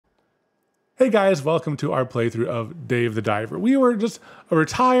Hey guys, welcome to our playthrough of Dave the Diver. We were just a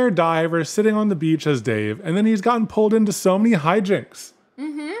retired diver sitting on the beach as Dave, and then he's gotten pulled into so many hijinks.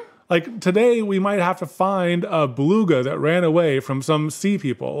 Like today, we might have to find a beluga that ran away from some sea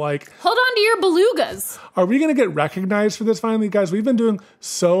people. Like, hold on to your belugas. Are we gonna get recognized for this finally? Guys, we've been doing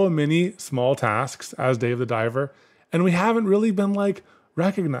so many small tasks as Dave the Diver, and we haven't really been like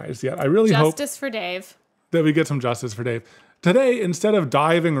recognized yet. I really hope Justice for Dave. That we get some justice for Dave. Today, instead of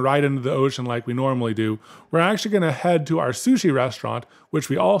diving right into the ocean like we normally do, we're actually going to head to our sushi restaurant, which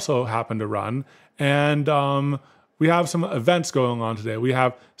we also happen to run. And we have some events going on today. We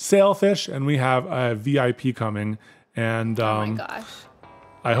have sailfish and we have a VIP coming. And oh my gosh.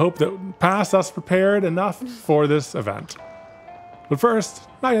 I hope that past us prepared enough for this event. But first,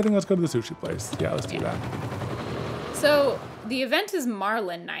 I think let's go to the sushi place. Yeah, let's do that. So the event is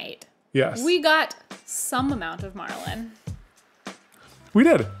Marlin night. Yes. We got some amount of Marlin. We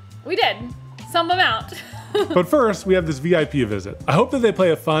did. We did. Some amount. But first, we have this VIP visit. I hope that they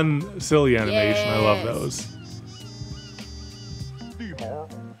play a fun, silly animation. Yes. I love those.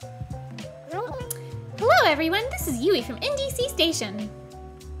 Hello everyone, this is Yui from NDC Station.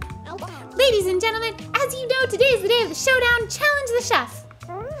 Ladies and gentlemen, as you know, today is the day of the showdown. Challenge the chef.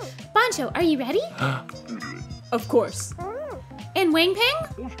 Bancho, are you ready? Of course. And Wang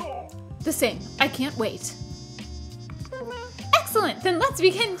Ping? The same. I can't wait. Excellent, then let's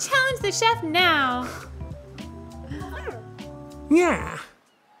begin Challenge the Chef now. Yeah.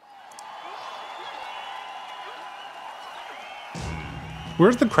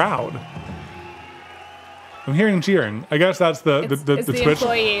 Where's the crowd? I'm hearing cheering. I guess that's the It's the the Twitch.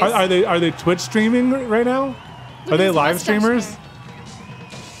 employees. Are they Twitch streaming right now? Look Are at they his live mustache streamers? hair.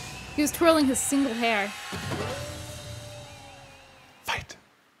 He was twirling his single hair. Fight.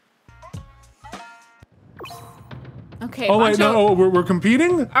 Okay, Oh wait, Bancho, no, we're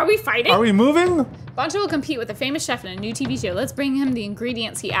competing? are we fighting? Are we moving? Bancho will compete with a famous chef in a new TV show. Let's bring him the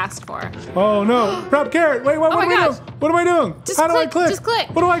ingredients he asked for. Oh no. Prep carrot. Wait, what Oh am my I gosh. doing? What am I doing? Just How do I click, click? just click.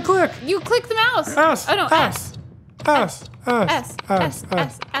 What do I click? You click the mouse. S. Oh no, S. S. S. S. S.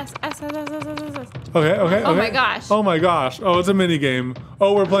 S. S. S. Okay. Oh my gosh. Oh my gosh. Oh, it's a mini game.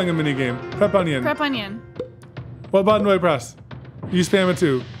 Oh, we're playing a mini game. Prep onion. Prep onion. What button do I press? You spam it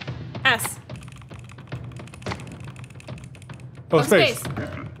too. S. Oh, space.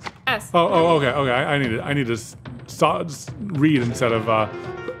 S. Oh, okay. I need to stop, just read instead of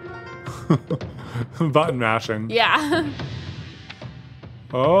button mashing. Yeah.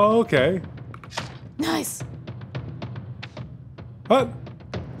 Okay. Nice. What?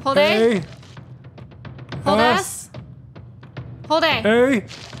 Hold A. Hold S. Hold A. A.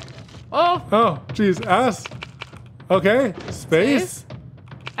 Oh. Oh, geez. S. Okay. Space.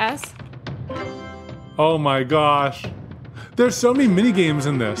 S. Oh my gosh. There's so many mini games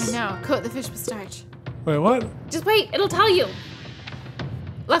in this. No. Coat the fish with starch. Wait, what? Just wait. It'll tell you.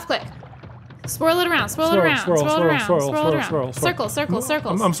 Left click. Swirl it around. Swirl it Swirl, around. swirl, Swirl it swirl, around. swirl, Swirl swirl, it around. swirl, swirl. Circle, circle,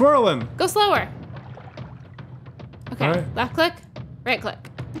 circles. I'm swirling. Go slower. Okay. All right. Left click. Right click.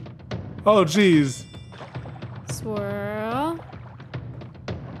 Oh, geez. Swirl.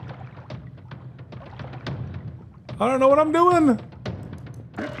 I don't know what I'm doing.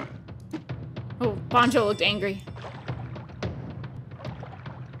 Oh, Bancho looked angry.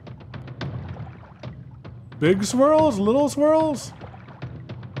 Big swirls? Little swirls?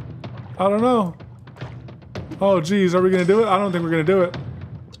 I don't know. Oh, geez. Are we going to do it? I don't think we're going to do it.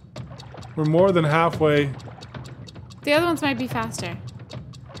 We're more than halfway. The other ones might be faster.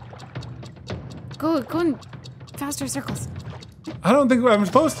 Go in faster circles. I don't think I'm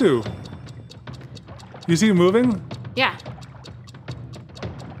supposed to. You see it moving? Yeah.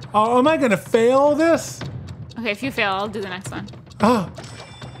 Oh, am I going to fail this? Okay, if you fail, I'll do the next one. Oh.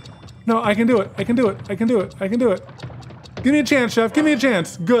 No, I can do it. I can do it. I can do it. I can do it. Give me a chance, chef. Give me a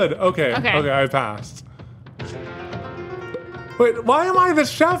chance. Good. Okay. Okay. I passed. Wait, why am I the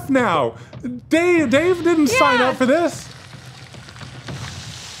chef now? Dave didn't sign up for this.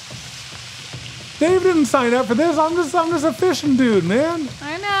 Dave didn't sign up for this. I'm just a fishing dude, man.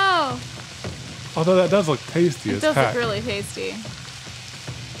 I know. Although that does look tasty It as does heck. look really tasty.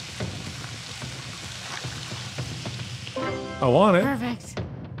 I want it. Perfect.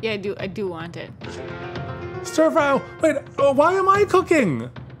 Yeah, I do want it. Stir fry. Wait, why am I cooking?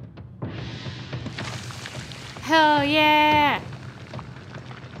 Hell yeah.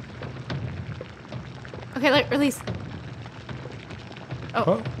 Okay, like release. Oh.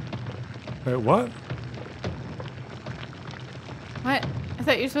 Huh? Wait, what? What? I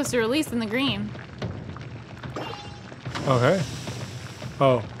thought you were supposed to release in the green. Okay.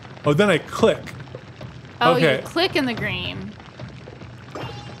 Oh, then I click. Oh, Okay. you click in the green.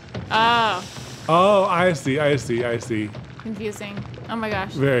 Oh, Oh, I see, I see, I see. confusing. Oh my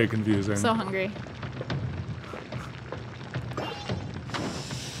gosh. Very confusing. So hungry.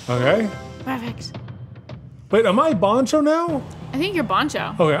 Okay. Perfect. Wait, am I Boncho now? I think you're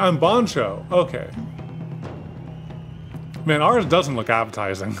Boncho. Okay, I'm Boncho. Okay. Man, ours doesn't look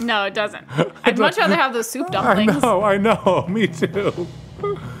appetizing. No, it doesn't. I'd much rather have those soup dumplings. I know. Me too.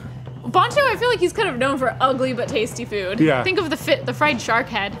 Boncho, I feel like he's kind of known for ugly but tasty food. Yeah. Think of the fried shark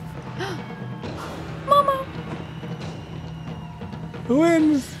head. Mama. Who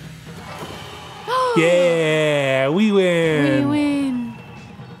wins? Yeah, we win. We win.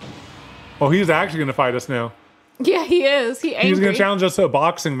 Oh, he's actually gonna fight us now. Yeah, he is. He's angry. He's gonna challenge us to a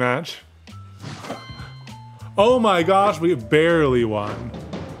boxing match. Oh my gosh, we barely won.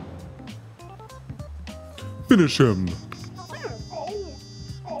 Finish him.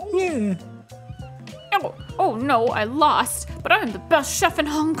 Yeah. Oh no, I lost. But I'm the best chef in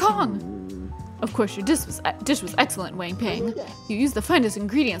Hong Kong. Of course, your dish was excellent, Wang Ping. You used the finest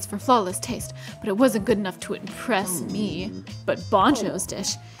ingredients for flawless taste, but it wasn't good enough to impress me. But Boncho's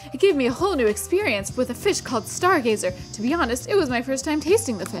dish, it gave me a whole new experience with a fish called Stargazer. To be honest, it was my first time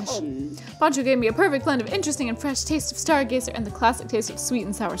tasting the fish. Boncho gave me a perfect blend of interesting and fresh taste of Stargazer and the classic taste of sweet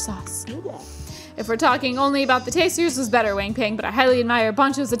and sour sauce. If we're talking only about the taste, yours was better, Wang Ping, but I highly admire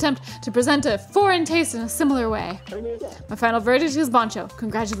Boncho's attempt to present a foreign taste in a similar way. My final verdict is Boncho.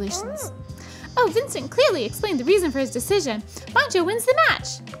 Congratulations. Oh, Vincent clearly explained the reason for his decision. Boncho wins the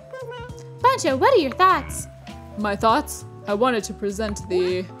match. Boncho, what are your thoughts? My thoughts? I wanted to present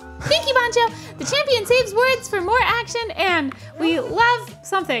the... Thank you, Boncho. The champion saves words for more action, and we love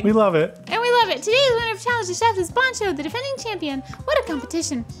something. We love it. And we love it. Today's winner of Challenge the Chef is Boncho, the defending champion. What a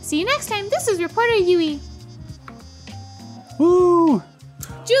competition. See you next time. This is reporter Yui. Woo!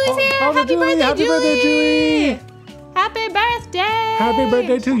 Julie's here. Happy birthday, Happy birthday, Julie! Happy birthday. Happy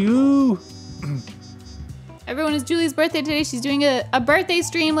birthday to you! Everyone, it's Julie's birthday today. She's doing a birthday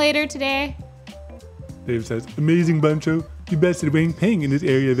stream later today. Dave says, amazing Boncho. You bested Wang Ping in his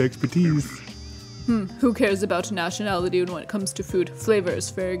area of expertise. Who cares about nationality when it comes to food? Flavor is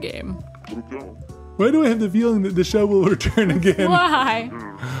fair game. Why do I have the feeling that the show will return again? Why?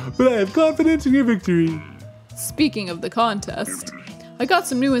 But I have confidence in your victory. Speaking of the contest, I got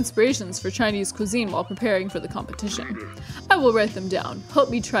some new inspirations for Chinese cuisine while preparing for the competition. I will write them down. Help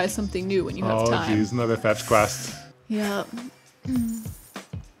me try something new when you have time. Oh, geez, another fetch quest. Yeah.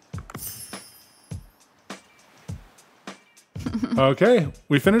 Okay,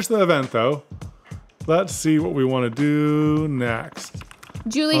 we finished the event though. Let's see what we want to do next.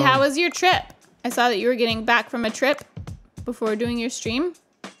 Julie, how was your trip? I saw that you were getting back from a trip before doing your stream.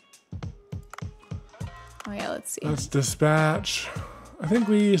 Oh yeah, let's see. Let's dispatch. I think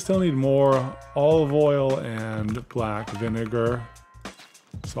we still need more olive oil and black vinegar.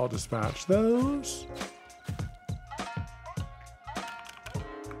 So I'll dispatch those.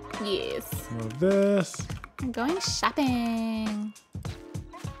 Yes. Some of this. I'm going shopping.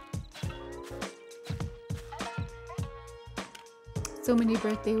 So many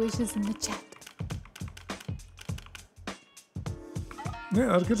birthday wishes in the chat.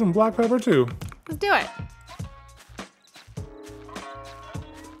 Yeah, let's get some black pepper too. Let's do it.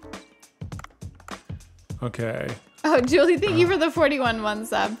 Okay. Oh, Julie, thank you for the 41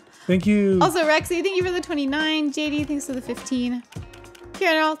 sub. Thank you. Also, Rexy, thank you for the 29. JD, thanks for the 15.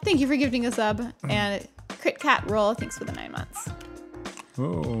 Kieran, thank you for gifting a sub. And Crit Cat Roll, thanks for the 9 months.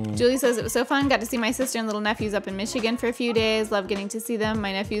 Oh. Julie says it was so fun. Got to see my sister and little nephews up in Michigan for a few days. Love getting to see them.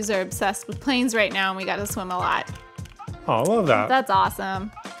 My nephews are obsessed with planes right now, and we got to swim a lot. Oh, I love that. That's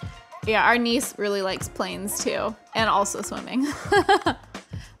awesome. Yeah, our niece really likes planes too, and also swimming.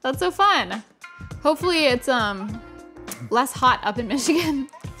 That's so fun. Hopefully it's less hot up in Michigan.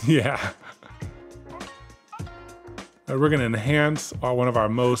 Yeah. We're gonna enhance one of our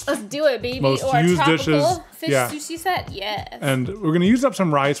most Let's do it, baby. most or used tropical dishes. fish sushi set. Yes. And we're gonna use up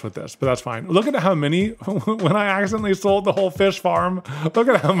some rice with this, but that's fine. Look at how many. When I accidentally sold the whole fish farm, look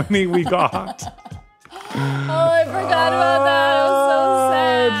at how many we got. Oh, I forgot about that. I was so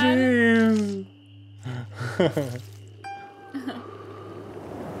sad. Jeez.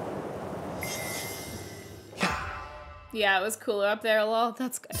 Yeah, it was cooler up there. Well,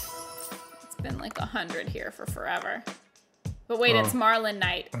 that's good. It's been like 100 here for forever. But wait, it's Marlin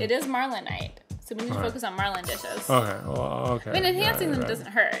night. It is Marlin night. So we need to focus on Marlin dishes. Okay. Well, okay. I mean, enhancing them right. doesn't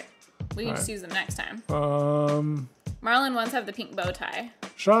hurt. We can just use them next time. Marlin ones have the pink bow tie.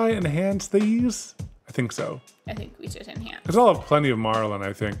 Should I enhance these? I think so. I think we should enhance. Because I'll have plenty of Marlin,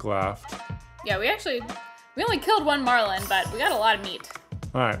 I think, left. Yeah, we only killed one Marlin, but we got a lot of meat.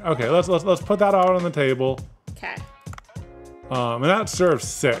 All right. Okay. Let's put that out on the table. Okay. And that serves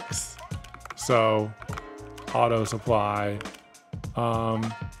 6. So auto supply.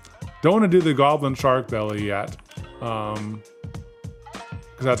 Don't want to do the goblin shark belly yet. Because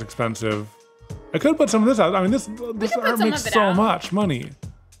that's expensive. I could put some of this out. I mean, this art makes so much money.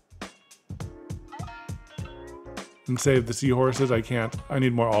 And save the seahorses. I can't. I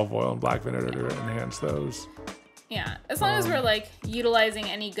need more olive oil and black vinegar to enhance those. Yeah, as long as we're like utilizing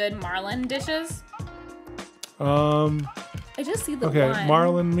any good marlin dishes. I just see the one.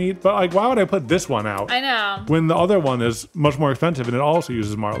 Marlin meat. But like, why would I put this one out? I know. When the other one is much more expensive and it also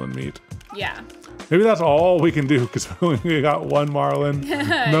uses marlin meat. Yeah. Maybe that's all we can do because we only got one marlin,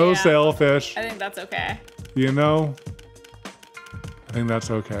 no sailfish. I think that's okay. You know? I think that's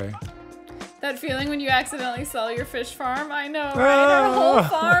okay. That feeling when you accidentally sell your fish farm, I know, right? Our whole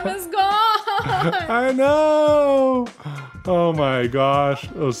farm is gone. I know. Oh my gosh.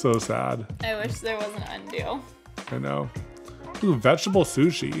 It was so sad. I wish there was an undo. I know. Ooh, vegetable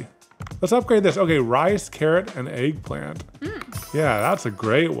sushi. Let's upgrade this. Okay, rice, carrot, and eggplant. Yeah, that's a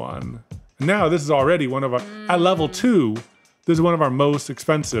great one. Now, this is already one of our, at level 2, this is one of our most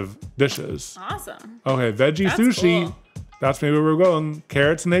expensive dishes. Awesome. Okay, veggie sushi. Cool. That's maybe where we're going.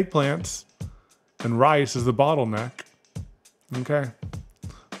 Carrots and eggplants. And rice is the bottleneck. Okay.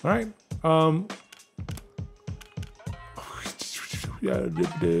 All right. Should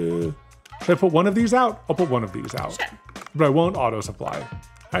I put one of these out? I'll put one of these out. Sure. But I won't auto supply. All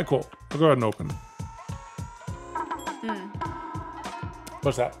right, cool. I'll go ahead and open.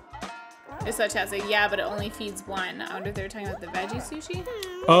 What's that? It's such as a but it only feeds one. I wonder if they were talking about the veggie sushi.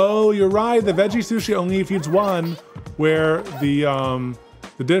 Oh, you're right. The veggie sushi only feeds one, where the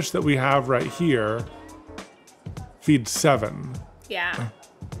dish that we have right here feeds 7. Yeah.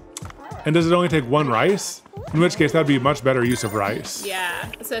 And does it only take 1 rice? In which case, that'd be a much better use of rice. Yeah,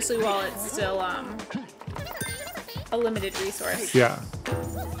 especially while it's still a limited resource. Yeah.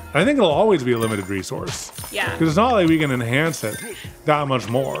 I think it'll always be a limited resource. Yeah. Because it's not like we can enhance it that much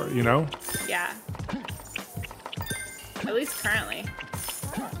more, you know? Yeah. At least currently.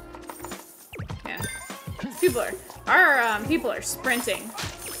 Yeah. Our people are sprinting.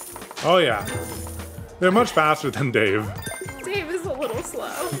 Oh yeah. They're much faster than Dave. Dave is a little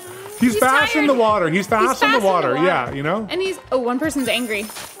slow. He's fast tired. in the water. He's fast in the water. Yeah, you know? And one person's angry.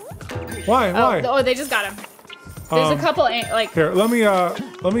 Why? Oh, they just got him. There's a couple like here. Let me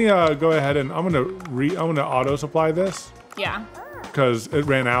go ahead and I'm gonna auto supply this. Yeah. Because it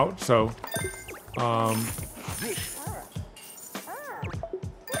ran out. So.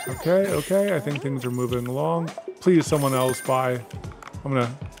 Okay. I think things are moving along. Please, someone else buy. I'm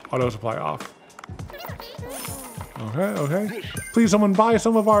gonna auto supply off. Okay. Please, someone buy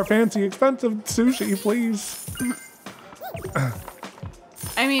some of our fancy, expensive sushi, please.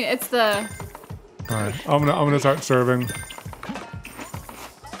 I mean, it's the. All right, I'm gonna start serving.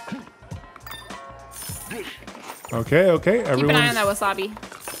 Okay. Everyone. Keep an eye on that wasabi.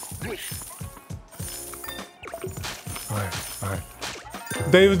 All right.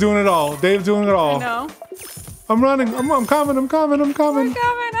 Dave's doing it all. I know. I'm running. I'm coming. We're coming.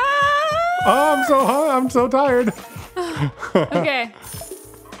 Oh, I'm so hot. I'm so tired. Okay.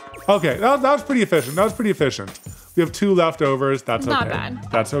 Okay, that was pretty efficient. We have 2 leftovers. That's okay. Not bad.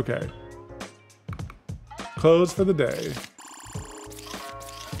 That's okay. Close for the day.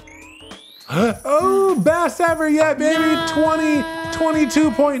 Oh, best ever yet, baby.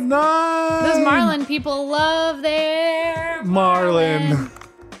 22.9. Those marlin people love their marlin.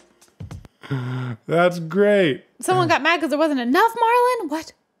 That's great. Someone got mad because there wasn't enough marlin?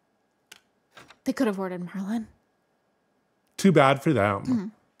 What? They could have ordered marlin. Too bad for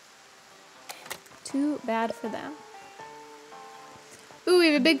them. Too bad for them. Ooh, we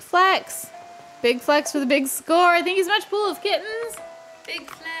have a big flex. Big flex for the big score. Thank you so much, Pool of Kittens. Big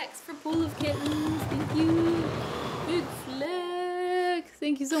flex for Pool of Kittens. Thank you. Big flex.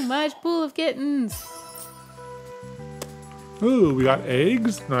 Thank you so much, Pool of Kittens. Ooh, we got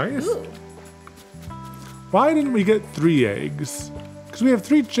eggs. Nice. Ooh. Why didn't we get 3 eggs? Because we have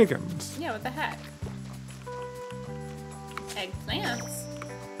 3 chickens. Yeah, what the heck? Eggplants.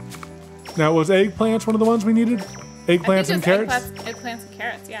 Now, was eggplants one of the ones we needed? Eggplants and carrots? Eggplants and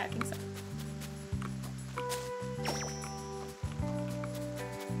carrots, yeah, I think so.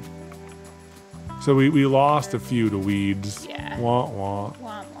 So we lost a few to weeds. Yeah. Wah, wah.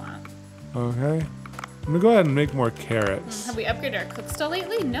 Womp womp. Okay. I'm gonna go ahead and make more carrots. Have we upgraded our cook stall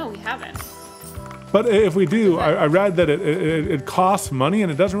lately? No, we haven't. But if we do, I read that it costs money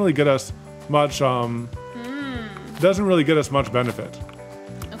and it doesn't really get us much doesn't really get us much benefit.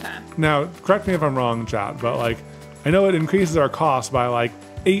 Okay. Now, correct me if I'm wrong, chat, but like I know it increases our cost by like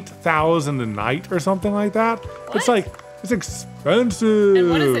 8,000 a night or something like that. What? It's like It's expensive. And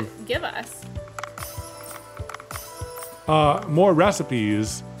what does it give us? More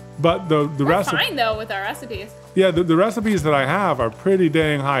recipes, but the We're recipe. fine though with our recipes. Yeah, the recipes that I have are pretty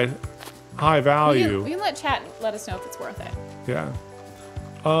dang high value. We can let chat let us know if it's worth it. Yeah.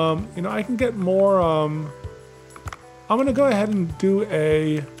 You know, I can get more. I'm gonna go ahead and do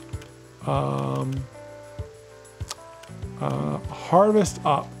a harvest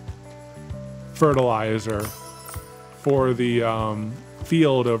up fertilizer for the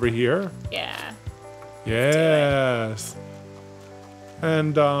field over here. Yeah. Yes.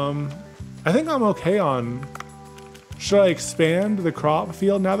 And I think I'm okay on. Should I expand the crop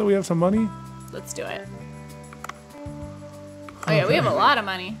field now that we have some money? Let's do it. Oh yeah, we have a lot of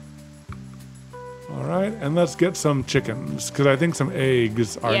money. All right, and let's get some chickens because I think some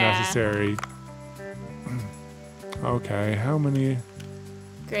eggs are necessary. Okay, how many?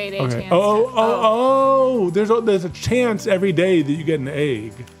 Grade A Okay. chance. Oh! There's a chance every day that you get an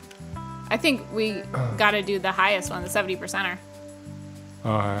egg. I think we gotta do the highest one, the 70%er.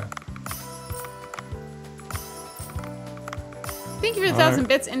 Okay. Thank you for the 1,000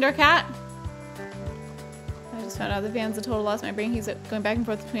 bits, Indoor Cat. I just found out the van's a total loss. My brain keeps going back and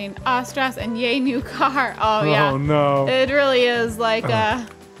forth between stress and yay, new car. Oh, yeah. Oh, no. It really is like a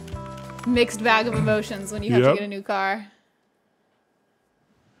mixed bag of emotions when you have to get a new car.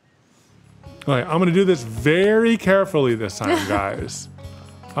 Okay, I'm gonna do this very carefully this time, guys.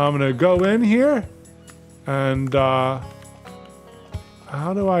 I'm gonna go in here and how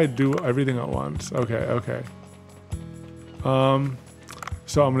do I do everything at once? Okay.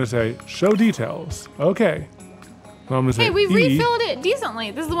 So I'm gonna say show details. Okay. So I'm gonna say Hey, we E, refilled it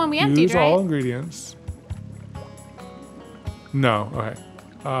decently. This is the one we emptied, use right? all ingredients. No, okay.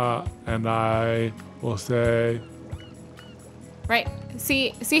 And I will say Right.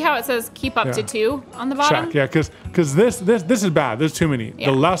 See how it says keep up to Yeah. 2 on the bottom? check. Yeah, because this is bad. There's too many. Yeah.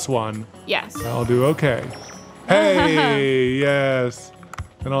 The less one, Yes. I'll do okay. Hey, yes.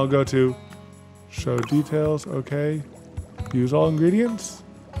 And I'll go to show details. Okay. Use all ingredients.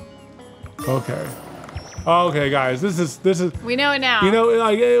 Okay. Okay, guys. This is. We know it now. You know,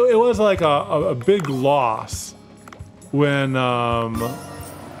 like it was like a big loss when I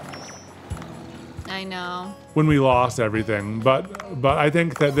know. when we lost everything. But I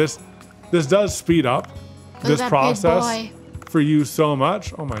think that this does speed up this that big process boy. for you so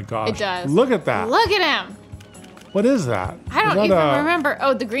much. Oh my gosh. It does. Look at that. Look at him. What is that? I don't Is even that a remember.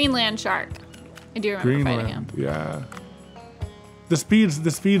 Oh, the Greenland shark. I do remember fighting him. Greenland? Yeah. This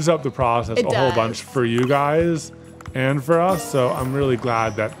speeds up the process It a whole does. bunch for you guys and for us. So I'm really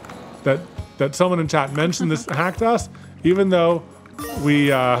glad that someone in chat mentioned this hacked us, even though we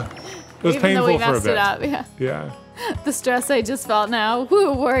it was Even though painful we for a messed bit. it up, yeah. Yeah. The stress I just felt now.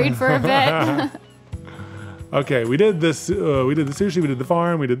 Woo, worried for a bit. Okay, we did this. We did the sushi. We did the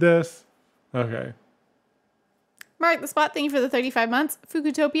farm. We did this. Okay. Mark the Spot, thank you for the 35 months.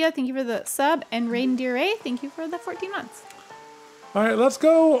 Fugutopia, thank you for the sub. And Reindeer A, thank you for the 14 months. All right, let's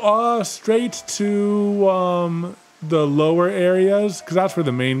go straight to the lower areas because that's where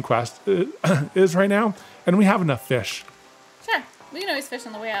the main quest is right now, and we have enough fish Sure. We can always fish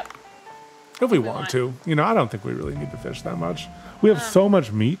on the way up. if we want to. You know, I don't think we really need to fish that much. We have so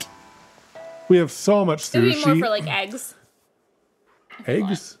much meat. We have so much It would be more sushi. for like eggs.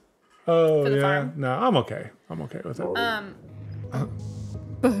 Eggs. Oh For the yeah. farm. No, I'm okay. I'm okay with it.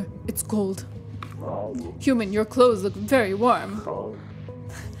 It's cold. Human, your clothes look very warm.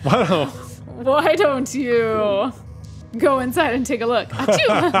 Wow. Why don't you go inside and take a look?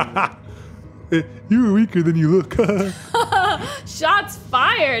 Achoo! You were weaker than you look. Shots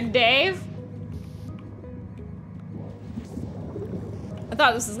fired, Dave. I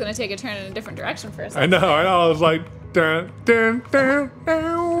thought this was gonna take a turn in a different direction for a I second. know. I was like, dun, dun, dun,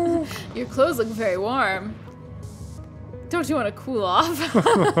 dun. Your clothes look very warm. Don't you want to cool off?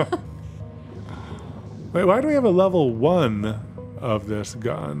 Wait, why do we have a level 1 of this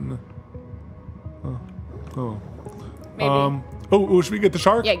gun? Oh. Maybe. Oh, should we get the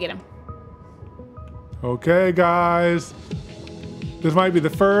shark? Yeah, get him. Okay, guys. This might be the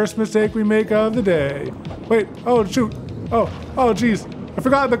first mistake we make of the day. Wait, oh, shoot. Oh, geez. I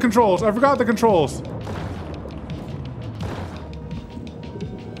forgot the controls. I forgot the controls.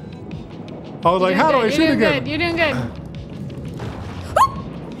 I was like, how do I shoot again? You're doing good.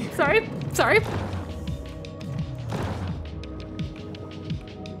 Sorry.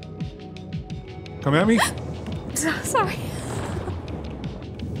 Come at me. Sorry.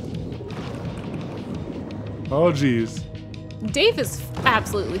 Oh, geez. Dave is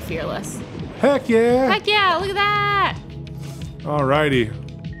absolutely fearless. Heck yeah. Heck yeah, look at that. Alrighty.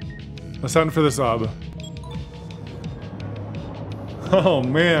 Let's send for the sub. Oh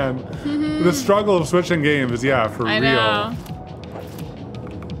man, the struggle of switching games, yeah, for I real. know.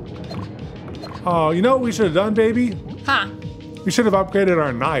 Oh, you know what we should have done, baby? Huh. We should have upgraded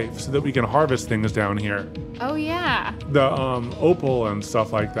our knife so that we can harvest things down here. Oh, yeah. The opal and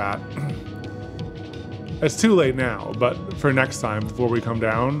stuff like that. It's too late now, but for next time, before we come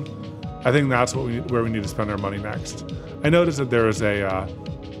down, I think that's where we need to spend our money next. I noticed that there is a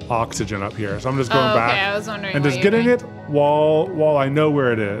oxygen up here, so I'm just going back I was wondering and what just you're getting doing. it while I know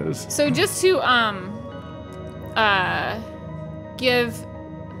where it is. So just to give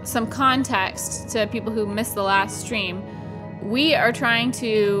some context to people who missed the last stream, we are trying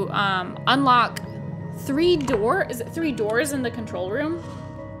to unlock 3 doors in the control room?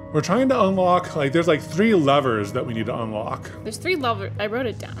 We're trying to unlock, like, there's like 3 levers that we need to unlock. There's 3 levers. I wrote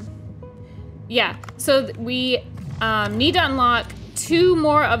it down. Yeah, so we need to unlock 2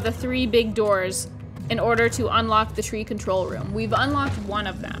 more of the 3 big doors in order to unlock the tree control room. We've unlocked 1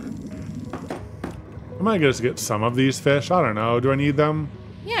 of them. I might just get some of these fish. I don't know. Do I need them?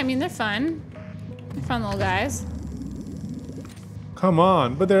 Yeah, I mean, they're fun. They're fun little guys. Come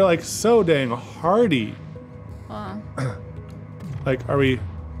on. But they're like so dang hardy. Well, Like, are we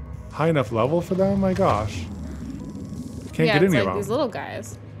high enough level for them? My gosh. Can't yeah, get it's any like of these them. little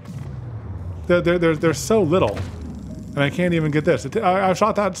guys. They're so little. And I can't even get this. I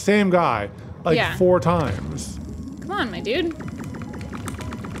shot that same guy like Yeah. 4 times. Come on, my dude.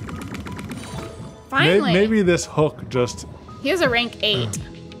 Finally. Maybe this hook just, He has a rank 8.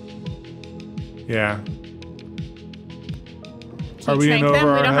 yeah. Can Are you we in trank over them?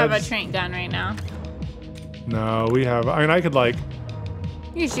 We our don't have a heads? trank gun right now. No, we have, I mean, I could like,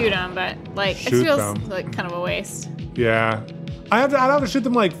 You shoot them, but like it Shoot feels them. like kind of a waste. yeah. I'd have to shoot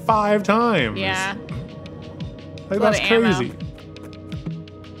them like 5 times. Yeah. Like, a lot that's of ammo. crazy.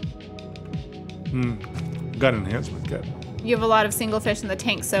 Gun enhancement kit. You have a lot of single fish in the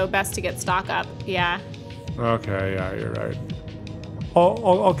tank, so best to get stock up. Yeah. Okay, yeah, you're right.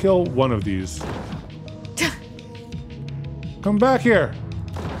 I'll kill one of these. Come back here.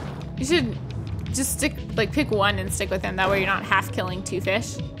 You should just pick one and stick with him. That way you're not half killing 2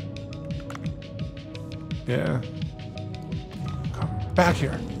 fish. Yeah. Come back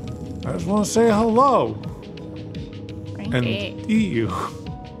here. I just want to say hello Rank and 8. eat you.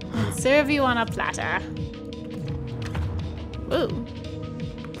 Serve you on a platter. Ooh.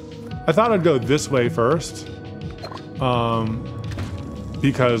 I thought I'd go this way first.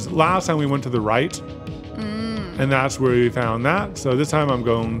 Because last time we went to the right. And that's where we found that. So this time I'm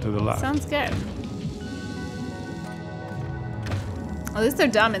going to the left. Sounds good. At least they're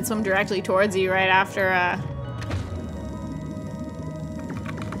dumb and swim directly towards you right after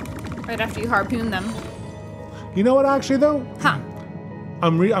you harpoon them. You know what, actually, though? Huh.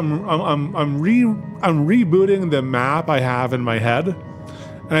 I'm rebooting the map I have in my head,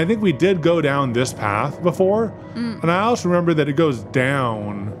 and I think we did go down this path before, and I also remember that it goes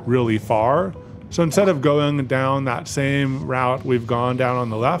down really far. So instead of going down that same route we've gone down on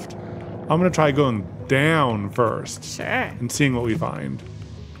the left, I'm gonna try going down first Sure. and seeing what we find.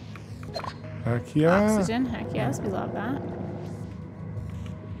 Heck yeah! Oxygen. Heck yes, we love that.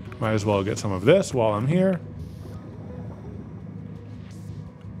 Might as well get some of this while I'm here.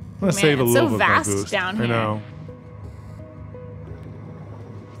 I'm gonna save a it's little so bit of my vast boost. down I here. know.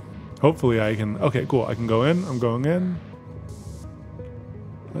 Hopefully I can. Okay, cool. I can go in. I'm going in.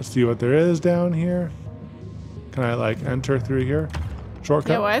 Let's see what there is down here. Can I like enter through here?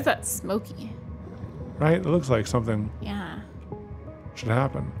 Shortcut. Yeah, why is that smoky? Right? It looks like something Yeah. should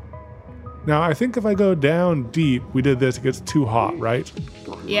happen. Now I think if I go down deep, we did this. It gets too hot, right?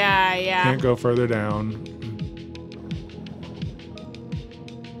 Yeah, yeah. Can't go further down.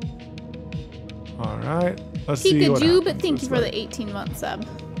 All right. Let's see what Peekajube, happens thank you this for way. the 18-month sub.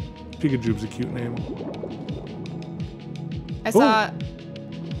 Peekajube's a cute name. I saw.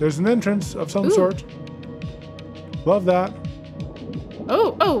 There's an entrance of some Ooh. sort. Love that.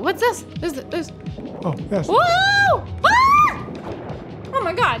 Oh, what's this? There's. Oh, yes. Whoa! Ah! Oh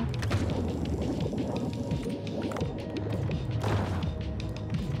my god.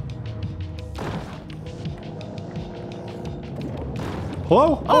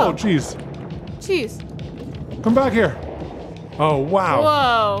 Hello? Oh. Oh, jeez. Jeez. Come back here. Oh, wow.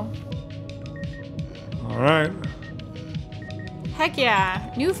 Whoa. All right. Heck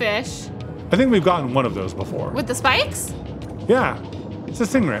yeah. New fish. I think we've gotten one of those before. With the spikes? Yeah. It's a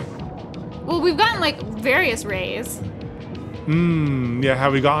stingray. Well, we've gotten like various rays. Yeah,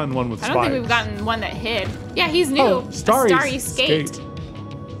 have we gotten one with I spikes? don't think we've gotten one that hid. Yeah, he's new. Oh, A Starry skate.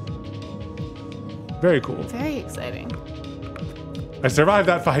 Very cool. Very exciting. I survived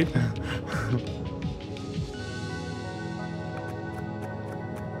that fight.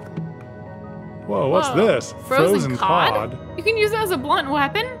 Whoa, what's this? Frozen cod? You can use it as a blunt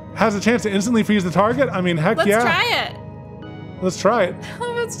weapon? Has a chance to instantly freeze the target? I mean, heck yeah. Let's try it. Let's try it.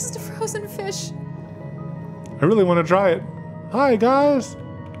 Oh, it's just a frozen fish. I really want to try it. Hi, guys.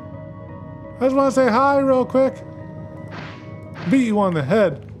 I just want to say hi real quick. Beat you on the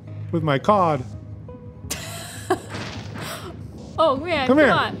head with my cod. Oh, man, come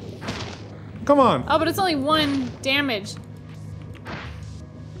here. on. Come on. Oh, but it's only 1 damage.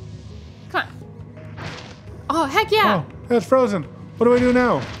 Come on. Oh, heck yeah. Oh, it's frozen. What do I do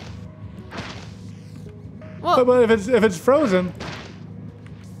now? Well, But if it's frozen,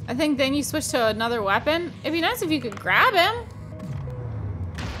 I think then you switch to another weapon. It'd be nice if you could grab him.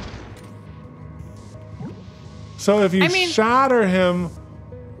 so if you shatter him,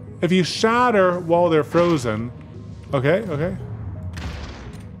 if you shatter while they're frozen, okay.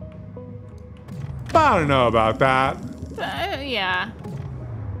 I don't know about that. Yeah.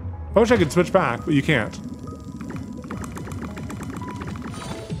 I wish I could switch back, but you can't.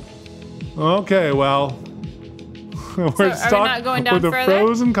 Okay, well, we're stuck not going down with the further?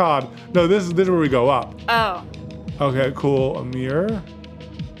 frozen cod. No, this is where we go up. Oh. Okay, cool. A mirror.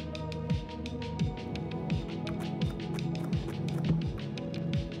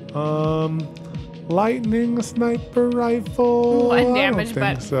 Lightning sniper rifle. 1 damage, I don't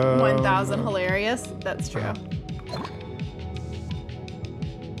but think so. 1,000 hilarious. That's true.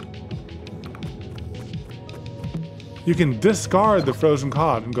 You can discard the frozen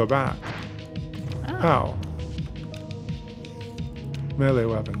cod and go back. Oh. How? Melee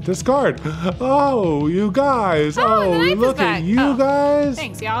weapon. Discard! Oh, you guys! Oh, the knife is look back. at you Oh. guys!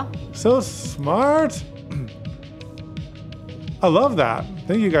 Thanks, y'all. So smart! I love that.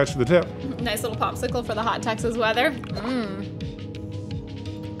 Thank you guys for the tip. Nice little popsicle for the hot Texas weather.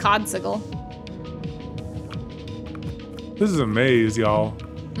 Codsicle. This is a maze, y'all.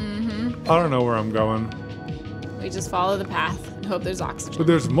 I don't know where I'm going. We just follow the path and hope there's oxygen. But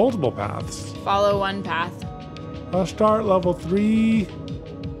there's multiple paths. Follow one path. I'll start level 3. I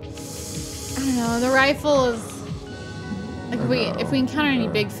don't know. The rifle is like if we encounter any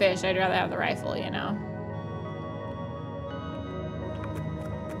big fish, I'd rather have the rifle. You know.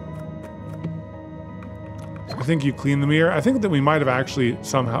 I think you clean the mirror. I think that we might have actually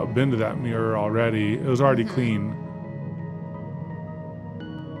somehow been to that mirror already. It was already clean.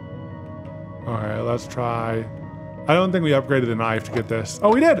 Alright, let's try. I don't think we upgraded the knife to get this.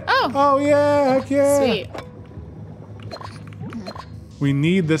 Oh, we did! Oh yeah, heck yeah! Sweet. We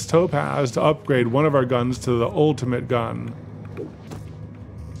need this topaz to upgrade one of our guns to the ultimate gun.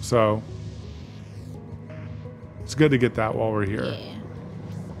 So, it's good to get that while we're here. Yeah.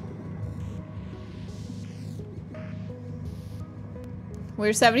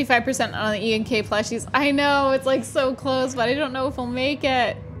 We're 75% on the E&K plushies. I know, it's like so close, but I don't know if we'll make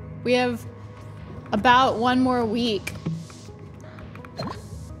it. We have about 1 more week.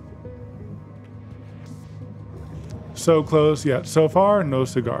 So close, yet so far, no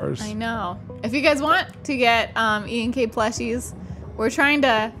cigars. I know. If you guys want to get E&K plushies, we're trying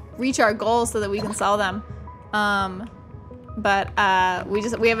to reach our goals so that we can sell them. But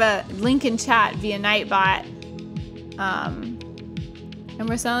we have a link in chat via Nightbot. And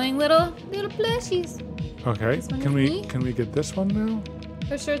we're selling little plushies. Okay, This one can is we me. get this one now?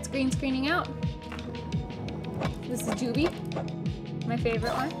 For sure it's green screening out. This is Juby, my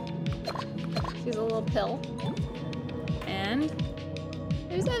favorite one. She's a little pill. And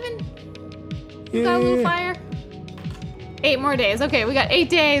there's Evan. We got a little fire. 8 more days. Okay, we got 8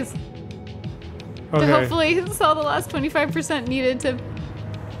 days Okay. to hopefully sell the last 25% needed to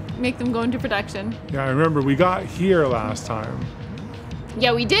make them go into production. Yeah, I remember we got here last time.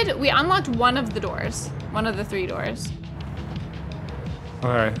 Yeah, we did. We unlocked one of the doors. One of the 3 doors.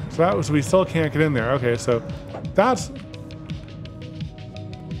 Okay, so that was, we still can't get in there. Okay, so that's,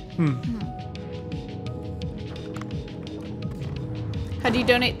 How do you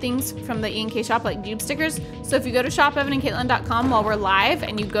donate things from the E&K shop, like dupe stickers? So if you go to shopevanandcaitlin.com while we're live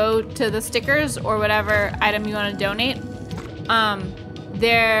and you go to the stickers or whatever item you want to donate,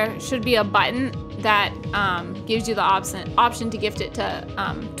 there should be a button that gives you the option to gift it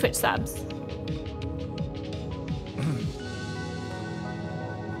to Twitch subs.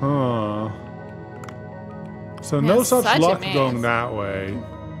 huh. So Yeah, no such such a luck maze. going that way.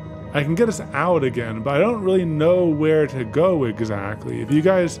 I can get us out again, but I don't really know where to go exactly. If you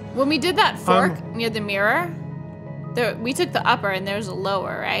guys, When we did that fork near the mirror, we took the upper and there's a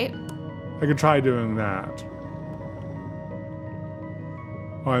lower, right? I could try doing that.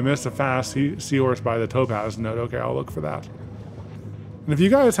 Oh, I missed a fast seahorse by the topaz note. Okay, I'll look for that. And if you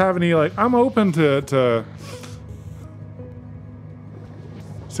guys have any, like, I'm open to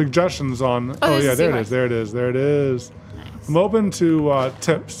suggestions on. Oh, Yeah, there's a there it seahorse. is. There it is. There it is. Nice. I'm open to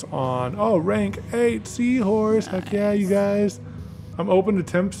tips on. Oh, rank 8 seahorse. Heck yeah, you guys. I'm open to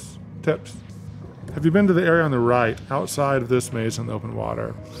tips. Have you been to the area on the right, outside of this maze in the open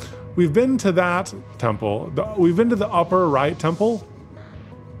water? We've been to that temple. We've been to the upper right temple.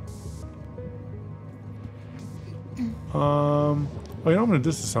 Oh, you know, I'm going to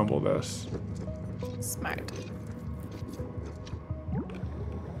disassemble this. Smart.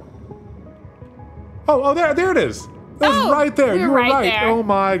 Oh, there it is. That's Oh, right there. you're You were right right. there. Oh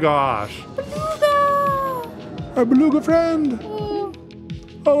my gosh. Beluga! Our beluga friend. Oh.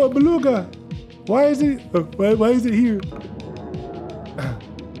 Oh, a beluga. Why is it? Why is it here?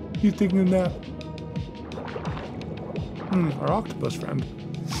 He's taking a nap. Our octopus friend.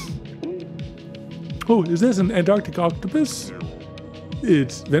 Oh, is this an Antarctic octopus?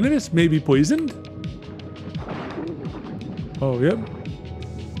 It's venomous, maybe poisoned. Oh, yep.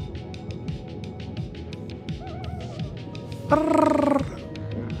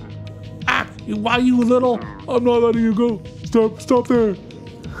 Why you little? I'm not letting you go. Stop there.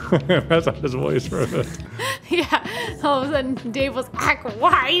 That's not his voice for it. Yeah, all of a sudden Dave was like,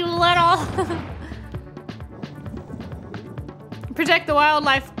 why are you little? Protect the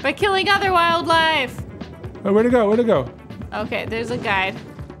wildlife by killing other wildlife. Oh, where'd it go? Okay, there's a guide.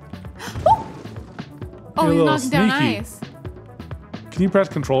 Oh, You're a he's little knocking down sneaky. ice. Can you press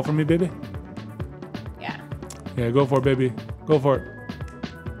control for me, baby? Yeah. Yeah, go for it, baby. Go for it.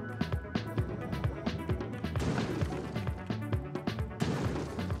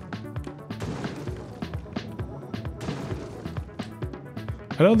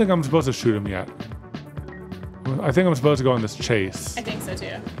 I don't think I'm supposed to shoot him yet. I think I'm supposed to go on this chase. I think so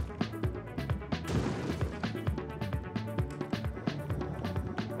too.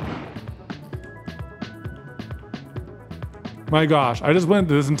 My gosh, I just went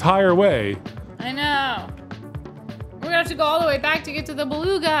this entire way. I know. We're gonna have to go all the way back to get to the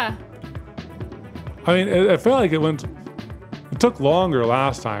beluga. I mean, it felt like it took longer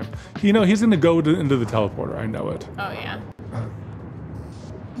last time. You know, he's gonna go into the teleporter, I know it. Oh yeah. Are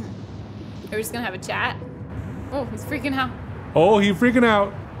we just gonna have a chat? Oh, he's freaking out. Oh, he's freaking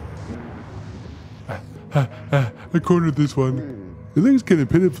out. I cornered this one. It looks kind of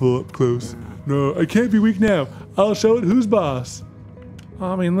pitiful up close. No, I can't be weak now. I'll show it who's boss.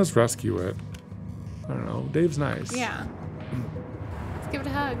 I mean, let's rescue it. I don't know. Dave's nice. Yeah. Let's give it a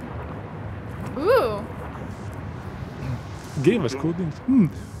hug. Ooh. Gave us cool things.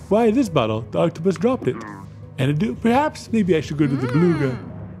 Why this bottle? The octopus dropped it. Antidote, perhaps? Maybe I should go to the beluga.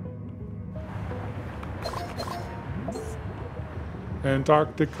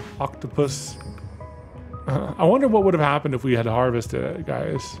 Antarctic octopus. I wonder what would have happened if we had harvested it,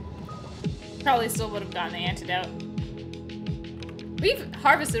 guys. Probably still would have gotten the antidote. We've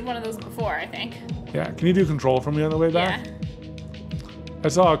harvested one of those before, I think. Yeah, can you do control for me on the way back? Yeah. I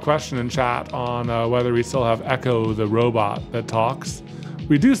saw a question in chat on whether we still have Echo, the robot that talks.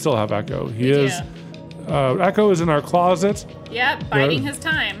 We do still have Echo. Echo is in our closet. Yep, biding his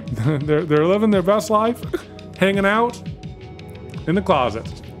time. They're living their best life, hanging out in the closet.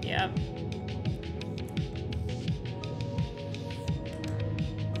 Yep.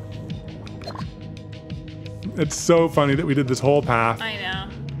 It's so funny that we did this whole path, I know.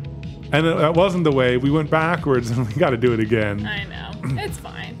 and that wasn't the way. We went backwards, and we got to do it again. I know. It's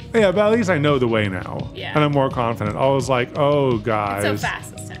fine. Yeah, but at least I know the way now, Yeah. and I'm more confident. I was like, oh It's guys, so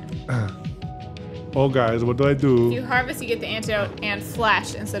fast this time. oh guys, what do I do? If you harvest, you get the antidote and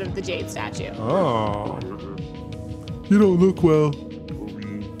flesh instead of the jade statue. Oh. You don't look well.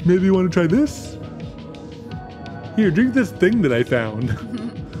 Maybe you want to try this? Here, drink this thing that I found.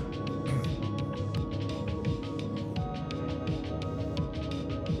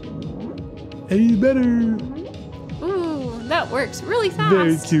 Hey, better. Ooh, that works really fast.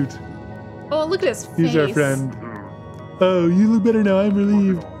 Very cute. Oh, look at his face. He's our friend. Oh, you look better now. I'm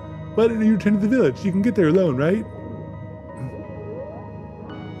relieved. Why don't you return to the village? You can get there alone, right?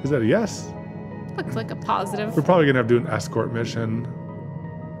 Is that a yes? Looks like a positive. We're probably gonna have to do an escort mission.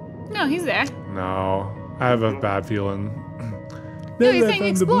 No, he's there. No, I have a bad feeling. No, he's Now that I saying found the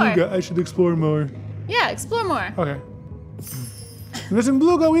explore. beluga, I should explore more. Yeah, explore more. Okay. Missing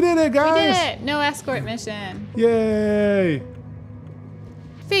beluga, we did it, We guys! did it. No escort mission. Yay!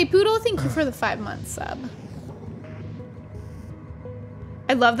 Faye Poodle, thank you for the 5-month sub.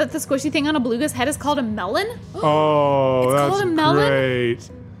 I love that the squishy thing on a beluga's head is called a melon. Oh, It's that's called a melon? great.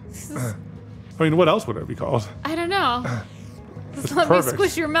 I mean, what else would it be called? I don't know. It's Just let me perfect.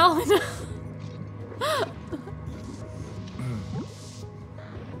 squish your melon.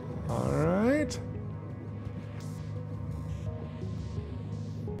 All right.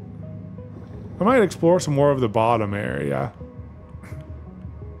 I might explore some more of the bottom area.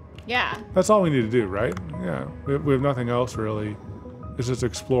 Yeah. That's all we need to do, right? Yeah. We have nothing else really. It's just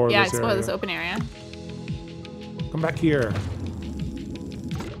explore this area. Yeah, explore this open area. Come back here.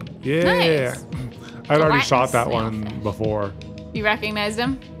 Yeah. Nice. I'd already Gelatinous shot that snail one fish. before. You recognized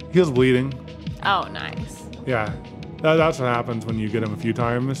him? He was bleeding. Oh, nice. Yeah. That's what happens when you get him a few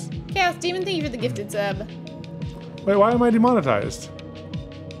times. Chaos Demon, thank you for the gifted sub. Wait, why am I demonetized?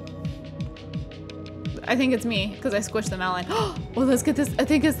 I think it's me, because I squished the melon. Oh, let's get this. I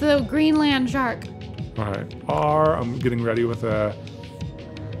think it's the Greenland shark. All right. I'm getting ready with a...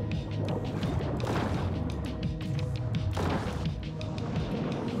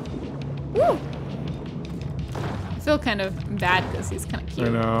 Woo! I feel kind of bad because he's kind of cute.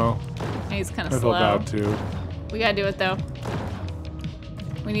 I know. And he's kind I of feel slow. bad too. We gotta do it though.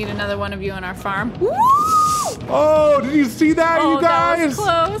 We need another one of you on our farm. Woo! Oh, did you see that, you guys?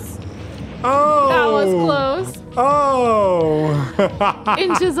 That was close. Oh. That was close. Oh.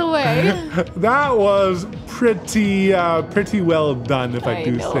 Inches away. That was pretty well done, if I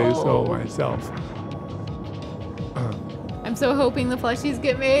do know. say so myself. I'm so hoping the plushies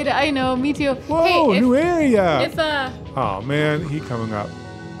get made. I know, me too. Whoa, hey, new area. If Oh man, he coming up.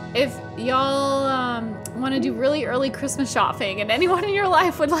 If y'all want to do really early Christmas shopping and anyone in your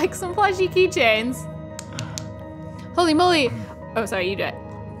life would like some plushie keychains. Holy moly. Oh, sorry, you do it.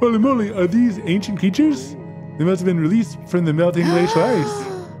 Holy moly, are these ancient creatures? They must have been released from the melting glacial ice.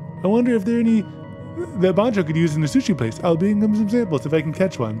 I wonder if there are any that Bancho could use in the sushi place. I'll bring him some samples if I can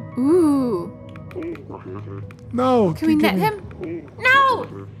catch one. Ooh. No. Can we net him? No!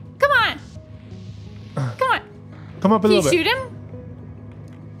 Come on. Come on. Come up a Can you little bit. shoot him?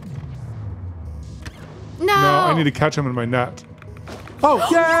 No. No, I need to catch him in my net. Oh,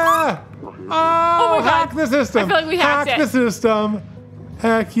 yeah! Oh, my hack God. the system. I feel like we hacked Hack it. the system.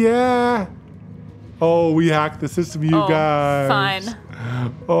 Heck yeah. Oh, we hacked the system, you guys. Fun.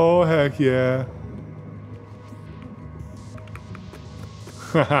 Oh, heck yeah.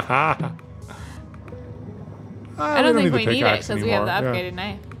 I don't think we need it pickaxe because we have the anymore. upgraded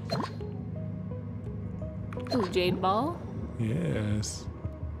knife. Ooh, jade ball. Yes.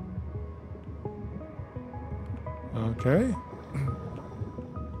 Okay.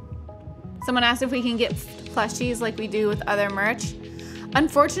 Someone asked if we can get plushies like we do with other merch.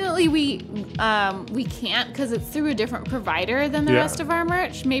 Unfortunately, we can't because it's through a different provider than the rest of our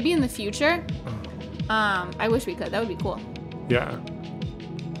merch. Maybe in the future. I wish we could. That would be cool. Yeah.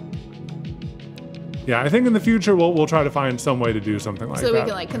 Yeah, I think in the future we'll try to find some way to do something like that. So we can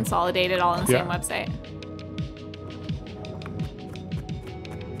like consolidate it all on the same website.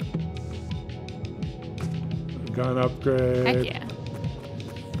 Gun upgrade. Heck yeah.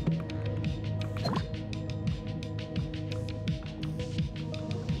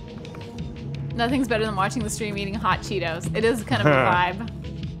 Nothing's better than watching the stream eating hot Cheetos. It is kind of a vibe.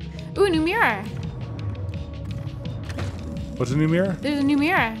 Ooh, new mirror. What's a new mirror? There's a new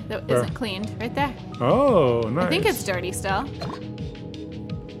mirror that Where? isn't cleaned right there. Oh, nice. I think it's dirty still.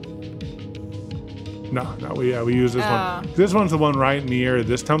 No, we use this one. This one's the one right near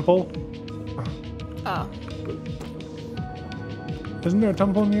this temple. Oh. Isn't there a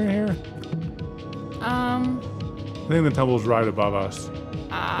temple near here? I I think the temple's right above us.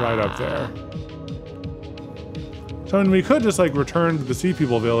 Right up there. So I mean, we could just like return to the Sea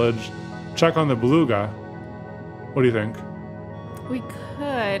People village, check on the beluga. What do you think? We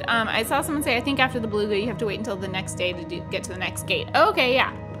could. I saw someone say, I think after the beluga, you have to wait until the next day to get to the next gate. Okay,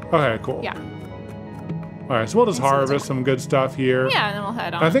 yeah. Okay, cool. Yeah. All right, so we'll just harvest some good stuff here. Yeah, and then we'll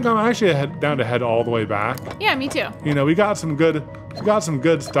head on. I think I'm actually down to head all the way back. Yeah, me too. You know, we got some good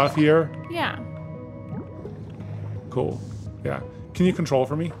stuff here. Yeah. Cool. Yeah. Can you control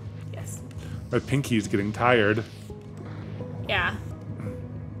for me? Yes. My pinky's getting tired. Yeah.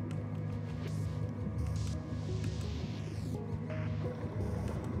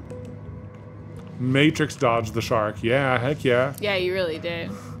 Matrix dodged the shark. Yeah, heck yeah. Yeah, you really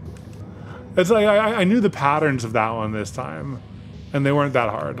did. It's like I knew the patterns of that one this time, and they weren't that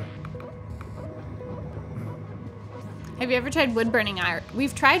hard. Have you ever tried wood burning iron?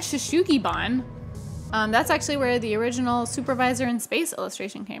 We've tried Shishugi-ban. That's actually where the original Supervisor in Space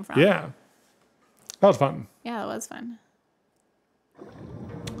illustration came from. Yeah. That was fun. Yeah, that was fun.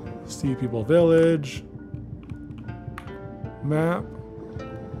 Sea People Village. Map.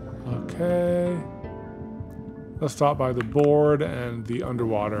 Okay. Let's stop by the board and the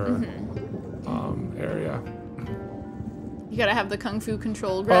underwater area. You gotta have the Kung Fu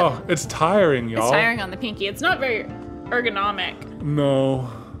control grip. Oh, it's tiring, y'all. It's tiring on the pinky. It's not very ergonomic. No.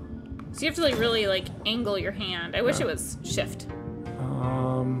 So you have to like really like angle your hand. I wish it was shift.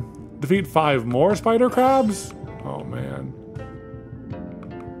 defeat 5 more spider crabs? Oh man.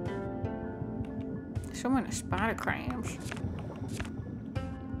 So many spider crabs.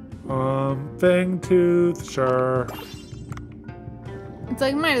 Fangtooth, sure. It's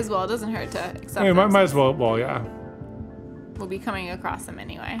like, might as well. It doesn't hurt to accept Hey, them might as well, well, yeah. We'll be coming across them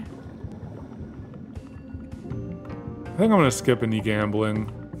anyway. I think I'm gonna skip any gambling.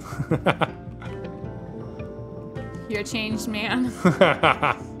 You're a changed man.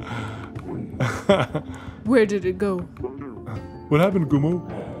 Where did it go? What happened, Gumo?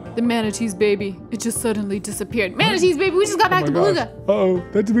 The manatee's baby. It just suddenly disappeared. Manatee's baby, we just got back to Beluga. Uh-oh,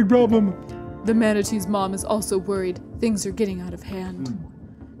 that's a big problem. The manatee's mom is also worried. Things are getting out of hand.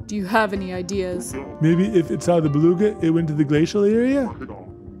 Do you have any ideas? Maybe if it saw the beluga, it went to the glacial area?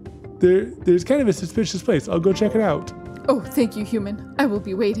 There's kind of a suspicious place. I'll go check it out. Oh, thank you, human. I will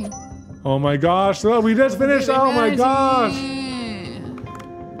be waiting. Oh my gosh, oh, we just finished. Oh my gosh.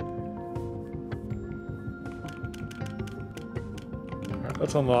 All right,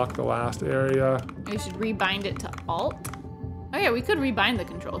 let's unlock the last area. We should rebind it to Alt. Oh yeah, we could rebind the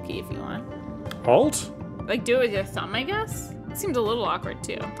control key if you want. Alt? Like do it with your thumb, I guess? It seems a little awkward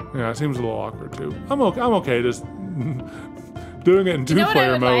too. Yeah, it seems a little awkward too. I'm okay just doing it in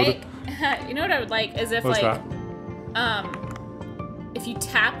two-player mode. You know what I would like is if What's like that? if you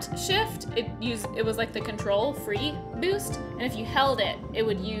tapped shift, it was like the control free boost, and if you held it, it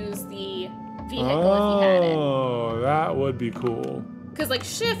would use the vehicle if you had it. Oh, that would be cool. Because like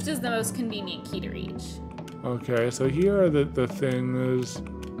shift is the most convenient key to reach. Okay, so here are the things.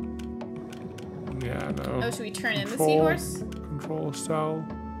 Yeah, no. Oh, should we turn in the seahorse? Control cell.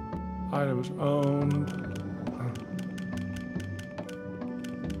 Items owned.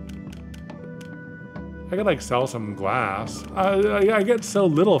 I could like sell some glass. I get so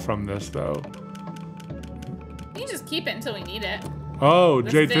little from this though. You can just keep it until we need it. Oh, The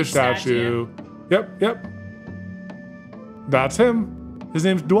Jade Fish statue. Yep. That's him. His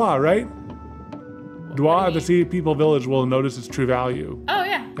name's Dwa, right? Dwa at the Sea People Village will notice its true value. Oh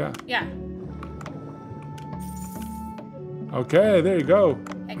yeah. Yeah. Okay, there you go.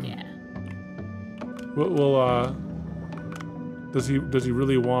 Heck yeah. We'll does he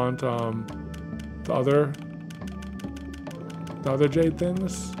really want the other jade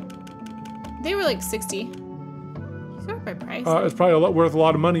things? They were like 60. Sort by price. It's probably worth a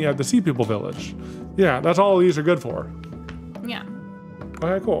lot of money at the Sea People Village. Yeah, that's all these are good for. Yeah.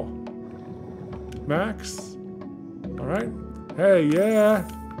 Okay, cool. Max. All right. Hey, yeah.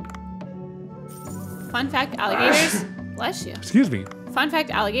 Fun fact, alligators. Bless you. Excuse me. Fun fact,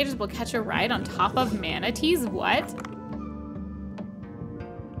 alligators will catch a ride on top of manatees. What?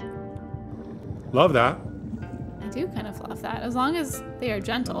 Love that. I do kind of love that, as long as they are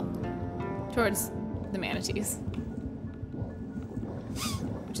gentle towards the manatees.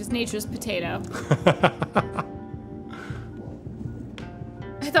 Which is nature's potato.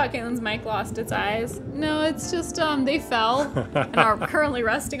 I thought Katelyn's mic lost its eyes. No, it's just they fell and are currently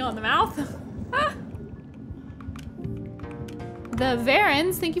resting on the mouth. The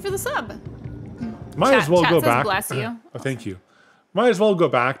Varens, thank you for the sub. Might as well chat go says back. Bless you. Oh, thank you. Might as well go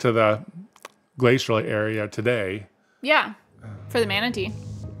back to the glacial area today. Yeah, for the manatee.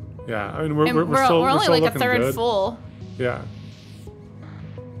 Yeah, I mean And we're still only still like a looking third good. full. Yeah.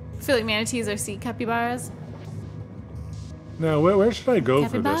 I feel like manatees are sea capybaras. Now where should I go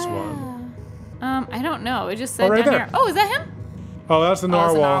for this one? I don't know. It just said right down there. here. Oh, is that him? Oh, that's the Oh,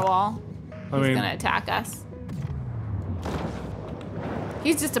 it's a narwhal. narwhal. He's gonna attack us.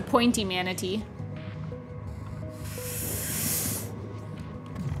 He's just a pointy manatee.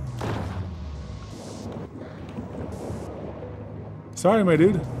 Sorry, my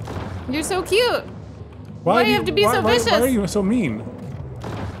dude. You're so cute. Why Why do you have to be so vicious? Why are you so mean?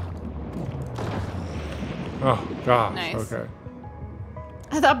 Oh gosh. Nice. Okay.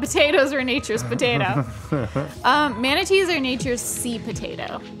 I thought potatoes were nature's potato. Manatees are nature's sea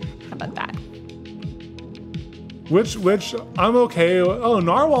potato. How about that? Which I'm okay. Oh,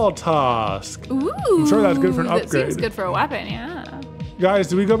 narwhal tusk. Ooh. I'm sure that's good for an That upgrade. seems good for a weapon, yeah. Guys,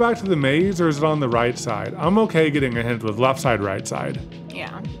 do we go back to the maze or is it on the right side? I'm okay getting a hint with left side, right side.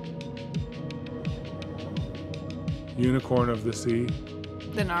 Yeah. Unicorn of the sea.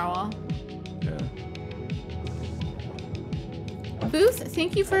 The narwhal. Yeah. Booth,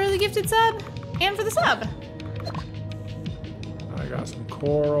 thank you for the gifted sub and for the sub. I got some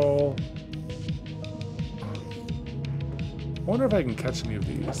coral. I wonder if I can catch any of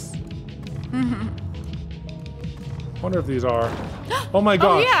these. Mm-hmm. I wonder if these are. Oh my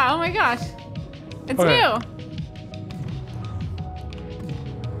gosh. Oh yeah, oh my gosh. It's Okay. new.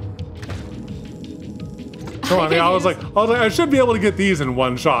 Come on, I was like, I should be able to get these in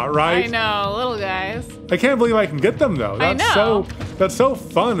one shot, right? I know, little guys. I can't believe I can get them though. I know. That's so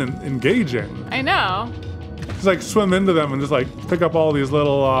fun and engaging. I know. Just like swim into them and just like pick up all these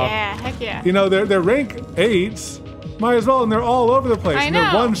little. Yeah, heck yeah. You know, they're rank 8s. Might as well, and they're all over the place. I And they're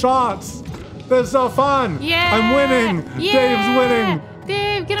know. one shots. That's so fun. Yeah. I'm winning. Yeah. Dave's winning.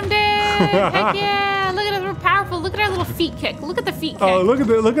 Dave, get him, Dave. Heck yeah. Look at us, we're powerful. Look at our little feet kick. Look at the feet kick. Oh, look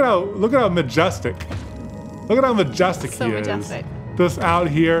at how majestic. Look at how majestic So he majestic. is. Just out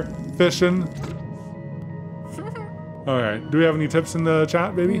here fishing. All right. Do we have any tips in the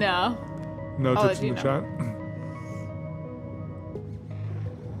chat, baby? No. No I'll tips let in you the know. chat.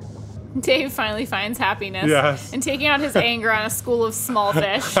 Dave finally finds happiness Yes. in taking out his anger on a school of small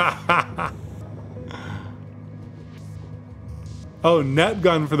fish. Oh, net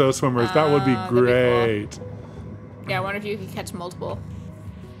gun for those swimmers. That would be that'd be cool. great. Yeah, I wonder if you could catch multiple.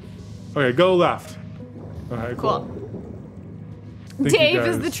 Okay, go left. Okay, Cool. Thank you, Dave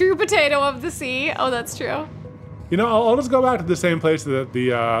is guys. the true potato of the sea. Oh, that's true. You know, I'll just go back to the same place that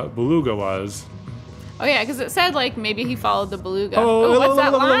the beluga was. Oh yeah, because it said like maybe he followed the beluga. Oh, Oh, look, what's look,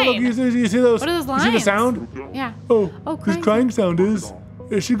 that look, look, line? look, you see those? What are those You see the lines? sound? Yeah. Oh, Oh, this crying. crying sound is.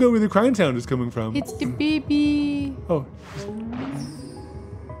 It should go where the crying sound is coming from. It's the baby. Oh,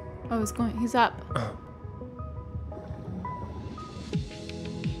 Oh, he's going. He's up.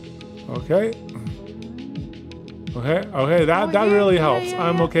 okay. Okay, that Oh, yeah, really yeah, helps. yeah,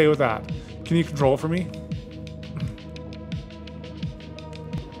 I'm yeah. okay with that. Can you control for me?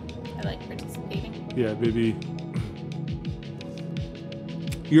 I like participating. Yeah, baby.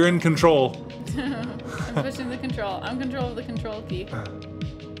 You're in control. I'm pushing the control. I'm control of the control key.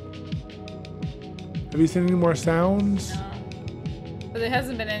 Have you seen any more sounds? No. But there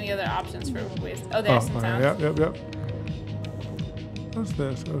hasn't been any other options for ways. Oh, there's some sounds. Yep. What's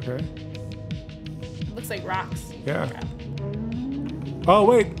this? Okay. It looks like rocks. Yeah. Crap. Oh,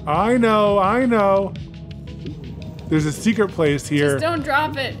 wait. I know. There's a secret place here. Just don't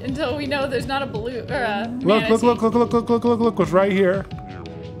drop it until we know there's not a balloon or a Look, manatee. look, what's right here.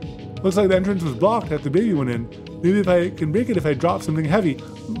 Looks like the entrance was blocked after the baby went in. Maybe if I can break it if I drop something heavy.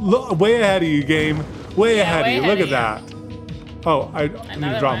 Look, way ahead of you, game. Way ahead of you. Look at that. Oh, I need to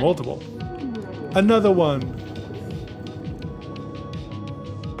Another drop one. multiple. Another one.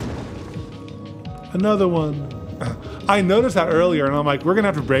 Another one. I noticed that earlier and I'm like, we're gonna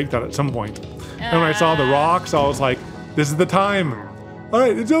have to break that at some point. And when I saw the rocks, I was like, this is the time. All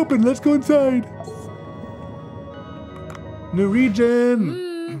right, it's open. Let's go inside. New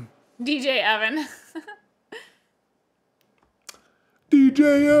region. DJ Evan.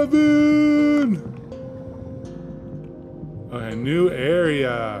 DJ Evan. Okay, new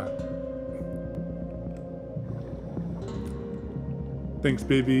area. Thanks,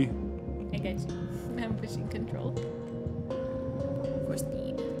 baby. I got you. I'm pushing control. For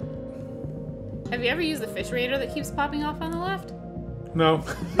speed. Have you ever used the fish radar that keeps popping off on the left? No.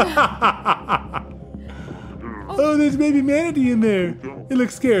 Oh, there's a baby manatee in there. It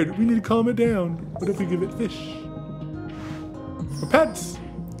looks scared. We need to calm it down. What if we give it fish? Or pets.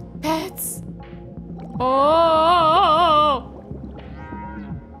 Pets. Oh.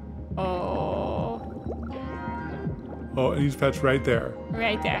 Oh. Oh, and these pets right there.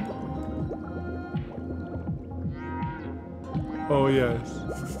 Right there. Oh, yes.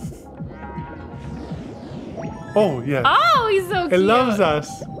 Oh, yes. Oh, he's so cute. It loves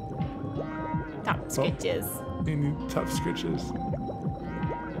us. Top scritches. Any tough scritches.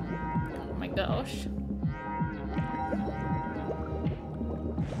 Oh my gosh.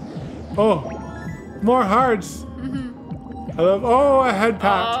 Oh, more hearts. I love. Oh, a head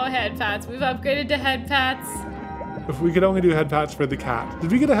pat. Oh, head pats. We've upgraded to head pats. If we could only do head pats for the cat.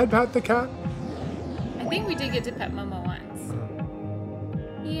 Did we get a head pat the cat? I think we did get to pet Momo once.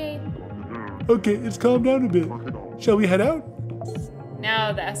 Yay. Okay, it's calmed down a bit. Shall we head out?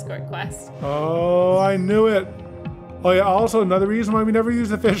 Now the escort quest. Oh, I knew it. Oh yeah. Also, another reason why we never use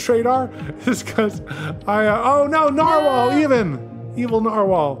the fish radar is because oh no, narwhal! No. Evil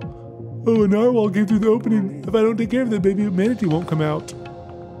narwhal. Oh, a narwhal came through the opening. If I don't take care of it, baby manatee won't come out.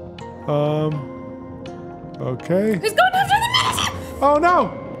 Okay. Who's going after the manatee? Oh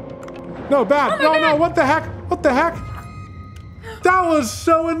no! No, bad. Oh my No, God. what the heck? What the heck? That was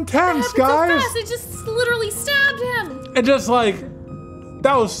so intense, It happened guys. so fast, it just literally stabbed him. It just like,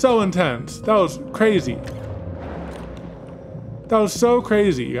 that was so intense. That was crazy. That was so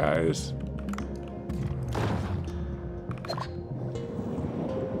crazy, guys.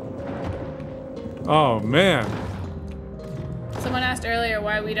 Oh man. Someone asked earlier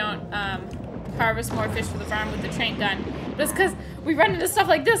why we don't harvest more fish for the farm with the train gun. But it's because we run into stuff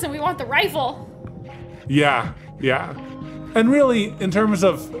like this and we want the rifle. Yeah, yeah. And really, in terms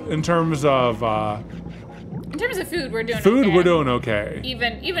of In terms of food, we're doing okay. we're doing okay.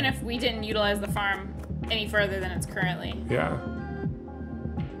 Even if we didn't utilize the farm any further than it's currently. Yeah.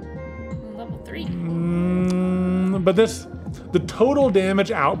 Level 3. But the total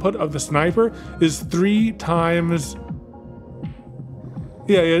damage output of the sniper is 3 times.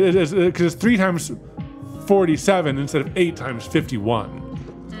 Yeah, it is, because it's 3 times 47 instead of 8 times 51.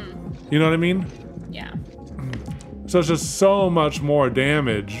 You know what I mean? Yeah. So it's just so much more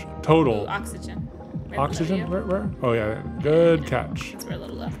damage total. Ooh, oxygen. Right Oxygen? below you. Where? Oh yeah, good catch. That's where a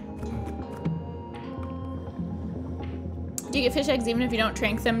little low. Do you get fish eggs even if you don't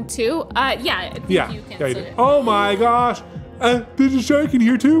trank them too? Yeah. Yeah, You can yeah, you still do. do. Oh my gosh! There's a shark in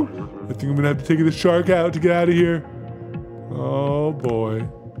here too. I think I'm gonna have to take the shark out to get out of here. Oh boy.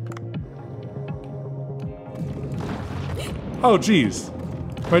 Oh geez,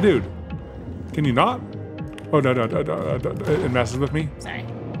 my dude, can you not? Oh no, it messes with me. Sorry.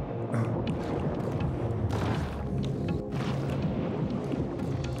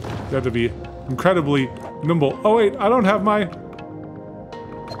 You have to be incredibly nimble. Oh wait, I don't have my.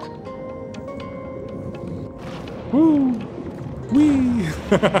 Woo! Wee!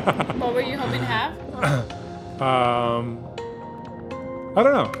 What were you hoping to have? I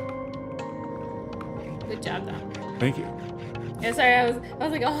don't know. Good job, though. Thank you. Yeah, sorry, I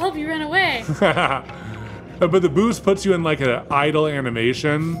was like, I'll help you run away. But the boost puts you in like an idle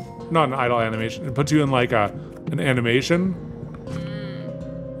animation. Not an idle animation. It puts you in like an animation.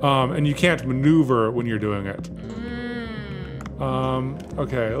 And you can't maneuver when you're doing it.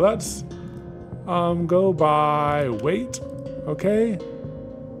 Okay, let's go by weight. Okay.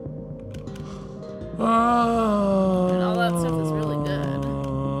 And all that stuff is really good.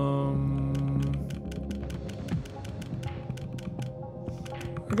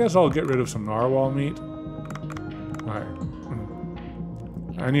 I guess I'll get rid of some narwhal meat. Alright.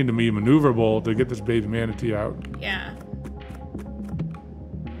 I need to be maneuverable to get this baby manatee out. Yeah.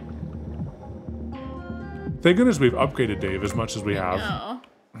 Thank goodness we've upgraded Dave as much as we have. No.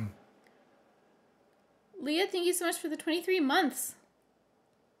 Leah, thank you so much for the 23 months.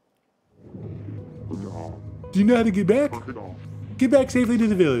 Do you know how to get back? Get back safely to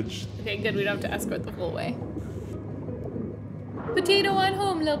the village. Okay, good. We don't have to escort the whole way. Potato on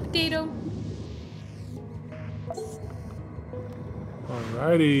home, little potato.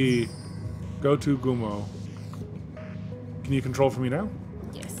 Alrighty. Go to Gumo. Can you control for me now?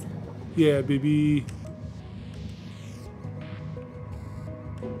 Yes. Yeah, baby.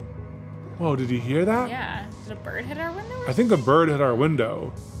 Whoa, did you hear that? Yeah. Did a bird hit our window? I think a bird hit our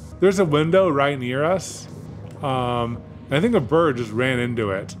window. There's a window right near us. And I think a bird just ran into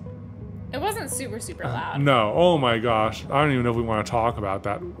it. It wasn't super loud. No, oh my gosh. I don't even know if we want to talk about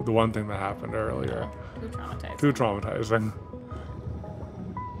that. The one thing that happened earlier. Too traumatized. Too traumatizing.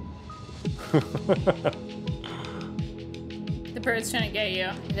 The bird's trying to get you.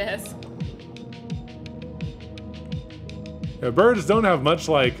 It is. Yeah, birds don't have much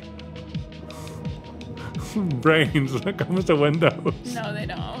like brains when it comes to windows. No, they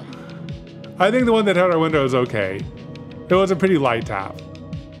don't. I think the one that hit our window is okay. It was a pretty light tap.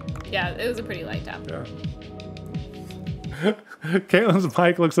 Yeah, it was a pretty light tap. Yeah. Katelyn's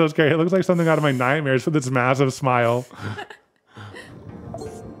mic looks so scary. It looks like something out of my nightmares with its massive smile.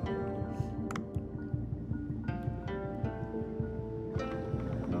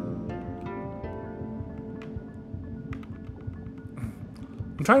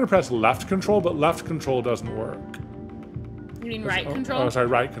 I'm trying to press left control, but left control doesn't work. You mean right control? Oh, sorry,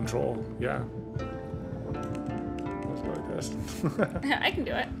 right control. Yeah. Let's go like this. I can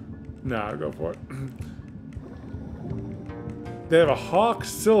do it. No, go for it. They have a hawk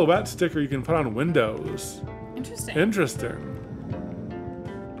silhouette sticker you can put on windows. Interesting. Interesting.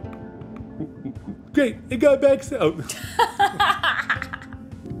 Great, it got back safe. Oh.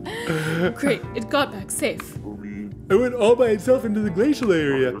 Great, it got back safe. It went all by itself into the glacial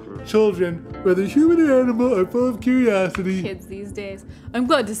area. Children, whether human or animal, are full of curiosity. Kids these days. I'm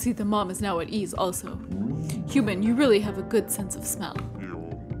glad to see the mom is now at ease also. Human, you really have a good sense of smell.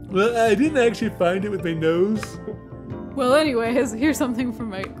 Well, I didn't actually find it with my nose. Well, anyways, here's something for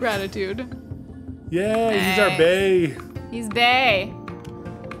my gratitude. Yeah, he's our bae. He's bae.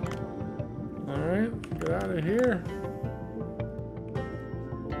 Alright, get out of here.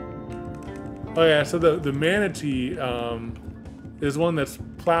 Oh yeah, so the manatee is one that's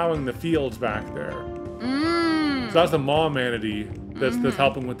plowing the fields back there. So that's the mom manatee that's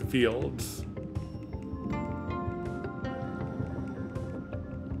helping with the fields.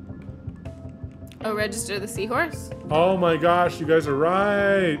 Oh, register the seahorse? Oh my gosh, you guys are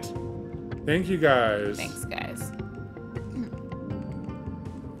right. Thank you guys. Thanks, guys.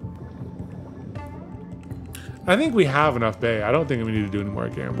 I think we have enough bay. I don't think we need to do any more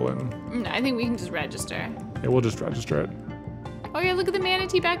gambling. No, I think we can just register. Yeah, we'll just register it. Oh yeah, look at the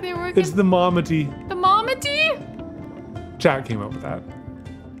manatee back there working. It's the momity. The mommatee? Chat came up with that.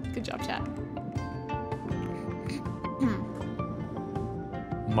 Good job, chat.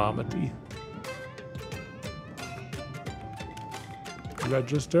 Momity.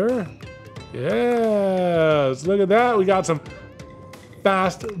 Register. Yes, look at that. We got some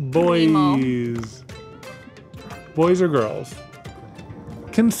fast boys. Primo. Boys or girls?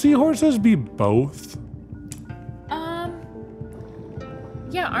 Can seahorses be both?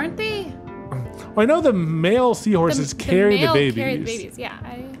 Yeah, aren't they? Well, I know the male seahorses carry the male babies. Carry the babies. Yeah,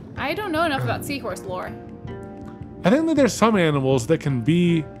 I don't know enough about seahorse lore. I think that there's some animals that can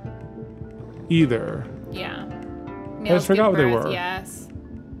be either. Yeah. I just forgot what they were. Yes.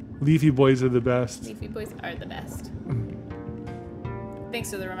 Leafy boys are the best. Leafy boys are the best.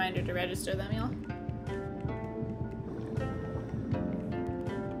 Thanks for the reminder to register them, y'all.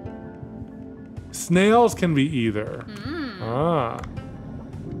 Snails can be either. Ah.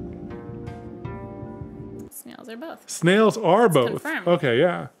 Snails are both. Snails are both. confirmed. Okay,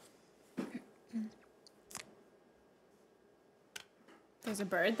 yeah. There's a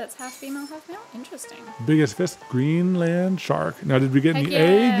bird that's half female, half male? Interesting. Biggest fish, Greenland shark. Now, did we get any Heck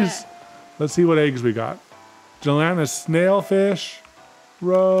yeah. eggs? Let's see what eggs we got. Gelatinous snailfish.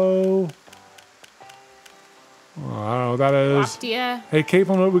 Roe. Oh, I don't know what that is. Waptia. Hey,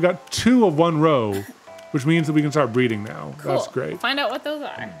 Katelyn, we got 2 of 1 row, which means that we can start breeding now. Cool. That's great. Find out what those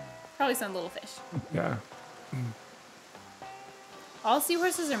are. Probably some little fish. Yeah. All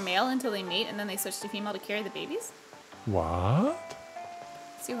seahorses are male until they mate and then they switch to female to carry the babies? What?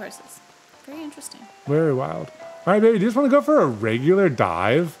 Seahorses. Very interesting. Very wild. All right, baby, do you just want to go for a regular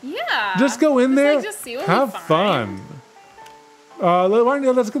dive? Yeah. Just go in there, Like, just see what have we find.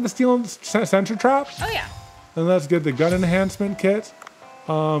 fun. Let's get the steel sensor trap, Oh yeah. and let's get the gun enhancement kit.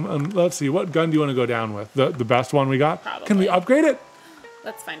 And let's see, what gun do you want to go down with? The best one we got? Probably. Can we upgrade it?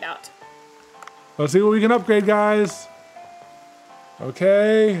 Let's find out. Let's see what we can upgrade, guys.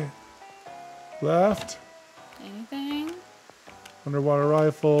 Okay. Left. Anything? Underwater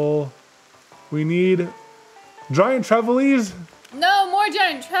rifle. We need giant trevallies No, more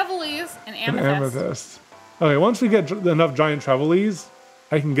giant trevallies and and amethyst. amethyst. Okay, once we get enough giant trevallies,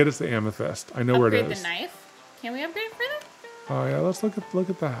 I can get us the amethyst. I know where it Upgrade is. the knife. Can we upgrade further? Oh yeah, let's look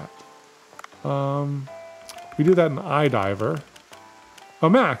at that. We do that in iDiver. Oh,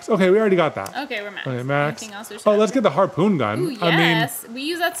 Max. Okay, we already got that. Okay, we're max. Okay, Max. Anything else we should Oh, let's get upgrade? the harpoon gun. Ooh, yes. We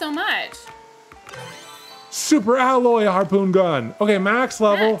use that so much. Super alloy harpoon gun. Okay, max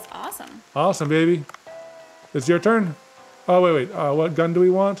level. Max, awesome. Awesome, baby. It's your turn. Oh, wait. What gun do we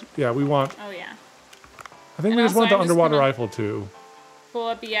want? Yeah, we want. Oh yeah. I think And we just also, want the I'm just underwater gonna- rifle too. Pull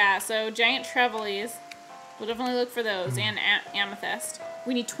up, yeah. So giant trevallies. We'll definitely look for those and amethyst.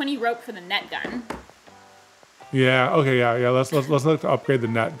 We need 20 rope for the net gun. Yeah. Okay. Yeah. Let's look to upgrade the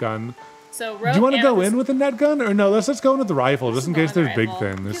net gun. So rope. Do you want to go amethyst- in with the net gun, or no? Let's just go in with the rifle, just in Go case with there's the big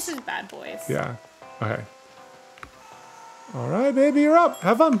rifle. things. This is bad boys. Yeah. Okay. All right, baby, you're up.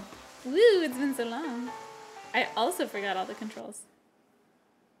 Have fun. Woo! It's been so long. I also forgot all the controls.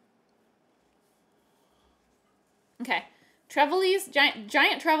 Okay, trevallies, giant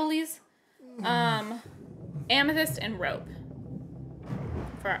trevallies, amethyst and rope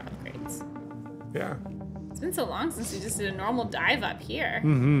for our upgrades. Yeah. It's been so long since we just did a normal dive up here.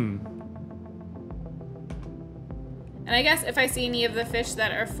 Mm-hmm. And I guess if I see any of the fish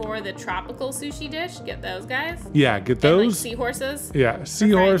that are for the tropical sushi dish, get those guys. Yeah, get And, like, those. seahorses. Yeah,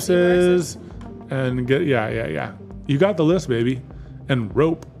 seahorses, and get yeah. You got the list, baby, and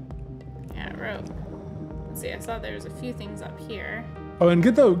rope. Yeah, rope. Let's see, I saw there was a few things up here. Oh, and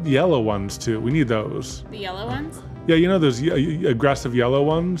get the yellow ones too. We need those. The yellow ones? Yeah, you know those aggressive yellow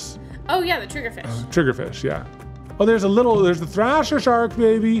ones. Oh yeah, the triggerfish. Triggerfish, yeah. Oh, there's the thrasher shark,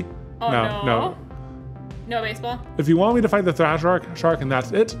 baby. Oh no. no. No baseball? If you want me to fight the thrasher shark and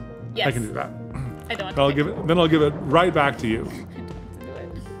that's it, Yes. I can do that. I don't. I'll give it. Then I'll give it right back to you. I don't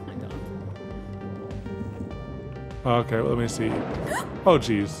have to do it. I don't. Okay, well, let me see. Oh,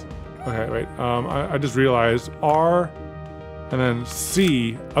 geez. Okay, wait. I just realized R, and then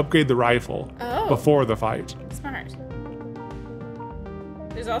C. Upgrade the rifle Oh. before the fight. Smart.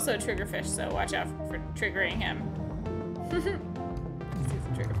 There's also a triggerfish, so watch out for triggering him. He's a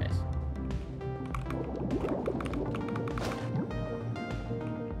triggerfish.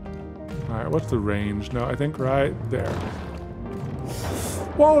 All right, what's the range? No, I think right there.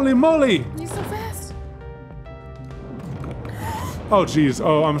 Holy moly! He's so fast. Oh, geez.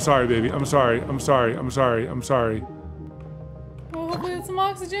 Oh, I'm sorry, baby. I'm sorry. I'm sorry. I'm sorry. I'm sorry. Well, hopefully there's some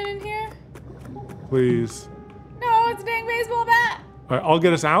oxygen in here. Please. No, it's a dang baseball bat. All right, I'll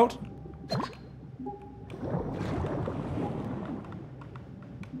get us out.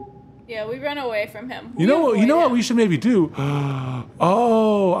 Yeah, we run away from him. You know what we should maybe do?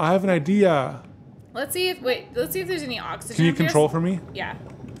 Oh, I have an idea. Let's see if there's any oxygen. Can you up here. control for me? Yeah.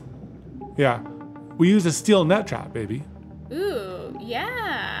 Yeah. We use a steel net trap, baby. Ooh,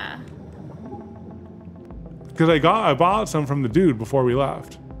 yeah. Because I bought some from the dude before we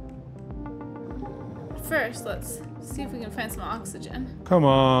left. First, let's see if we can find some oxygen. Come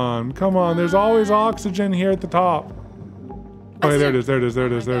on, come on. There's always oxygen here at the top. Okay, there it is, there it is, there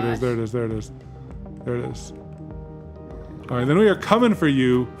it is, there it is, there it is, there it is. There it is. All right, then we are coming for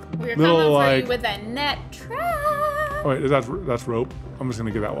you. We're little, coming for like, you with a net trap. Oh wait, that's rope. I'm just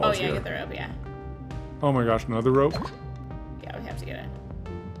gonna get that while Oh it's yeah, here. get the rope, yeah. Oh my gosh, another rope. Yeah, we have to get it.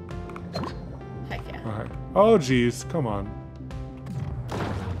 Heck yeah. All right. Oh geez, come on.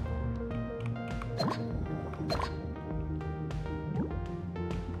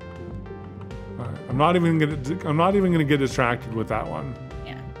 All right. I'm not even gonna get distracted with that one.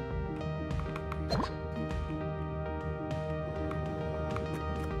 Yeah.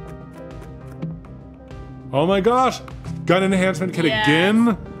 Oh my gosh, gun enhancement kit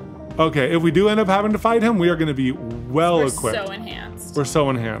again. Okay, if we do end up having to fight him, we are gonna be well equipped. We're so enhanced. We're so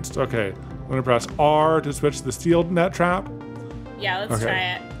enhanced. Okay, I'm gonna press R to switch to the steel net trap. Yeah, let's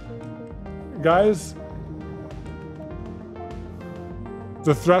try it. Guys,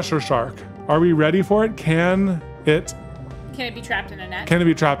 the thresher shark. Are we ready for it? Can it be trapped in a net? Can it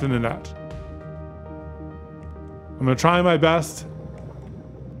be trapped in a net? I'm gonna try my best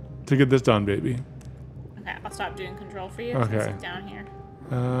to get this done, baby. Okay, I'll stop doing control for you. Okay. Sit down here.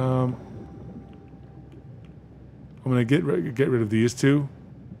 I'm gonna get rid of these two.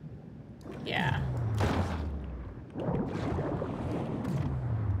 Yeah.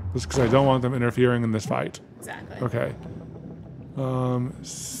 Just because I don't want them interfering in this fight. Exactly. Okay.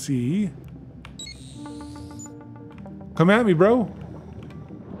 C. Come at me, bro.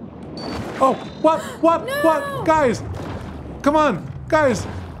 Oh, what, No! guys? Come on, guys.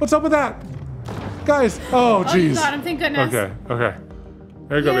 What's up with that? Guys, oh, jeez. Oh, you got him, thank goodness. Okay.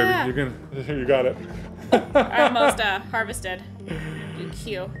 There you go, Yeah. baby. You got it. I almost harvested. Do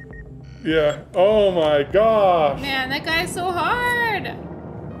Q. Yeah. Oh my gosh. Man, that guy's so hard.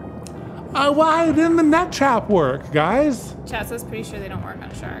 Why didn't the net trap work, guys? Chat says pretty sure they don't work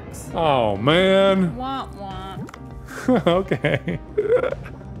on sharks. Oh man. Womp womp. Okay.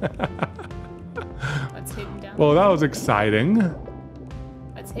 What's hidden down Well, that was exciting.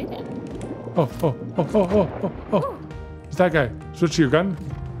 What's hidden? Oh. It's that guy. Switch to your gun.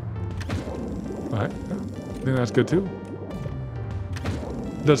 All right. I think that's good too.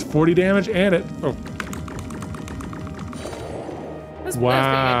 Does 40 damage and it. Oh. That's Wow. That's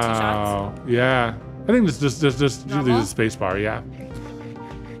pretty good. 2 shots. Yeah. I think just do the space bar. Yeah.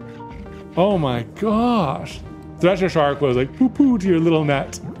 Oh my gosh. Thresher shark was like poo poo to your little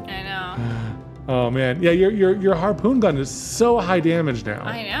net. I know. Oh man. Yeah. Your harpoon gun is so high damage now.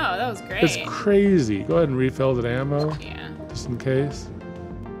 I know. That was great. It's crazy. Go ahead and refill the ammo. Yeah. Just in case.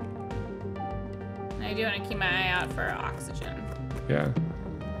 I do want to keep my eye out for oxygen. Yeah.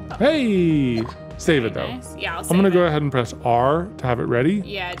 Hey! Save it though. Nice. Yeah, I'll save I'm gonna it. go ahead and press R to have it ready.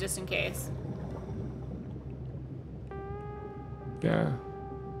 Yeah, just in case. Yeah.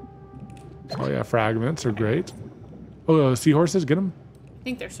 Oh yeah, fragments are great. Oh, seahorses, get them? I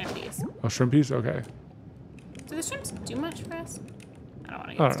think they're shrimpies. Oh, shrimpies? Okay. Do the shrimps do much for us? I don't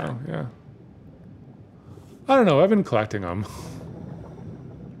want to I get don't stuck. know, yeah. I don't know, I've been collecting them.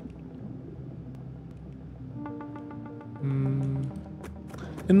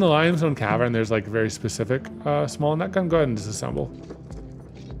 In the limestone cavern, there's like very specific small net gun. Go ahead and disassemble.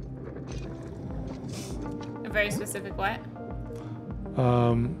 A very specific what?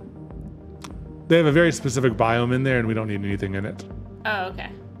 They have a very specific biome in there, and we don't need anything in it. Oh, okay.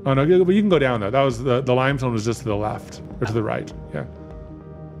 Oh no, but you can go down though. That was the limestone was just to the left or to the right. Yeah.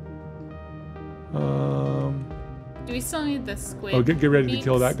 Do we still need the squid? Oh, get ready to beaks?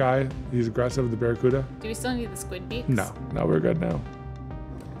 kill that guy. He's aggressive, the barracuda. Do we still need the squid beaks? No, we're good now.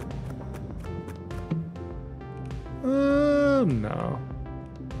 No.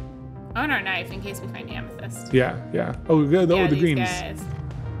 On our knife in case we find amethyst. Yeah. Oh, good. Yeah, The these greens. guys.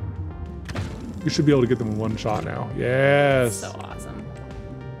 You should be able to get them in one shot now. Yes. So awesome.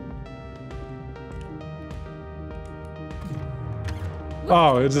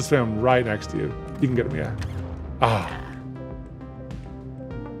 Oh, it's just found right next to you. You can get them, yeah. Ah.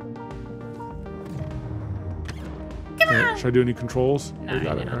 Come Right, should I do any controls? No, We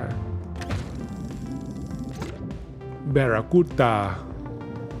got you it. don't. All right. Barracuda.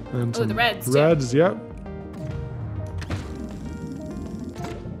 And Oh, some the reds, too. Reds, yep.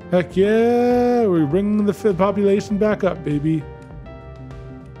 Heck yeah! We're bringing the population back up, baby.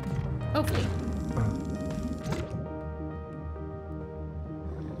 Hopefully.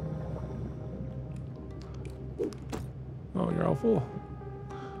 Oh, you're all full.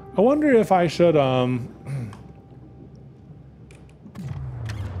 I wonder if I should,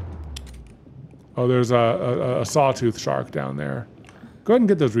 Oh, there's a sawtooth shark down there. Go ahead and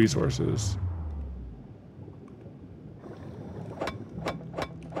get those resources.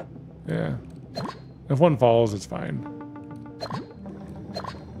 Yeah. If one falls, it's fine.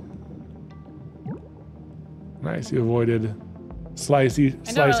 Nice, you avoided slicey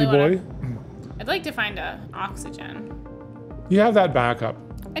really boy. I'd like to find a oxygen. You have that backup,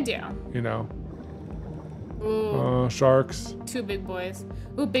 I do. you know. Ooh, Sharks. 2 big boys.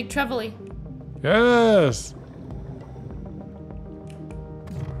 Ooh, big Trevelly. Yes.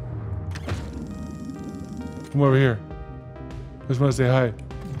 Come over here. I just want to say hi.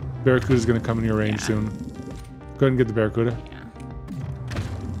 Barracuda's gonna come in your range soon. Go ahead and get the Barracuda. Yeah.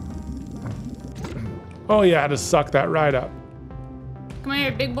 Oh yeah, to suck that right up. Come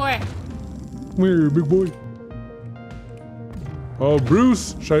here, big boy. Come here, big boy. Oh,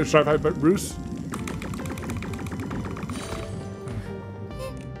 Bruce. Should I fight Bruce?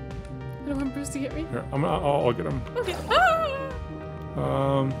 I don't want Bruce to get me. Here, I'll get him.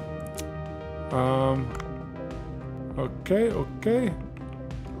 Okay. Okay.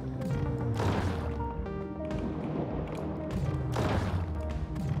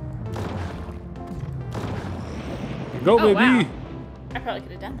 Go, Oh, baby. wow. I probably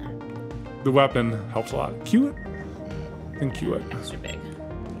could have done that. The weapon helps a lot. Cue it. And cue it. Extra big.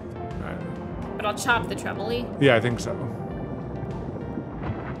 Alright. But I'll chop the Trevelly. Yeah, I think so.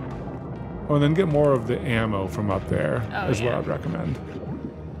 Oh, and then get more of the ammo from up there is what yeah. I'd recommend.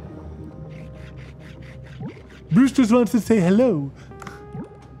 Bruce just wants to say hello.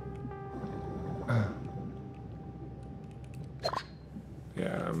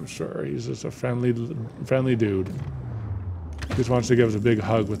 Yeah, I'm sure he's just a friendly dude. He just wants to give us a big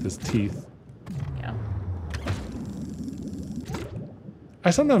hug with his teeth. Yeah. I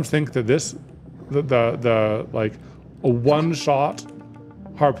sometimes think that the like a one-shot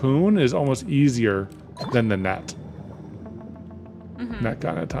harpoon is almost easier than the net. Net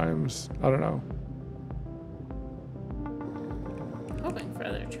gun at times. I don't know. Hoping for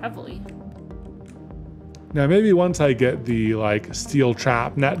other Trevelly. Now maybe once I get the like steel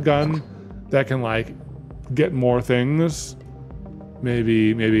trap net gun that can like get more things,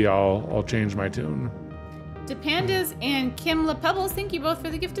 maybe I'll change my tune. DePandas and Kim LaPebbles, thank you both for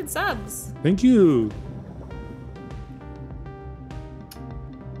the gifted subs. Thank you.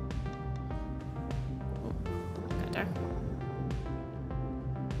 Got dark.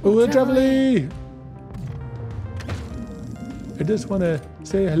 Oh, Trevelly! I just want to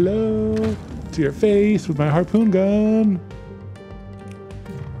say hello to your face with my harpoon gun.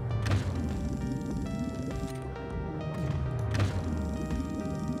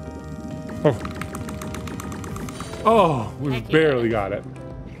 Oh. Oh, we Heck yeah. barely got it.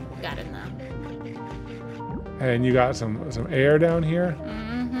 Got it now. And you got some air down here.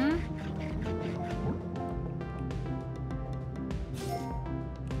 Mm-hmm.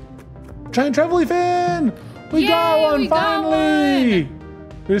 Giant Trevelly fin! We got Yay, one we got finally!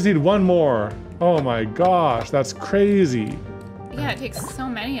 We just need one more. Oh my gosh, that's crazy. Yeah, it takes so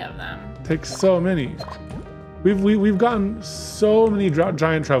many of them. Takes so many. We've gotten so many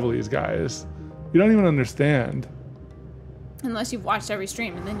giant Trevellies, guys. You don't even understand. Unless you've watched every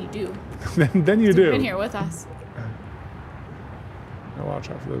stream, and then you do. then you You've do. been here with us. Now watch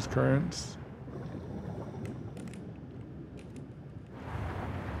out for those currents.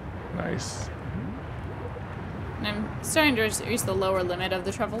 Nice. And I'm starting to reach the lower limit of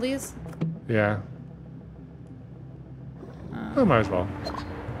the Trevellies. Yeah. I might as well.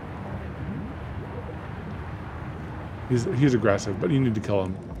 He's aggressive, but you need to kill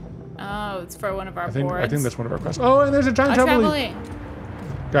him. Oh, it's for one of our I think boards. that's one of our quests. Oh, and there's a giant A Trevelly.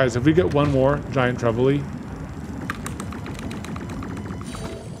 Trevelly. Guys, if we get one more giant Trevelly.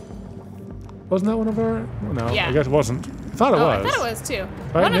 Wasn't that one of our? No, Yeah. I guess it wasn't. I thought it was. I thought it was too.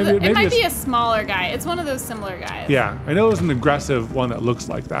 Right, It might it's- be a smaller guy. It's one of those similar guys. Yeah, I know it was an aggressive one that looks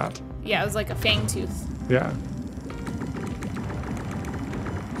like that. Yeah, it was like a fang tooth. Yeah.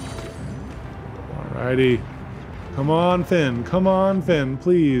 Alrighty. Come on, Finn. Come on, Finn,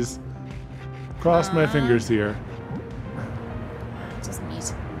 please. Cross my fingers here. Just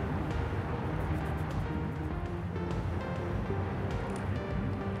meat.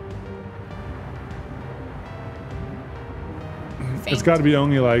 faint. It's got to be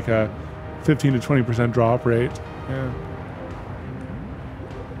only like a 15 to 20% drop rate. Yeah.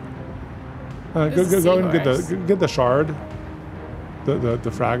 Go and get the shard,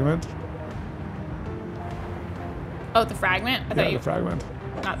 the fragment. Oh, the fragment? I thought The fragment.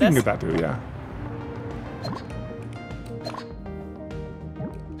 Not You this? can get that too, yeah.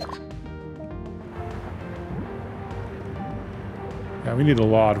 Yeah, we need a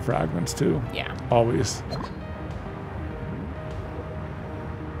lot of fragments too. Yeah. Always.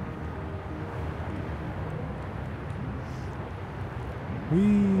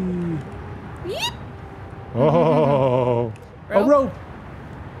 Whee! Yeep. Oh! A Rope? rope!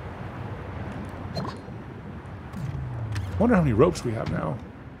 Wonder how many ropes we have now.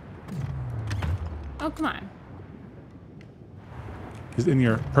 Oh, come on. Is in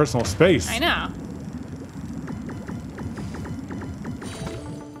your personal space. I know.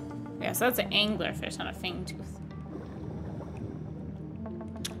 Yeah, so that's an anglerfish, not a fangtooth.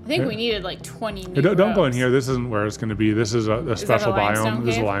 I think we needed like 20 new Don't go in ropes. here. This isn't where it's going to be. This is a special limestone biome.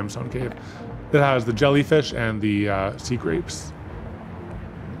 This is a cave? limestone cave. It has the jellyfish and the sea grapes.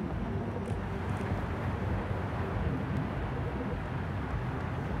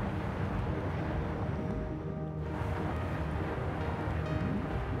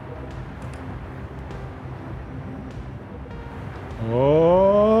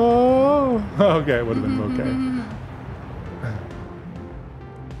 Oh, okay, it would have been okay.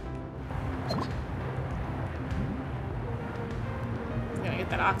 Gotta get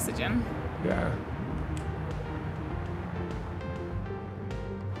that oxygen. Yeah.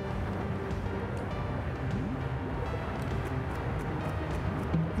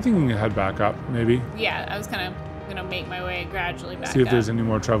 I think we can head back up, maybe. Yeah, I was kind of gonna make my way gradually back See if up. there's any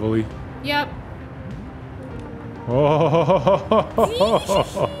more Trevelly. Yep. Oh!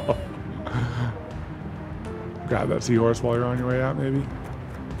 Grab that seahorse while you're on your way out, maybe.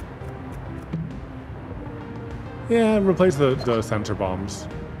 Yeah, replace the sensor bombs.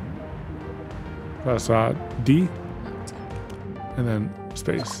 Press D, and then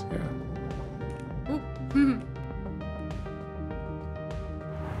space. Yeah. Oop.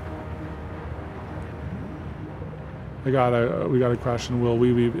 We got a question. Will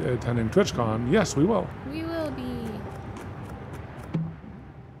we be attending TwitchCon? Yes, we will. We will be.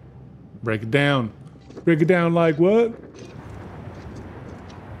 Break it down. Break it down like what?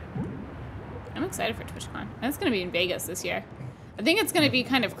 I'm excited for TwitchCon. And it's gonna be in Vegas this year. I think it's gonna be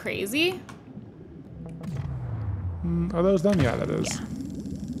kind of crazy. Are those done? Yeah, that is. Yeah.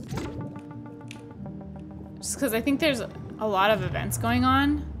 Just because I think there's a lot of events going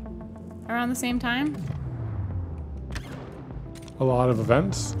on around the same time. A lot of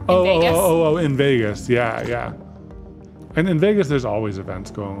events? Vegas. Oh, in Vegas. Yeah, yeah. And in Vegas, there's always events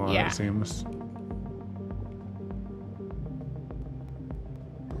going on, Yeah. it seems.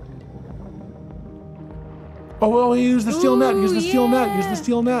 Oh, use the steel net. Use the steel net. Use the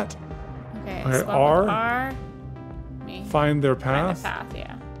steel net. Okay, Okay, swap R. with R. Me. Find their Find path. the path,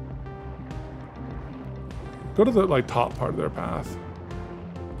 yeah. Go to the top part of their path.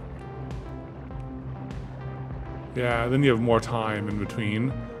 Yeah, then you have more time in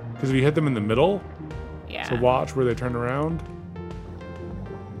between. Because if you hit them in the middle, Yeah. so watch where they turn around.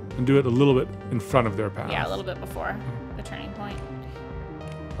 And do it a little bit in front of their path. Yeah, a little bit before the turning point.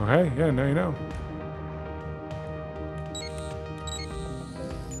 Okay, yeah, now you know.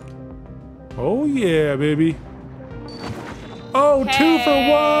 Oh yeah, baby. Oh, Hey, 2 for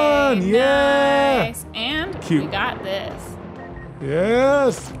 1! Yeah! Nice. And Cute. we got this.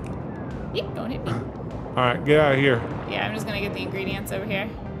 Yes! Yep, don't hit me. Alright, get out of here. Yeah, I'm just gonna get the ingredients over here.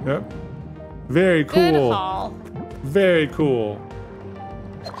 Yep. Very Good cool. haul. Very cool.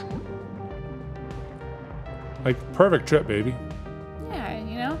 Like, perfect trip, baby. Yeah,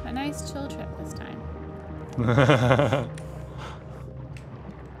 you know, a nice chill trip this time.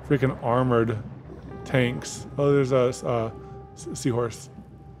 Freaking armored tanks. Oh, there's a seahorse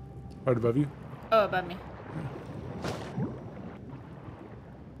right above you. Oh, above me.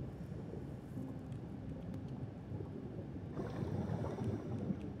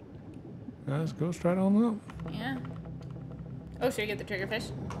 Let's go straight on up. Yeah. Oh, should I get the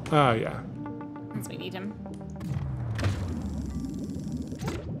triggerfish? Yeah. Since we need him.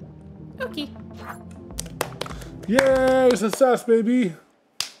 Okay. Yay, success, baby.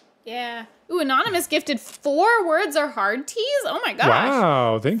 Yeah. Ooh, Anonymous gifted 4 words are hard teas? Oh my gosh.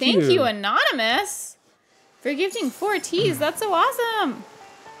 Wow, thank you. Thank you, Anonymous, for gifting 4 teas. That's so awesome.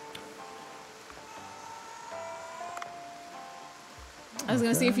 I was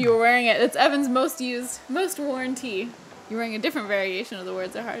going to see if you were wearing it. It's Evan's most worn tee. You're wearing a different variation of the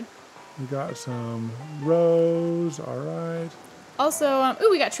words are hard. We got some rose, all right. Also,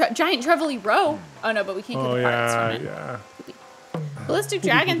 ooh, we got giant Trevally Row. Oh no, but we can't get the parts from it. Yeah. Ballistic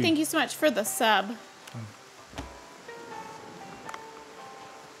Dragon, thank you so much for the sub.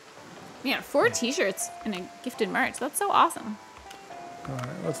 Man, 4 t-shirts and a gifted merch. That's so awesome. All right,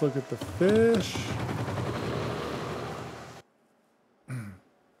 let's look at the fish.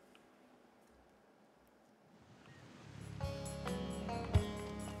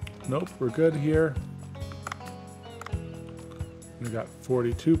 Nope, we're good here. We got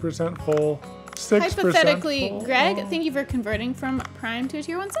 42% full, 6% Hypothetically, full. Greg, thank you for converting from Prime to a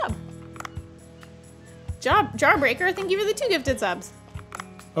Tier 1 sub. Jarbreaker, thank you for the 2 gifted subs.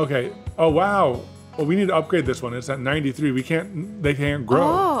 Okay. Oh wow. Well, we need to upgrade this one. It's at 93. They can't grow.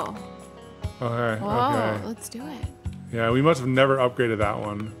 Oh. Okay. Whoa, Okay. let's do it. Yeah, we must have never upgraded that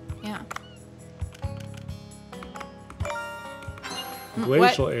one. Yeah.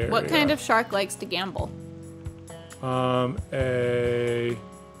 Glacial area. What kind of shark likes to gamble? A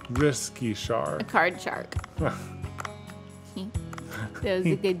risky A shark. card shark. That was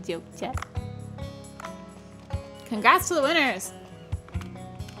a good joke, Chet. Congrats to the winners.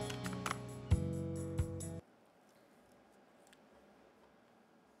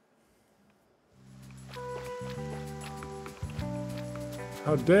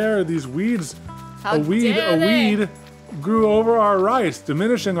 How dare these weeds? How a weed grew over our rice,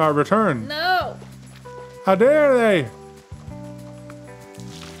 diminishing our return. No. How dare they?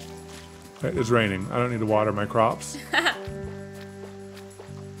 Okay, it's raining. I don't need to water my crops.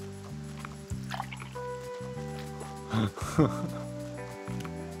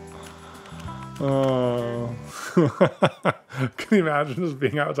 Oh. Can you imagine just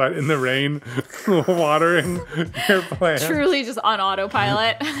being outside in the rain, watering your plant? Truly just on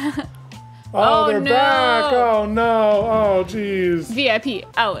autopilot. Oh, they're no. back! Oh no! Oh jeez! VIP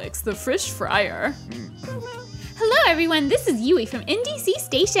Alex, the fish fryer. Hello, everyone. This is Yui from NDC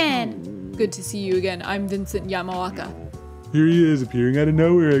Station. Good to see you again. I'm Vincent Yamawaka. Here he is, appearing out of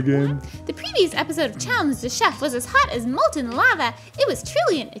nowhere again. The previous episode of Challenge the Chef was as hot as molten lava. It was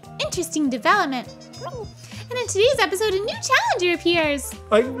truly an interesting development. And in today's episode, a new challenger appears.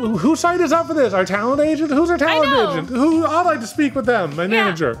 Like, who signed us up for this? Our talent agent? Who's our talent know. agent? I'd like to speak with them, my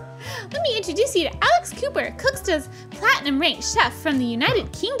manager. Let me introduce you to Alex Cooper, Cooksta's platinum-ranked chef from the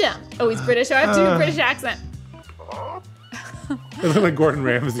United Kingdom. Oh, he's British. I have to do a British accent. It looked like Gordon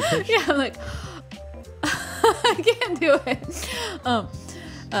Ramsay. Yeah, I'm like, I can't do it.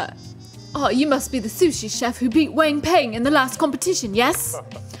 Oh, you must be the sushi chef who beat Wang Peng in the last competition, yes?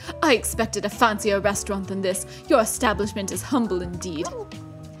 I expected a fancier restaurant than this. Your establishment is humble indeed.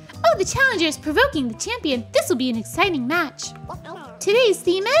 Oh, the challenger is provoking the champion. This will be an exciting match. Today's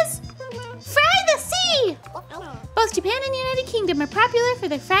theme is Fry the Sea! Both Japan and United Kingdom are popular for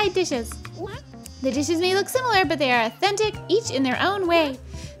their fried dishes. The dishes may look similar, but they are authentic, each in their own way.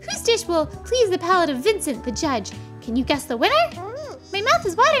 Whose dish will please the palate of Vincent, the judge? Can you guess the winner? My mouth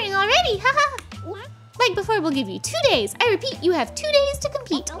is watering already, haha! Like before, we'll give you 2 days. I repeat, you have 2 days to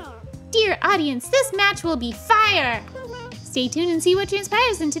compete. Dear audience, this match will be fire! Stay tuned and see what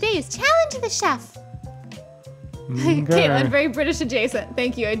transpires in today's Challenge the Chef. Okay. Katelyn, very British adjacent.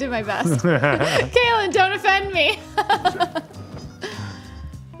 Thank you, I did my best. Katelyn, don't offend me.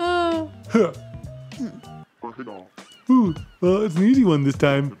 Oh. Ooh, well, it's an easy one this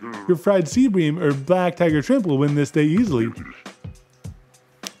time. Your fried sea bream or black tiger shrimp will win this day easily.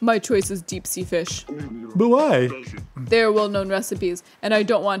 My choice is deep sea fish. But why? They are well-known recipes, and I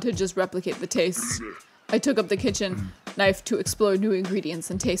don't want to just replicate the tastes. I took up the kitchen knife to explore new ingredients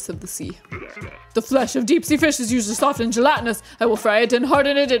and tastes of the sea. The flesh of deep sea fish is usually soft and gelatinous. I will fry it and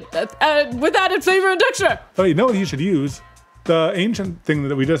harden it with added flavor and texture. Oh, you know what you should use? The ancient thing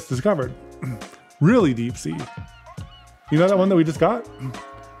that we just discovered. Really deep sea. You know that one that we just got?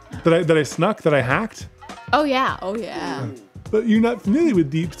 That I snuck, that I hacked? Oh yeah, oh yeah. But you're not familiar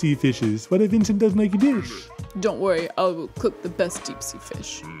with deep sea fishes. What if Vincent doesn't like your dish? Don't worry, I will cook the best deep sea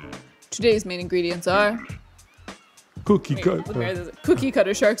fish. Today's main ingredients are Cookie cookie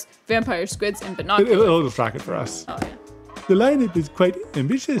cutter sharks, vampire squids, and binoculars. It'll distract it for us. Oh yeah. The lineup is quite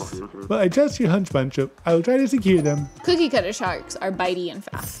ambitious, but I trust your hunch, Bancho. I will try to secure them. Cookie cutter sharks are bitey and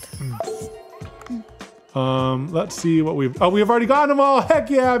fast. Let's see what we've already gotten them all. Heck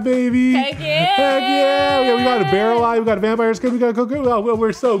yeah, baby. Heck yeah. Heck yeah. We got a barrel eye, we got a vampire squid, we got a cookie. Well,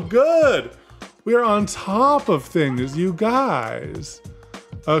 we're so good. We're on top of things, you guys.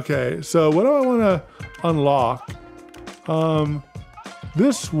 Okay, so what do I want to unlock?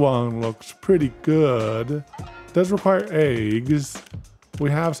 This one looks pretty good. Does require eggs.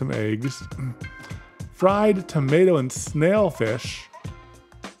 We have some eggs. Fried tomato and snail fish.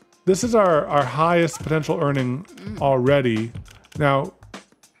 This is our highest potential earning already. Now,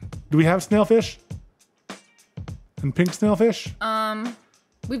 do we have snailfish? And pink snailfish?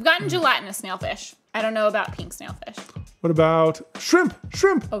 We've gotten gelatinous snailfish. I don't know about pink snailfish. What about shrimp?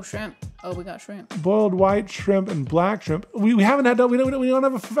 Shrimp. Oh, shrimp. Oh, we got shrimp. Boiled white shrimp and black shrimp. We haven't had that. We don't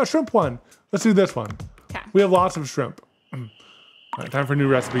have a shrimp one. Let's do this one. Okay. We have lots of shrimp. All right, time for a new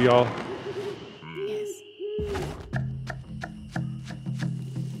recipe, y'all. Yes.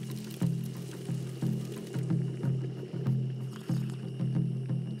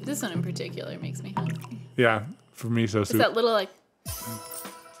 This one in particular makes me hungry. Yeah, for miso It's soup. that little like,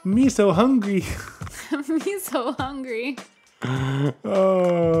 Me so hungry. me so hungry.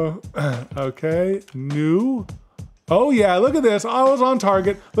 Oh, okay. New. Oh yeah, look at this. I was on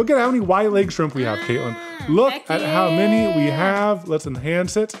target. Look at how many white leg shrimp we have, Katelyn. Look heck at how many we yeah. have. Let's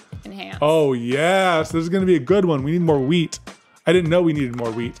enhance it. Enhance. Oh yes, this is gonna be a good one. We need more wheat. I didn't know we needed more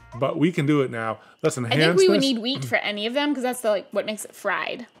wheat, but we can do it now. Let's enhance I think we would this. need wheat for any of them because that's the, like what makes it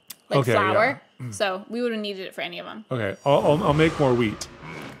fried, like Okay, flour. So we would have needed it for any of them. Okay, I'll make more wheat.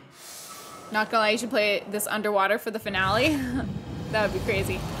 Not gonna lie, you should play this underwater for the finale. That would be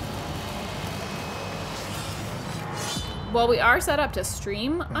crazy. Well, we are set up to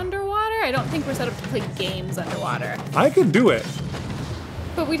stream underwater. I don't think we're set up to play games underwater. I could do it.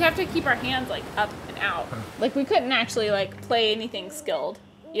 But we'd have to keep our hands like up and out. Like we couldn't actually like play anything skilled,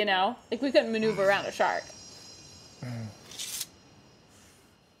 you know? Like we couldn't maneuver around a shark.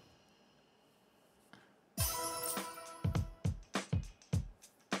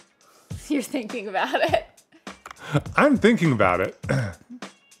 You're thinking about it. I'm thinking about it.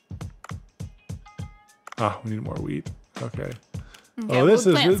 Ah, we need more wheat. Okay. Okay, Oh, this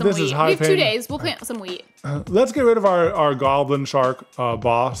we'll plant is some this wheat. is high We have 2 paying. days. We'll plant some wheat. Let's get rid of our goblin shark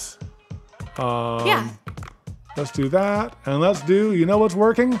boss. Yeah. Let's do that, and let's do. You know what's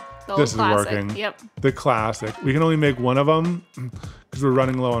working? The old This is classic. working. Yep. The classic. We can only make one of them because we're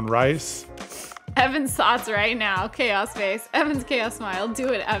running low on rice. Evan's thoughts right now. Chaos face. Evan's chaos smile. Do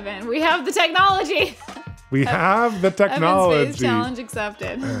it, Evan. We have the technology. We have the Evan's technology. face challenge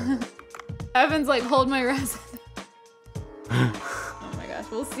accepted. Evan's like, hold my resin. Oh my gosh.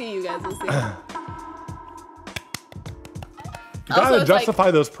 We'll see, you guys. We'll see. You Also, gotta it's like-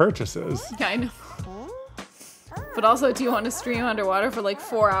 justify those purchases. Yeah, I know. But also, do you want to stream underwater for like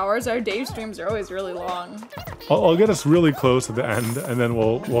 4 hours? Our day streams are always really long. I'll get us really close to the end, and then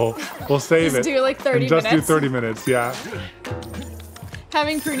we'll save Just it. do like 30 and just minutes. do 30 minutes. Yeah.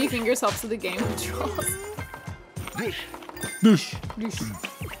 Having pruny fingers helps with the game controls. Doosh.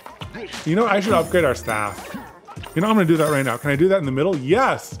 You know, I should upgrade our staff. You know, I'm gonna do that right now. Can I do that in the middle?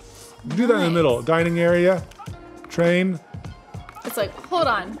 Yes. Do that in the Nice. middle. Dining area. Train. It's like, hold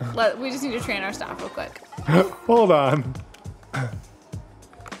on. We just need to train our staff real quick. Hold on.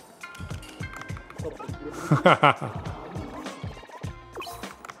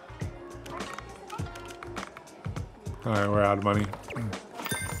 All right, we're out of money.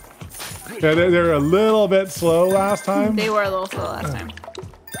 Yeah, they're a little bit slow last time. They were a little slow last time.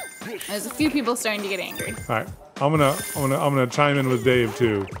 There's a few people starting to get angry. All right, I'm gonna chime in with Dave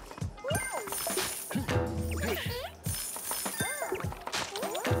too.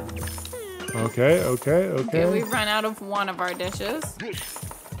 Okay. Okay, we've run out of one of our dishes.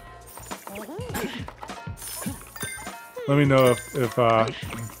 Let me know if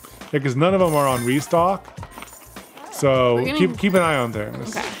because none of them are on restock. So We're getting- keep an eye on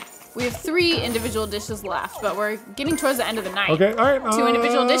things. Okay. We have 3 individual dishes left, but we're getting towards the end of the night. Okay, all right. 2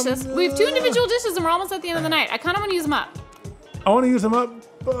 individual dishes. We have 2 individual dishes and we're almost at the end of the night. I kind of want to use them up. I want to use them up.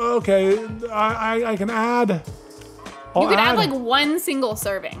 Okay, I can add. You could add like 1 single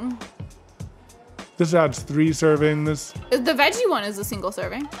serving. This adds 3 servings. The veggie one is a single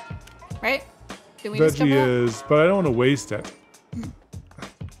serving, right? Did we just Veggie double? is, but I don't want to waste it.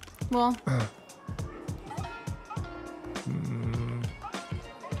 Well,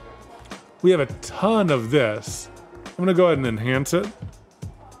 We have a ton of this. I'm gonna go ahead and enhance it.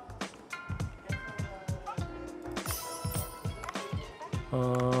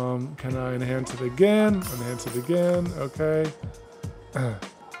 Can I enhance it again? Enhance it again. Okay.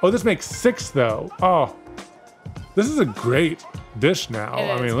 Oh, this makes 6 though. Oh, this is a great dish now. it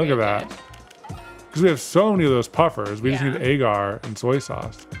I is mean, look at very that. good. Because we have so many of those puffers. We just Yeah. need agar and soy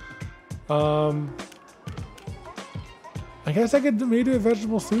sauce. I guess I could maybe do a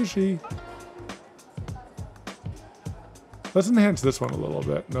vegetable sushi. Let's enhance this one a little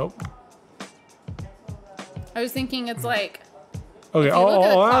bit. Nope. I was thinking it's like, Okay, If you look at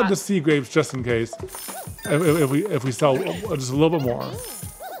the I'll add the cost- sea grapes just in case. If we sell just a little bit more.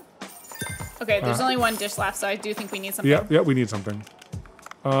 okay, there's only 1 dish left, so I do think we need something. Yeah, we need something.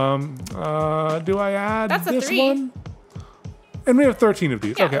 Do I add That's a this 3. one? And we have 13 of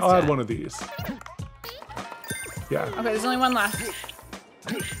these. Yeah, Okay, let's I'll do add it. one of these. Yeah. Okay, there's only one left.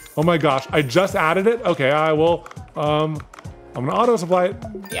 Oh my gosh, I just added it? Okay, I will, I'm gonna auto supply it.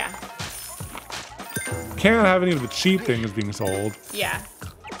 Yeah. Can't have any of the cheap things being sold. Yeah.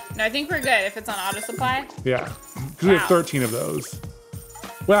 No, I think we're good if it's on auto supply. Yeah, because we have 13 of those.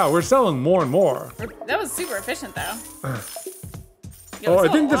 Wow, we're selling more and more. That was super efficient though. Oh, I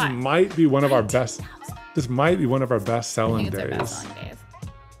think this might be one of our best. This might be one of our best I selling think it's our days. best selling days.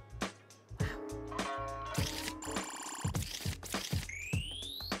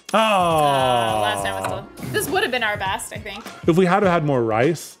 Oh, Last time was still. This would have been our best, I think. if we had more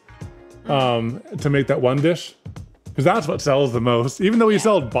rice to make that one dish, because that's what sells the most. Even though we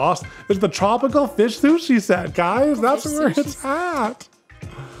sell Boss, it's the tropical fish sushi set, guys. That's where it's at.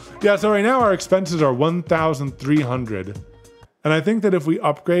 Yeah, so right now our expenses are 1,300, and I think that if we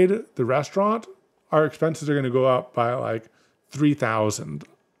upgrade the restaurant, our expenses are going to go up by like 3,000.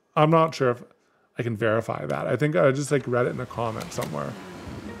 I'm not sure if I can verify that. I think I just like read it in a comment somewhere.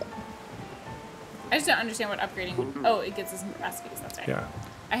 I just don't understand what upgrading. Oh, it gets us recipes. That's right. Yeah.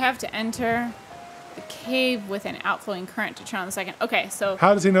 I have to enter the cave with an outflowing current to turn on the second. Okay, so.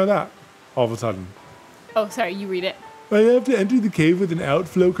 How does he know that? All of a sudden. Oh, sorry. You read it. I have to enter the cave with an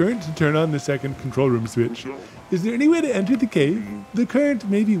outflow current to turn on the second control room switch. Is there any way to enter the cave? The current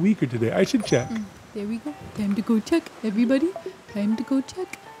may be weaker today. I should check. There we go. Time to go check, everybody. Time to go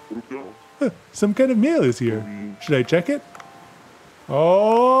check. Some kind of mail is here. Should I check it?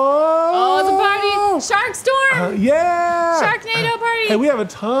 Oh! Oh, it's a party! Shark Storm! Yeah! Sharknado party! Hey, we have a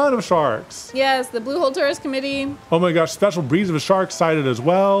ton of sharks. Yes, the Blue Hole Tourist Committee. Oh my gosh, special breeds of sharks sighted as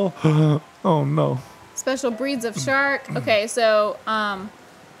well. Oh no. Special breeds of shark. Okay, so,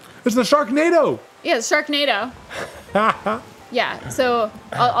 It's the Sharknado! yeah, it's Sharknado. Yeah, so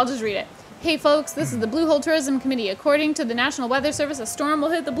I'll just read it. Hey folks, this is the Blue Hole Tourism Committee. According to the National Weather Service, a storm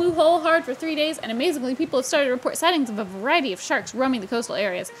will hit the Blue Hole hard for 3 days, and amazingly, people have started to report sightings of a variety of sharks roaming the coastal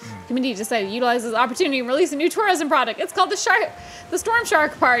areas. The committee decided to utilize this opportunity and release a new tourism product. It's called the Storm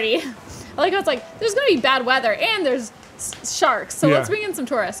Shark Party. I like how it's like, there's gonna be bad weather, and there's sharks, so let's bring in some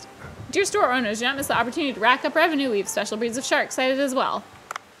tourists. Dear store owners, do not miss the opportunity to rack up revenue. We have special breeds of sharks sighted as well.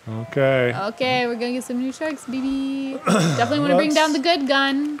 Okay. Okay, we're gonna get some new sharks, baby. Definitely want to bring down the good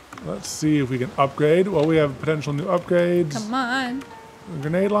gun. Let's see if we can upgrade. Well, we have potential new upgrades. Come on.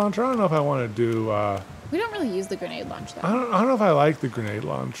 Grenade launcher. I don't know if I want to do. We don't really use the grenade launch though. I don't know if I like the grenade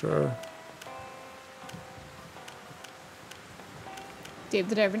launcher. Dave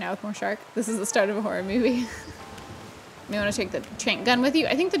the Diver now with more shark. This is the start of a horror movie. You want to take the trank gun with you?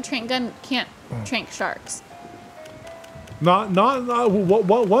 I think the trank gun can't trank sharks.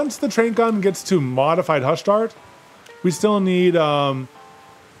 Once the train gun gets to modified hush dart, we still need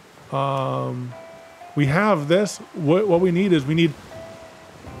we have this. What we need is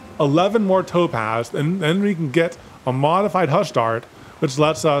 11 more topaz, and then we can get a modified hush dart, which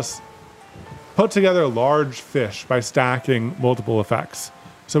lets us put together large fish by stacking multiple effects.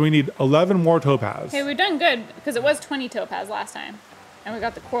 So we need 11 more topaz. Okay, we've done good because it was 20 topaz last time, and we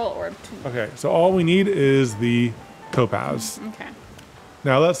got the coral orb too. Okay, so all we need is the topaz. Okay.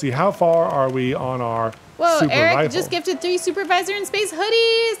 Now let's see, how far are we on our Whoa, super Eric rifle? just gifted 3 supervisor and space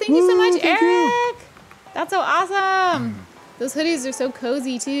hoodies. Thank you so Woo, much, thank Eric. you. That's so awesome. Those hoodies are so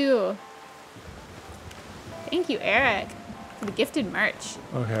cozy too. Thank you, Eric, for the gifted merch.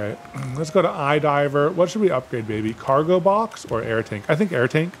 Okay, let's go to iDiver. What should we upgrade, baby? Cargo box or air tank? I think air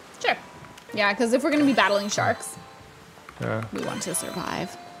tank. Sure. Yeah, because if we're going to be battling sharks, Yeah. we want to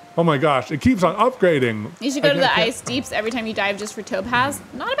survive. Oh my gosh, it keeps on upgrading. You should go to the ice deeps every time you dive just for topaz.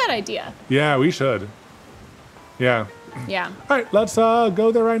 Not a bad idea. Yeah, we should. Yeah. Yeah. All right, let's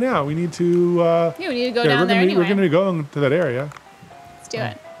go there right now. We need to. Yeah, we need to go down there anyway. We're gonna be going to that area. Let's do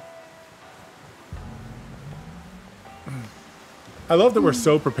it. I love that we're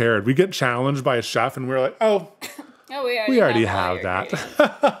so prepared. We get challenged by a chef, and we're like, oh, Oh, we already have that.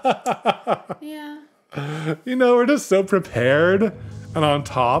 Yeah. You know, we're just so prepared and on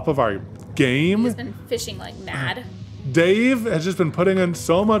top of our game. He's been fishing like mad. Dave has just been putting in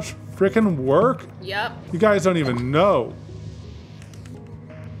so much freaking work. Yep. You guys don't even know.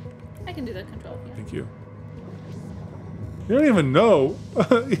 I can do the control. Yeah. Thank you. You don't even know.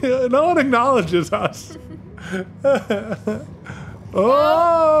 No one acknowledges us.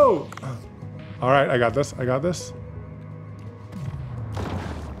 Oh! All right, I got this. I got this.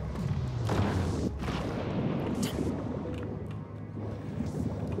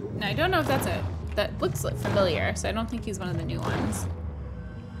 No, I don't know if that's a... That looks familiar, so I don't think he's one of the new ones.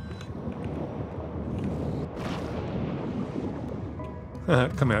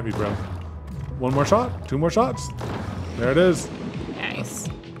 Come at me, bro. One more shot. 2 more shots. There it is.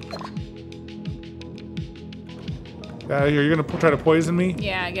 Get out of here. You're gonna try to poison me?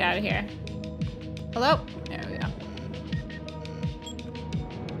 Yeah, get out of here. Hello? There we go.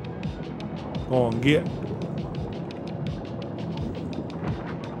 Go on, get.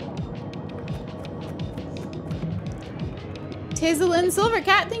 Tazelyn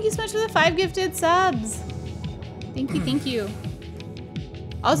Silvercat, thank you so much for the 5 gifted subs. Thank you, thank you.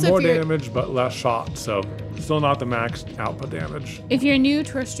 Also, More if you're, damage, but less shot, so still not the max output damage. if you're new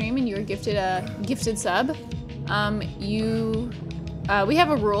to our stream and you were gifted a gifted sub, we have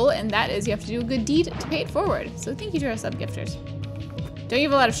a rule, and that is you have to do a good deed to pay it forward. So thank you to our sub gifters. Don't you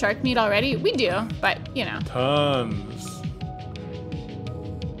have a lot of shark meat already? We do, but you know. Tons.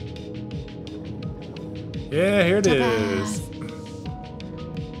 Yeah, here it is.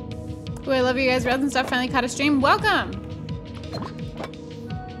 Ooh, I love you guys. Reds and stuff finally caught a stream. Welcome.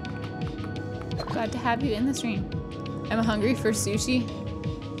 Glad to have you in the stream. I'm hungry for sushi.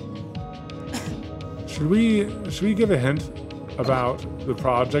 Should we give a hint about the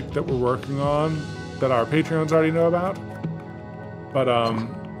project that we're working on that our Patreons already know about? But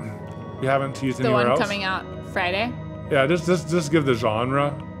we haven't teased The anywhere one else. coming out Friday. Yeah, just give the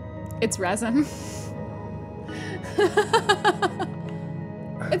genre. It's resin.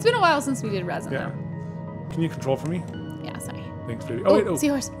 It's been a while since we did resin, Yeah. though. Can you control for me? Yeah, sorry. Thanks, baby. Oh, wait. Oh.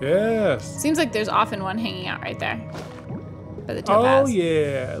 seahorse. Yes. Seems like there's often one hanging out right there. By the Oh topaz.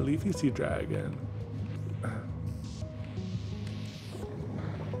 yeah, leafy sea dragon.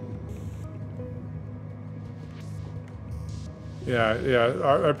 Yeah.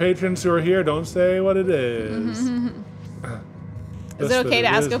 Our patrons who are here, don't say what it is. Is it okay to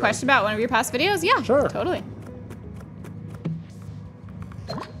ask a question about one of your past videos? Yeah, Sure. Totally.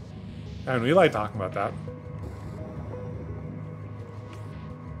 And we like talking about that.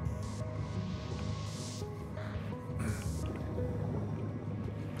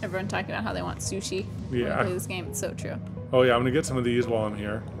 Everyone talking about how they want sushi when Yeah. they play this game. It's so true. Oh yeah, I'm gonna get some of these while I'm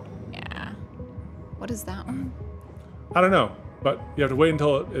here. Yeah. What is that one? I don't know, but you have to wait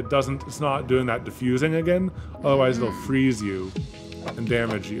until it's not doing that diffusing again. Otherwise it'll freeze you and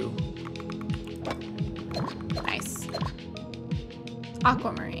damage you. Nice.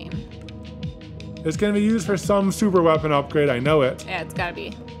 Aquamarine. It's gonna be used for some super weapon upgrade, I know it. Yeah, it's gotta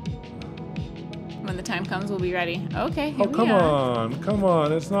be. When the time comes, we'll be ready. Okay, here Oh, we come are. come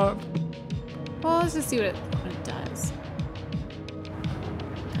on, it's not... Well, let's just see what it does.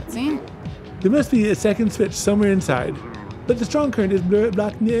 Cutscene. There must be a second switch somewhere inside, but the strong current is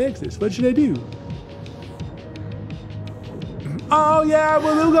blocking the access. What should I do? Oh yeah,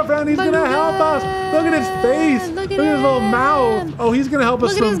 Beluga friend, he's gonna help us. Look at his face. Look at his little him. mouth. Oh, he's gonna help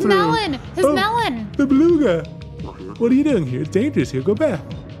us Look at swim his through. melon. His Oh, melon. The Beluga. What are you doing here? It's dangerous here. Go back.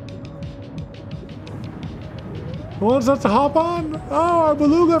 Wants us to hop on? Oh, our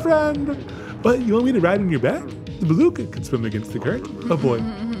Beluga friend. What, you want me to ride on your back? The Beluga can swim against the current. Oh boy.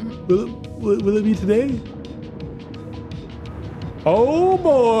 Will it be today? Oh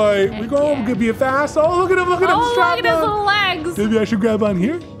boy. We're going to be a fast. Oh, look at him. Look at him. Oh, look strapped at his on. little legs. Maybe I should grab on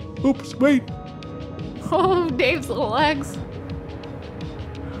here. Oops, wait. Oh, Dave's little legs.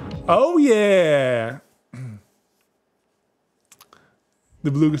 Oh yeah. The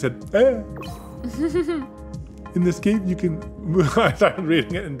Beluga said, eh. In this cave, you can move. I started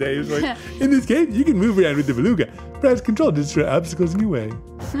reading it in Dave's voice. In this cave, you can move around with the Beluga. Press control to destroy obstacles in your way.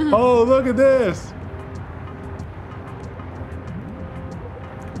 Oh, look at this.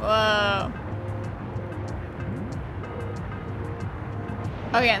 Whoa.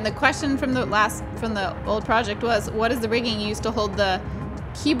 Oh yeah, and the question from the old project was, what is the rigging used to hold the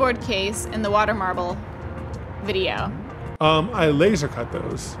keyboard case in the water marble video? I laser cut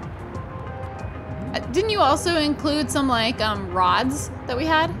those. Didn't you also include some like rods that we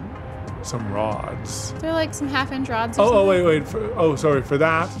had? Some rods. They're like some 1/2-inch rods. Or Oh, something. wait. Sorry, for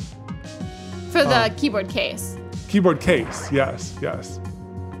that. For the keyboard case. Keyboard case. Yes.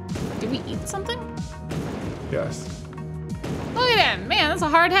 Did we eat something? Yes. Look at him, man. That's a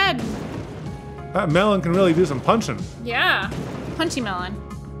hard head. That melon can really do some punching. Yeah, punchy melon.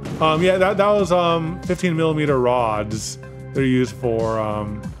 Yeah, that was 15 millimeter rods. They're used for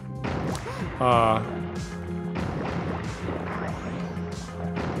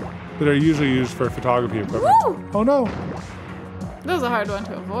that are usually used for photography equipment. Woo! Oh no! That was a hard one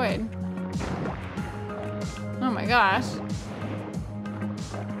to avoid. Oh my gosh.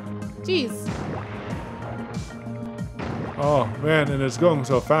 Jeez. Oh man, and it's going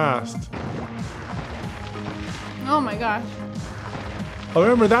so fast. Oh my gosh. Oh,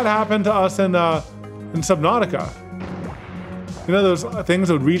 remember that happened to us in Subnautica. You know those things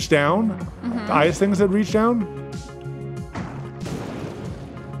that would reach down? The ice things that reach down?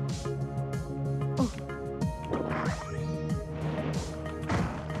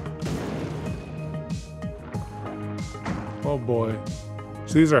 Oh boy.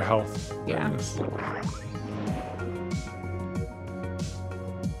 So these are health. Yeah. Goodness.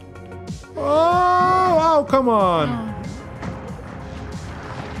 Oh, come on.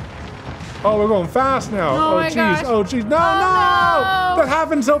 Oh, we're going fast now. Oh my jeez. gosh. Oh jeez. No, no. no. That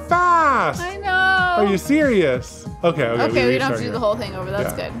happened so fast. I know. Are you serious? Okay, Okay, we don't have restart to do here. the whole thing over.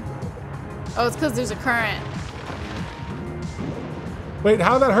 That's Yeah. good. Oh, it's because there's a current. Wait,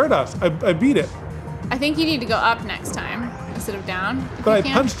 how'd that hurt us? I beat it. I think you need to go up next time instead of down. if But you I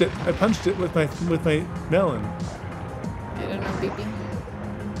can. punched it. I punched it with my melon. I don't know, baby.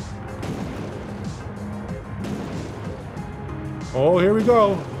 Oh, here we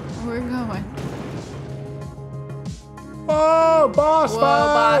go. We're going. Oh, boss Whoa,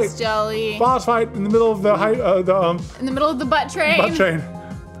 fight! boss jelly. Boss fight in the middle of the In the middle of the butt train. butt train.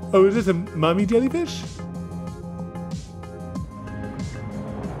 Oh, is this a mummy jellyfish?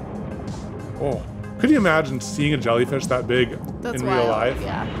 Oh, could you imagine seeing a jellyfish that big That's in wild. real life?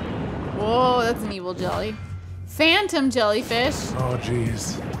 Yeah. Whoa, that's an evil jelly. Phantom jellyfish. Oh,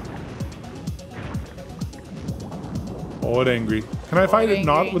 jeez. Oh, it angry. Can I fight it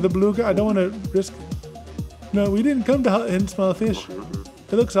not angry. with the beluga? I don't want to risk. No, we didn't come to hunt and smell fish.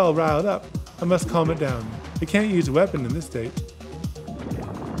 It looks all riled up. I must calm it down. I can't use a weapon in this state.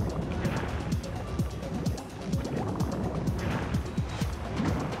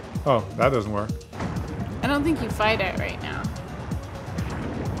 Oh, that doesn't work. I don't think you fight it right now.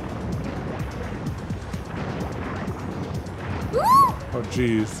 Oh,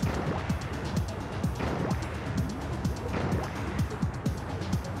 jeez.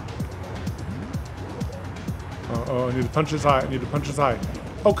 Oh, I need to punch his eye. I need to punch his eye.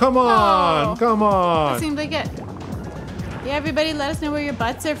 Oh, come on. No. Come That on. seemed like it. Yeah, everybody, let us know where your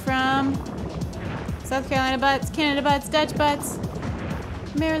butts are from. South Carolina butts, Canada butts, Dutch butts,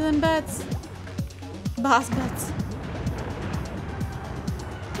 Maryland butts, boss butts.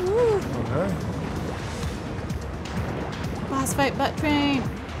 Ooh, Okay. boss fight butt train.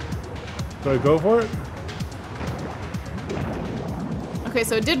 Do I go for it? Okay,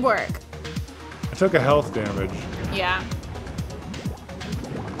 so it did work. I took a health damage. Yeah.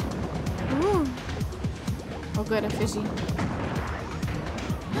 Ooh. Oh, good, a fishy.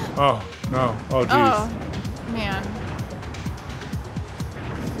 Oh, no. Oh, jeez. Oh, man.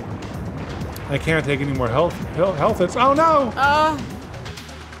 I can't take any more health hits. Oh, no. Oh,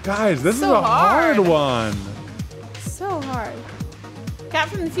 Guys, this is So a hard hard. one. so hard. Cat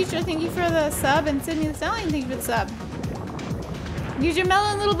from the future, thank you for the sub, and Sydney the Stallion, thank you for the sub. Use your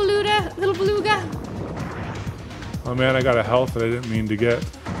melon, little beluga, little beluga. Oh, man, I got a health that I didn't mean to get.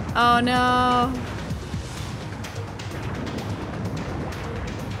 Oh no.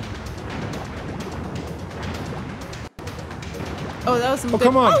 Oh, that was some Oh, good.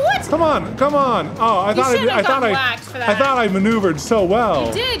 come on. Oh, what? Come on. Come on. Oh, I thought shouldn't have gotten I whacked for I that. thought I maneuvered so well.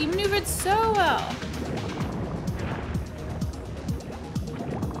 You did. You maneuvered so well.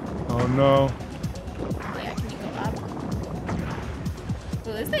 Oh, no. Oh yeah, can you go up?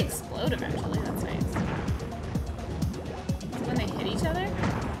 Well, at least they explode eventually. That's nice. When they hit each other?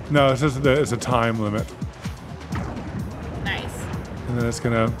 No, it's just it's a time limit. Nice. And then it's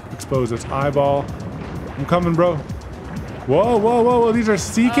gonna expose its eyeball. I'm coming, bro. Whoa, whoa, whoa, whoa. These are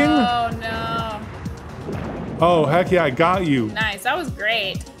seeking? Oh no. Oh, heck yeah, I got you. Nice. That was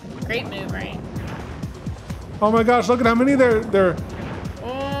great. Great maneuvering. Oh my gosh, look at how many they're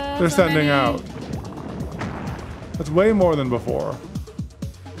Oh, they're so sending many. out. That's way more than before.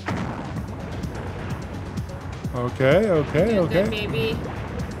 Okay, okay, Good, okay. good, baby.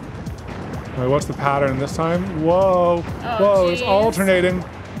 Wait, what's the pattern this time? Whoa, Oh, whoa, it's geez. alternating.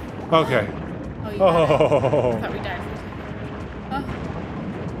 Okay. Oh, you got it. I Oh, thought we died for a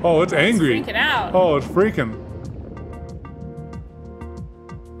second. oh, it's angry. Freaking out. Oh, it's freaking.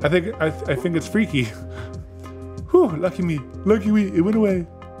 I think it's freaky. Whew, lucky me. Lucky me. It went away.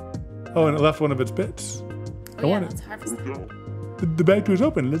 Oh, and it left one of its bits. I Oh, yeah, want let's it. harvest it. The back door's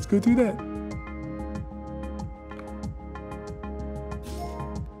open. Let's go through that.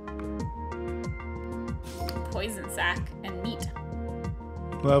 Poison sack and meat.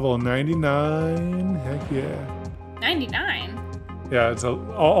 Level 99. Heck yeah. 99. Yeah, it's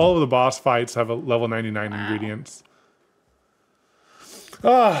all of the boss fights have a level 99 Wow. ingredients.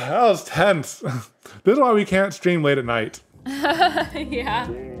 Oh, that was tense. This is why we can't stream late at night. Yeah.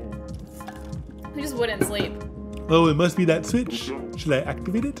 We just wouldn't sleep. Oh, it must be that switch. Should I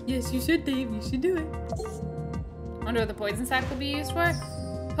activate it? Yes, you should, Dave. You should do it. Wonder what the poison sack will be used for?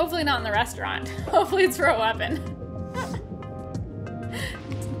 Hopefully not in the restaurant. Hopefully it's for a weapon.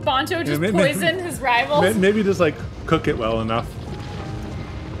 Boncho just poisoned his rivals. Maybe just like cook it well enough.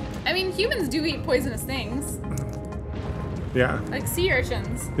 I mean, humans do eat poisonous things. Yeah. Like sea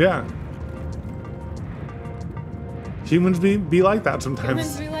urchins. Yeah. Humans be like that sometimes.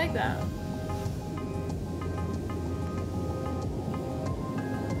 Humans be like that.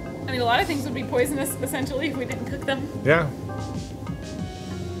 I mean, a lot of things would be poisonous, essentially, if we didn't cook them. Yeah.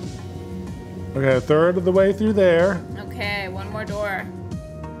 Okay, a third of the way through there. Okay, one more door.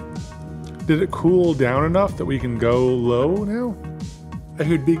 Did it cool down enough that we can go low now? I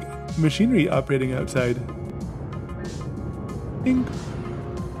heard big machinery operating outside. Ding.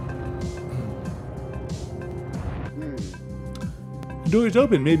 The door's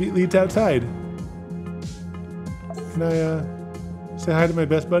open. Maybe it leads outside. Can I say hi to my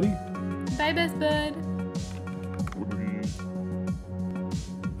best buddy? Bye, best bud.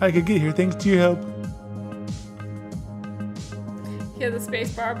 I could get here thanks to your help. He had the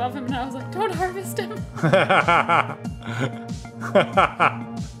space bar above him, and I was like, don't harvest him.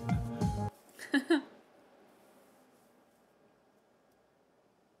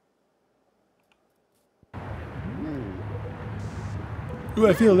 Ooh,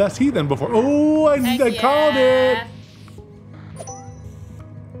 I feel less heat than before. Oh, I called it!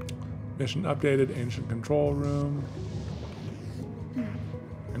 Mission updated, ancient control room.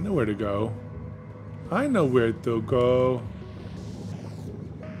 I know where to go. I know where to go.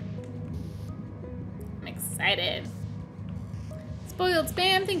 I'm excited. Spoiled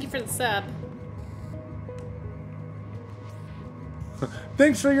Spam, thank you for the sub.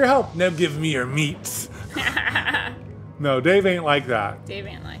 Thanks for your help. Now give me your meats. No, Dave ain't like that. Dave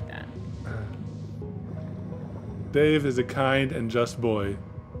ain't like that. Dave is a kind and just boy.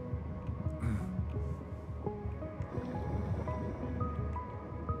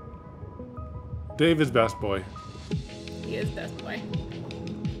 Dave is best boy. He is best boy.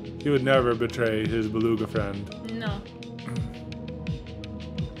 He would never betray his beluga friend. No.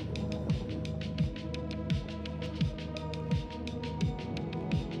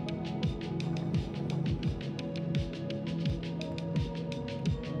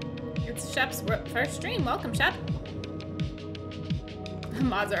 It's Shep's first stream. Welcome, Shep.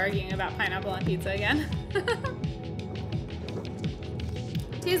 Mods are arguing about pineapple on pizza again.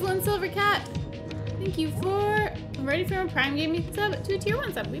 Tazelin Silver Cat, thank you for Ready for a Prime Gaming sub to a tier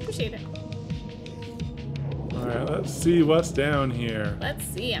 1 sub. We appreciate it. Alright, let's see what's down here. Let's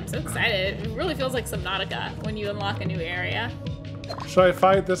see. I'm so excited. It really feels like Subnautica when you unlock a new area. Should I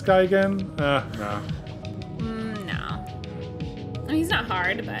fight this guy again? No. No. I mean, he's not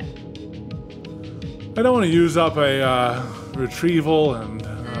hard, but I don't want to use up a retrieval and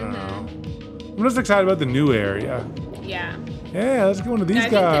I don't know. I'm just excited about the new area. yeah. Yeah, let's go into these I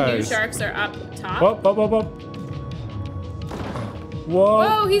think guys. the new sharks are up top. Up. Whoa.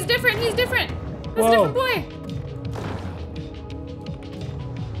 Whoa, he's different. He's different. That's a Whoa. different boy.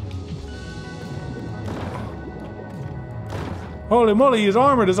 Holy moly, he's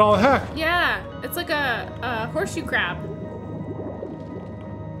armored as all heck. Yeah, it's like a horseshoe crab.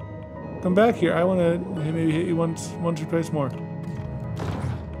 Come back here. I want to maybe hit you once or twice more.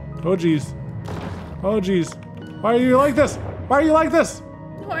 Oh, jeez. Oh, jeez. Why are you like this? Why are you like this?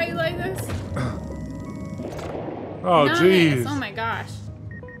 Why are you like this? Oh, Nice. jeez. Oh my gosh.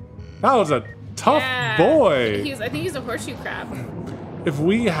 That was a tough Yeah. boy. I think he's a horseshoe crab. If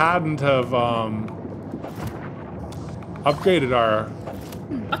we hadn't have upgraded our...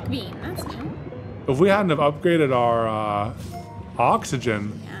 Buckbean, that's new. If we hadn't have upgraded our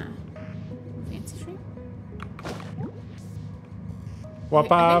oxygen... Yeah. Fancy stream.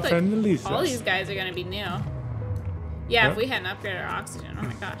 Wapa I think, friend Elisa. all these guys are gonna be new. Yeah, Huh? if we hadn't upgraded our oxygen. Oh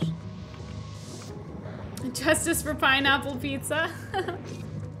my gosh. Justice for pineapple pizza.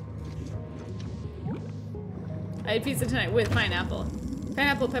 I had pizza tonight with pineapple.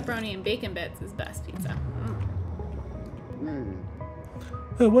 Pineapple, pepperoni, and bacon bits is best pizza.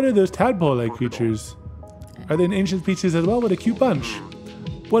 What are those tadpole-like creatures? Are they an ancient species as well? What a cute bunch.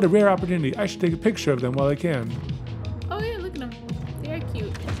 What a rare opportunity. I should take a picture of them while I can. Oh yeah, look at them. They are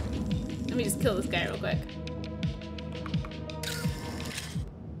cute. Let me just kill this guy real quick.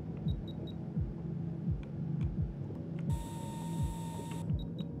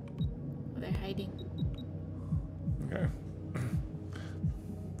 Oh, they're hiding. Okay.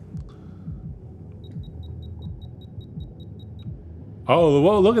 Oh,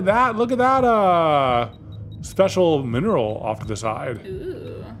 whoa, look at that. Look at that special mineral off to the side.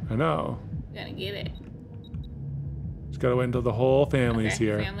 Ooh, I know. gonna get it. Just gotta wait until the whole family's Okay,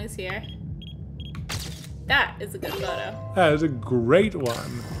 here. family's here. That is a good photo. That is a great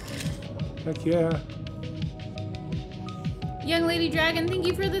one. Heck yeah. Young Lady Dragon, thank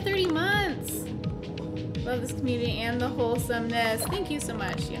you for the 30 months. Love this community and the wholesomeness. Thank you so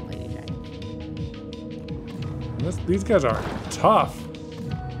much, Young Lady Dragon. These guys are tough.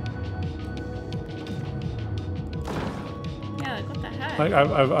 Yeah, like what the heck? Like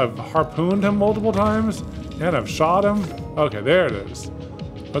I've harpooned him multiple times, and I've shot him. Okay, there it is.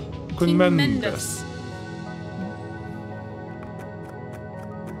 But tremendous.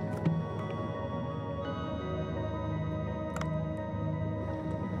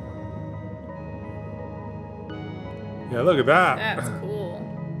 Yeah, look at that. That's cool.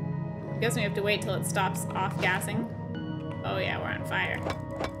 I guess we have to wait till it stops off gassing. Oh yeah, we're on fire.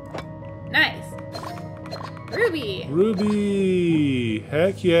 Nice. Ruby. Ruby.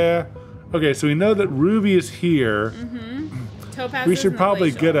 Heck yeah. Okay, so we know that Ruby is here. Topaz. We should probably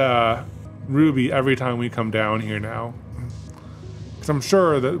get a Ruby every time we come down here now. Because I'm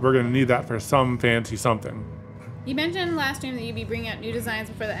sure that we're going to need that for some fancy something. You mentioned last stream that you'd be bringing out new designs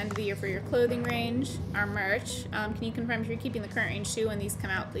before the end of the year for your clothing range, our merch. Can you confirm if you're keeping the current range too when these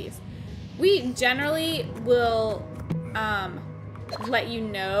come out, please? We generally will let you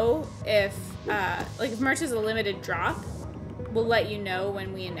know if, like if merch is a limited drop, we'll let you know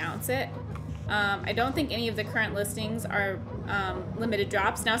when we announce it. I don't think any of the current listings are limited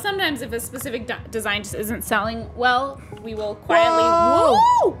drops. Now, sometimes if a specific design just isn't selling well, we will quietly...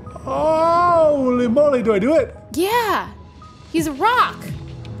 Whoa! Holy moly, do I do it? Yeah! He's a rock!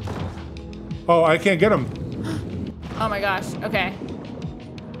 Oh, I can't get him. Oh my gosh, okay.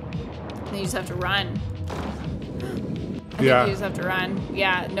 Then you just have to run. I think you just have to run.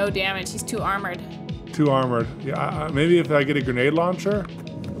 Yeah, no damage. He's too armored. Too armored. Yeah, maybe if I get a grenade launcher?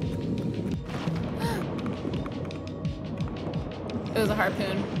 It was a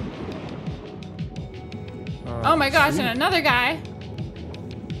harpoon. Oh my gosh, and another guy.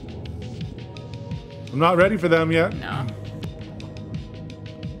 I'm not ready for them yet. No.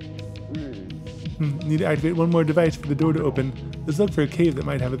 Need to activate one more device for the door to open. Let's look for a cave that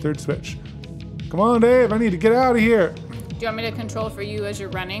might have a third switch. Come on, Dave, I need to get out of here. Do you want me to control for you as you're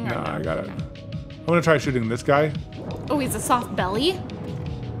running? Or No, no? I got it. Okay. I'm gonna try shooting this guy. Oh, he's a soft belly?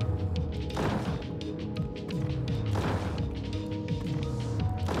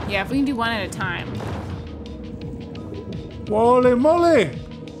 Yeah, if we can do one at a time. Holy moly!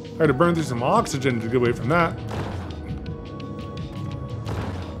 I had to burn through some oxygen to get away from that.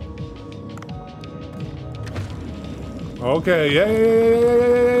 Okay, yeah.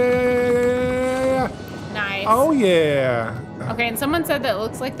 Nice. Oh yeah. Okay, and someone said that it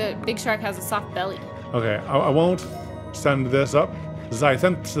looks like the big shark has a soft belly. Okay, I won't send this up.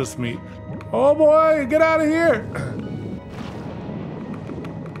 Xythensis meat. Oh boy, get out of here!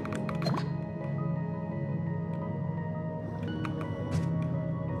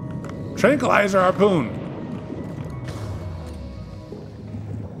 Tranquilizer harpoon.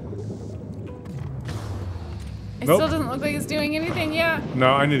 It Nope. still doesn't look like it's doing anything yet.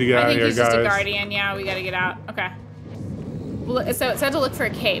 No, I need to get out I of think here, he's guys. just a guardian. Yeah, we gotta get out. Okay. Well, so it said to look for a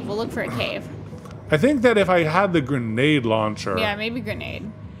cave. We'll look for a cave. I think that if I had the grenade launcher, Yeah, maybe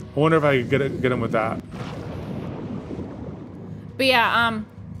grenade. I wonder if I could get him with that. But yeah,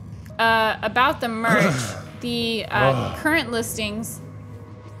 about the merch, the current listings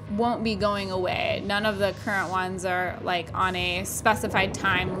won't be going away. None of the current ones are like on a specified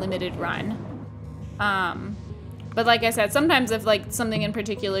time limited run. But like I said, sometimes if like something in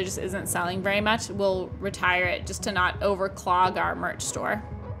particular just isn't selling very much, we'll retire it just to not overclog our merch store.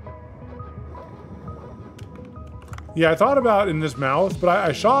 Yeah, I thought about in his mouth, but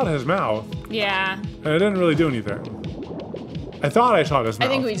I shot his mouth, Yeah, and it didn't really do anything. I thought I shot his I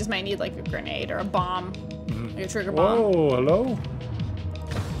mouth. think we just might need like a grenade or a bomb, like a trigger bomb. Whoa, hello?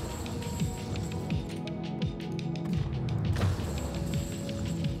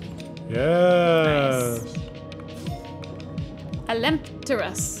 Yes. Nice.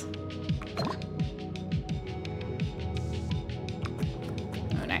 Alemterus.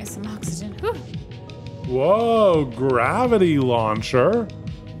 Oh, nice, some oxygen. Whew. Whoa, gravity launcher.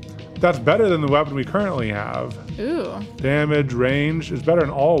 That's better than the weapon we currently have. Ooh. Damage, range, it's better in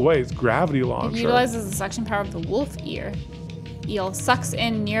all ways. Gravity It launcher. utilizes the suction power of the wolf ear. Eel sucks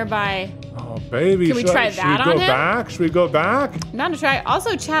in nearby. Oh, baby. Can we try that Should we on go him? back? Should we go back? Not to try.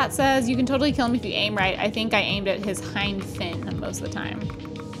 Also, chat says you can totally kill him if you aim right. I think I aimed at his hind fin most of the time.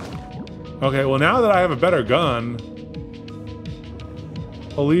 Okay, well, now that I have a better gun,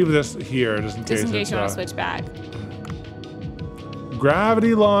 I'll leave this here just in case. Just in case you want to it's, switch back.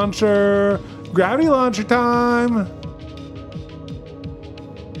 Gravity launcher. Gravity launcher time.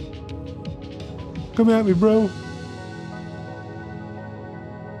 Come at me, bro.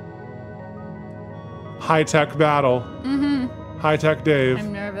 High-tech battle. Mm-hmm. High-tech Dave.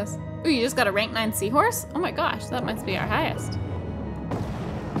 I'm nervous. Ooh, you just got a rank 9 seahorse? Oh my gosh, that must be our highest.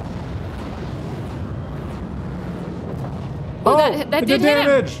 Oh, that it did hit him.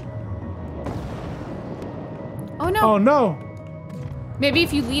 damage. Oh no. Oh no. Maybe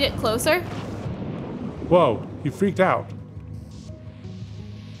if you lead it closer. Whoa, he freaked out.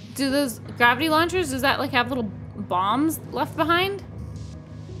 Do those gravity launchers, does that like have little bombs left behind?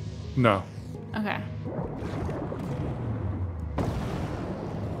 No. Okay.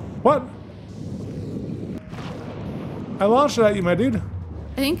 What? I launched it at you, my dude.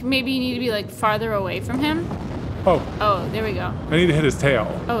 I think maybe you need to be like farther away from him. Oh, Oh, there we go. I need to hit his tail.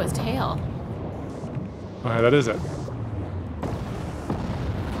 Oh, his tail. Okay, that is it.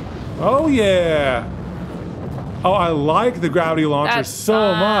 Oh yeah. Oh, I like the gravity launcher That's so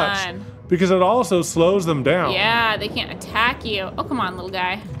much fun. because it also slows them down. Yeah, they can't attack you. Oh, come on, little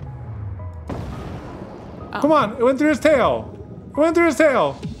guy. Come on, it went through his tail. It went through his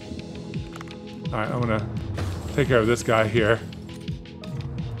tail. All right, I'm gonna take care of this guy here.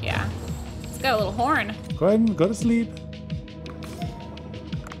 Yeah. It's got a little horn. Go ahead and go to sleep.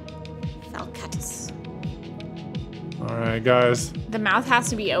 Falcatus. All right, guys. The mouth has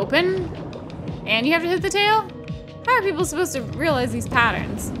to be open, and you have to hit the tail? How are people supposed to realize these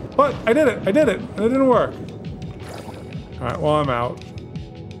patterns? What? I did it. I did it. And it didn't work. All right, well, I'm out.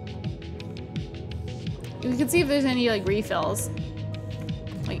 We can see if there's any like refills.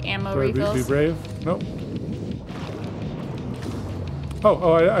 Like ammo refills. Be brave. Nope.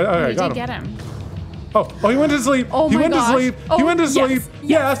 Oh, I You got did him. get him. Oh, he went to sleep. Oh he my went gosh. to sleep. Oh, he went to yes, sleep.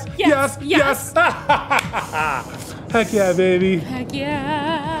 yes, Yes, yes, yes. Heck yeah, baby. Heck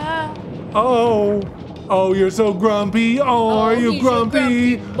yeah. Oh, you're so grumpy. Oh, are you he's a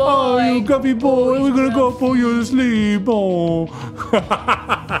grumpy? grumpy boy. Oh, you grumpy boy. Oh, We're gonna he's go put you to sleep. Oh.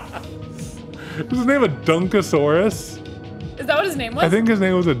 Is his name a Dunkosaurus? Is that what his name was? I think his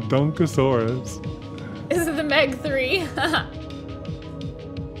name was a Dunkosaurus. Is it the Meg 3?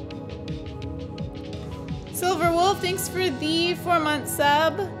 Silver Wolf, thanks for the 4-month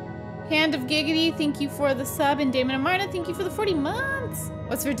sub. Hand of Giggity, thank you for the sub. And Damon and Marta, thank you for the 40 months.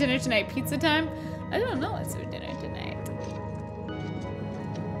 What's for dinner tonight? Pizza time? I don't know what's for dinner tonight.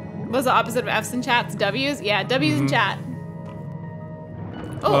 What's the opposite of F's in chats? W's? Yeah, W's in chat.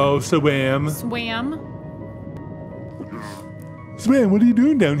 Oh, Swam. Swam. Swam, what are you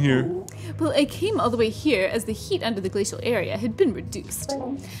doing down here? Well, I came all the way here as the heat under the glacial area had been reduced.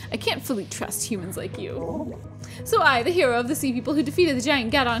 I can't fully trust humans like you. So I, the hero of the sea people who defeated the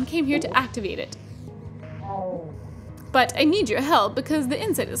giant Gadon, came here to activate it. But I need your help because the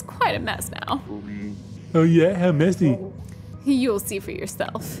inside is quite a mess now. Oh yeah, how messy. You'll see for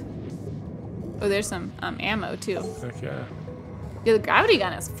yourself. Oh, there's some ammo too. Heck yeah. Yeah, the gravity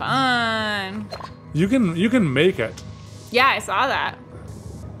gun is fun. You can make it. Yeah, I saw that.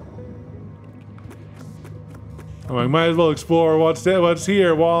 I'm like, might as well explore what's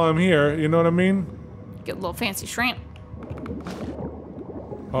here while I'm here. You know what I mean? Get a little fancy shrimp.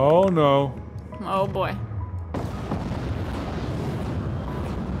 Oh no. Oh boy.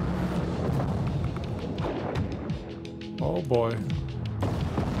 Oh boy.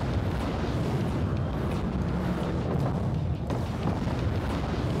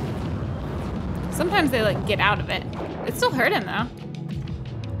 Sometimes they like get out of it. It still hurt him though.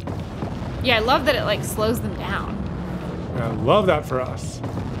 Yeah, I love that it like slows them down. I love that for us.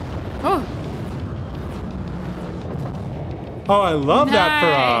 Oh, Oh, I love that for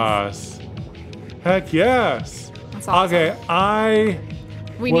Nice. us. Heck yes. that's awesome. Okay,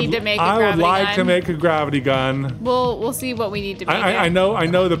 We need to make a I gravity would like gun. to make a gravity gun. We'll see what we need to make. I it.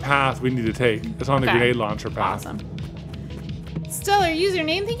 know the path we need to take. It's on the Okay. grenade launcher path. Awesome. Stellar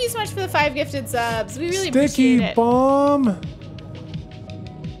username, thank you so much for the 5 gifted subs. We really appreciate Sticky it. bomb.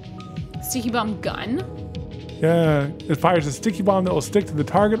 Sticky bomb gun. Yeah, it fires a sticky bomb that will stick to the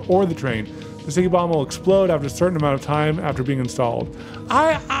target or the train. The sticky bomb will explode after a certain amount of time after being installed.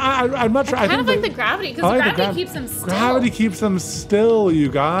 I'm not sure. I Kind think of like the- the gravity, because I like the gravity keeps them still. Gravity keeps them still, you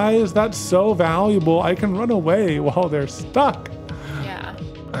guys. That's so valuable. I can run away while they're stuck. Yeah.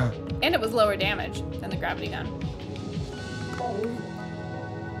 And it was lower damage than the gravity gun.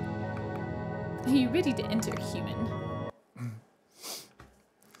 Are you ready to enter, human?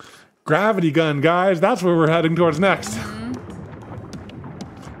 Gravity gun, guys. That's where we're heading towards next.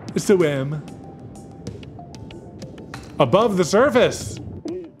 Swim. Above the surface.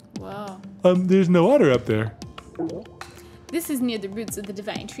 Whoa. There's no water up there. This is near the roots of the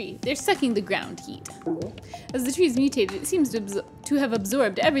divine tree. They're sucking the ground heat. As the tree's mutated, it seems to have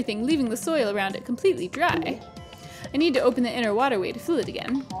absorbed everything, leaving the soil around it completely dry. I need to open the inner waterway to fill it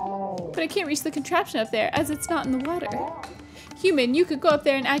again. But I can't reach the contraption up there, as it's not in the water. Human, you could go up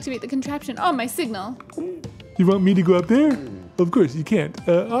there and activate the contraption on my signal. You want me to go up there? Of course you can't.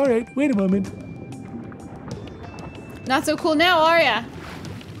 All right, wait a moment. Not so cool now, are ya?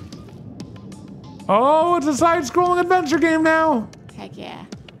 Oh, it's a side-scrolling adventure game now. Heck yeah.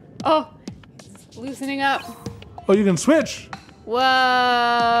 Oh, it's loosening up. Oh, you can switch. Whoa.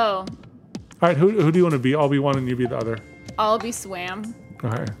 All right, who do you want to be? I'll be one and you be the other. I'll be Swam.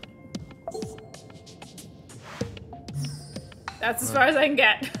 Okay. That's as far as I can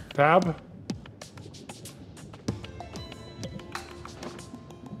get. Tab.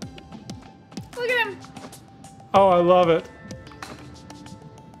 Look at him. Oh, I love it.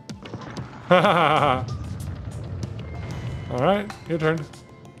 All right, your turn.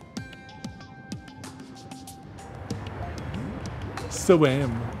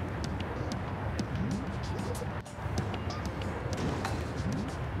 Swim.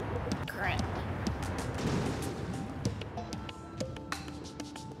 Current.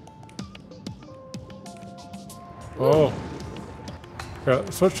 Oh. Yeah,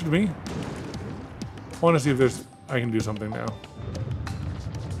 switch to me. I want to see if I can do something now.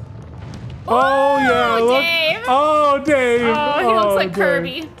 Oh yeah, look. Dave. Oh, Dave. Oh, he looks like Dave.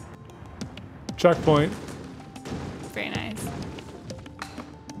 Kirby. Checkpoint. Very nice.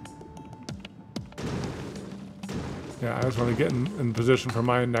 Yeah, I just want to get in position for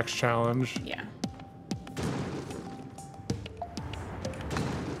my next challenge. Yeah.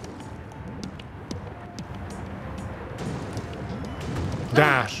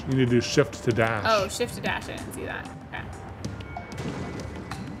 Dash. You need to do shift to dash. Oh, shift to dash. I didn't see that. Okay.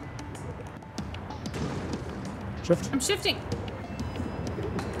 Shift. I'm shifting.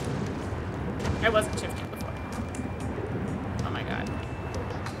 I wasn't shifting before. Oh my god.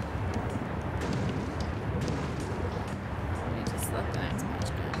 Let me just let the next match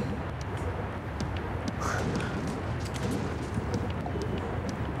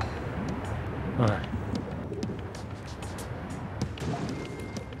go. All right.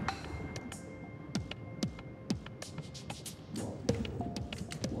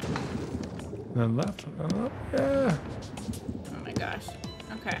 Then left, then up, yeah. Oh my gosh.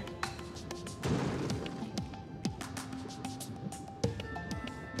 Okay.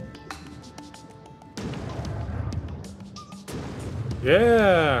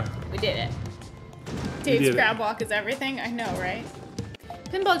 Yeah. We did it. did Dave's it. crab walk is everything. I know, right?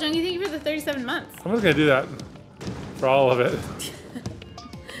 Pinball Junkie, thank you for the 37 months. I'm just gonna do that for all of it.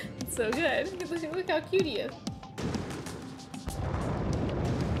 It's so good. Look how cute he is.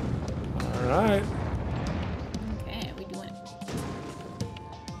 All right. Okay, we doing it.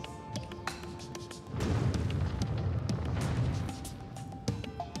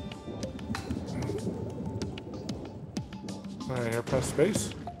 All right, here, press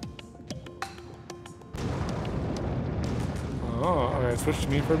space. Oh, okay, switch to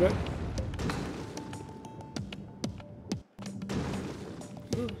me for a bit.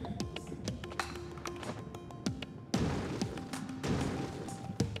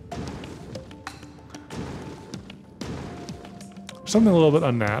 Something a little bit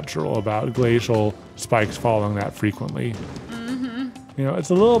unnatural about glacial spikes falling that frequently. Mm-hmm. You know, it's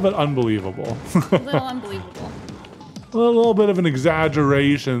a little bit unbelievable. A little unbelievable. A little bit of an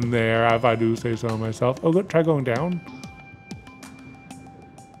exaggeration there, if I do say so myself. Oh, good. Try going down.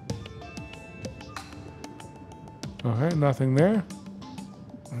 Okay, nothing there.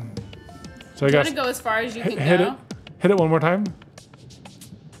 So I You guess want to go as far as you can hit go? it. Hit it one more time.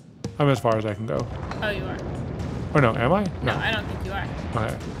 I'm as far as I can go. Oh, you are. Or no, am I? No, I don't think you are.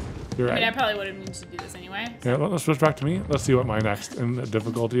 Okay, you're I right. mean, I probably would have needed to do this anyway. Yeah, let's switch back to me. Let's see what my next in the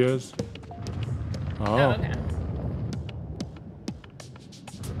difficulty is. Oh. Oh, okay.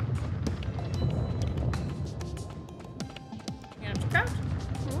 You have to crouch.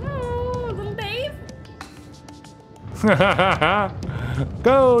 Ooh, little Dave.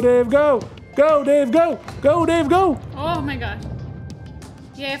 Go, Dave, go! Go, Dave, go! Go, Dave, go! Oh my gosh.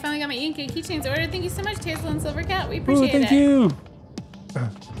 Yeah, I finally got my ink and keychains ordered. Thank you so much, Tazel and Silver Cat. We Ooh, appreciate thank it. you!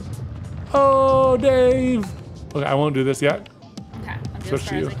 Oh, Dave! Okay, I won't do this yet. Okay, I'll do Switch as to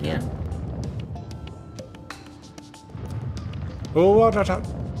far as you, I can. yeah. Oh, watch out!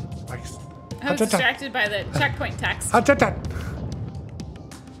 Nice. I was distracted by the checkpoint text. Ha-ta-ta.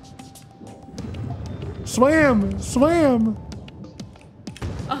 Swam! Swam!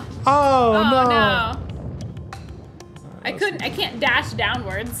 Oh, Oh no! no. I can't dash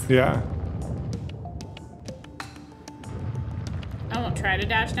downwards. Yeah. I won't try to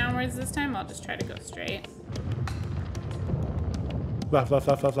dash downwards this time. I'll just try to go straight. Left, left,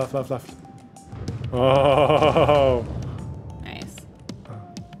 left, left, left, left, left. Oh. Nice.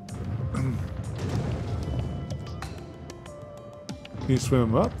 Can you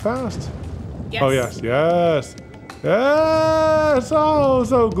swim up fast? Yes. Oh, yes, yes. Yes! Oh,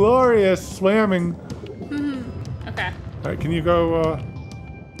 so glorious swimming. Okay. can you go,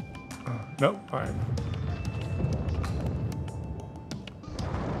 nope, all right.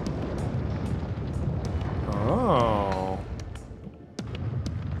 Oh.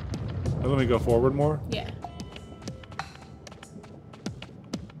 Let me go forward more? Yeah.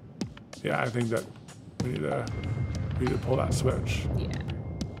 Yeah, I think that we need to pull that switch. Yeah.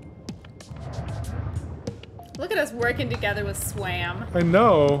 Look at us working together with Swam. I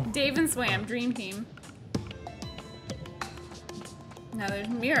know. Dave and Swam, dream team. Now there's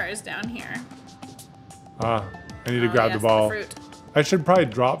mirrors down here. I need to grab the yes, ball. fruit. I should probably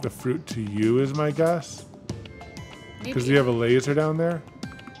drop the fruit to you is my guess. Because Maybe. you have a laser down there.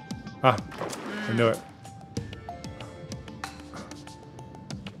 I knew it.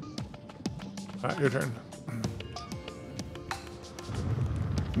 Alright, your turn.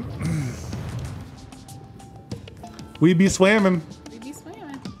 We be swamming. We be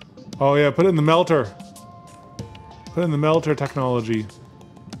swimming. Oh yeah, put it in the melter. Put it in the melter technology.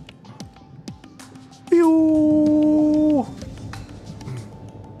 Pew!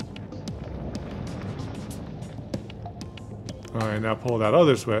 Alright, now pull that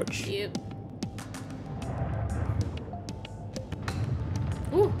other switch. Yep.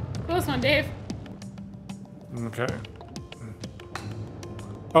 Ooh, close one, Dave. Okay.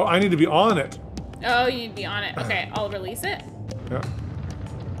 Oh, I need to be on it. Oh, you need to be on it. Okay, I'll release it. Yeah.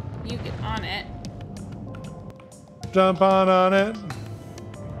 You get on it. Jump on it.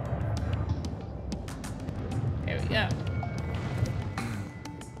 There we go. Yeah.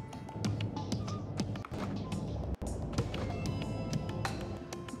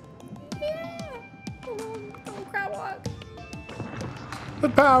 Don't crab walk. The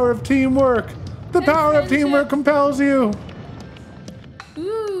power of teamwork. The power of teamwork compels you.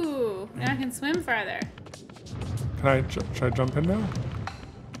 Ooh, now I can swim farther. Can I, should I jump in now?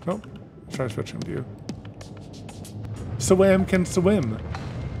 Nope. Try switching to you. Swam can swim.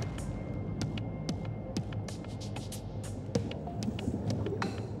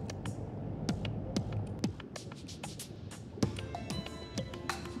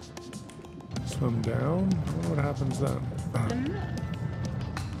 Swim down? I wonder what happens then.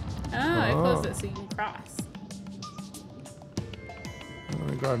 Oh, I closed it so you can cross. Let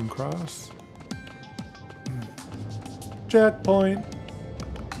me go ahead and cross. Checkpoint.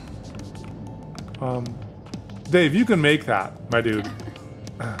 Dave, you can make that, my dude.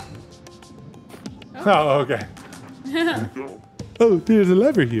 Oh, okay. Oh, there's a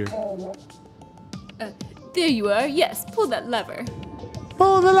lever here. There you are. Yes, pull that lever.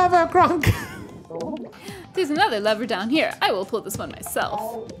 Pull the lever, Kronk. There's another lever down here. I will pull this one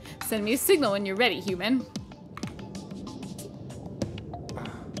myself. Send me a signal when you're ready, human.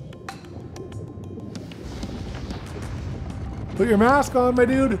 Put your mask on, my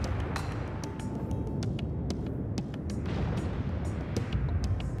dude.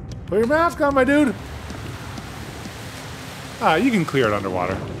 Put your mask on, my dude. Ah, you can clear it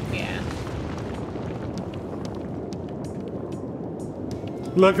underwater. Yeah.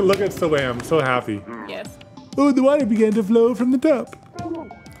 Look at Swam, so happy. Yes. Oh, the water began to flow from the top.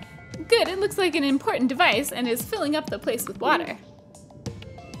 Good. It looks like an important device and is filling up the place with water.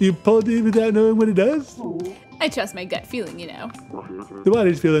 You pulled it without knowing what it does? I trust my gut feeling, you know. The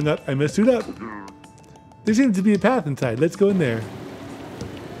water's filling up. I must suit up. There seems to be a path inside. Let's go in there.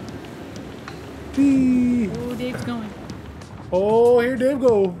 Whee! Oh, Dave's going. Oh, here Dave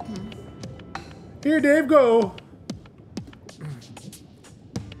go. Here Dave go.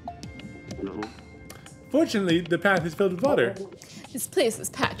 Fortunately, the path is filled with water. This place is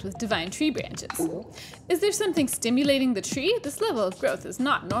packed with divine tree branches. Is there something stimulating the tree? This level of growth is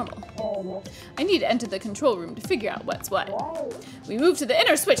not normal. I need to enter the control room to figure out what's what. We move to the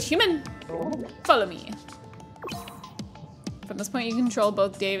inner switch, human. Follow me. From this point, you control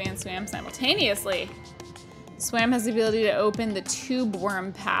both Dave and Swam simultaneously. Swam has the ability to open the tube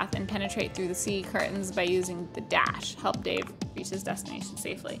worm path and penetrate through the sea curtains by using the dash. Help Dave reach his destination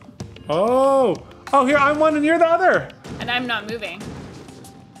safely. Oh, here I'm one and you're the other. And I'm not moving.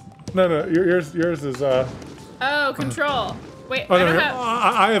 No, yours is Oh, control. Wait, Oh, I no, don't here. have.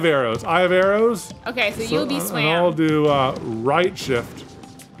 I have arrows. I have arrows. Okay, so you'll be And Swam. I'll do right shift.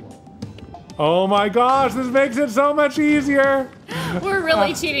 Oh my gosh, this makes it so much easier. We're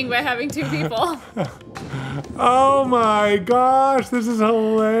really cheating by having two people. Oh my gosh, this is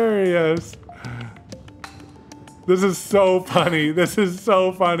hilarious. This is so funny. This is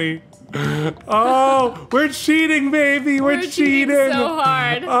so funny. Oh, we're cheating, baby. We're cheating. so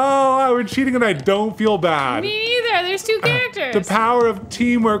hard. Oh, we're cheating and I don't feel bad. Me neither. There's two characters. The power of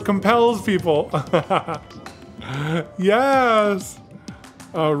teamwork compels people. Yes.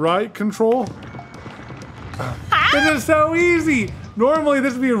 Right control. Ha! This is so easy. Normally,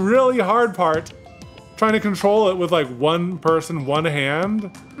 this would be a really hard part. Trying to control it with like one person, one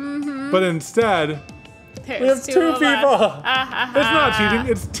hand. But instead, we have two people. It's not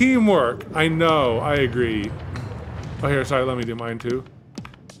cheating, it's teamwork. I know, I agree. Oh, here, sorry, let me do mine too.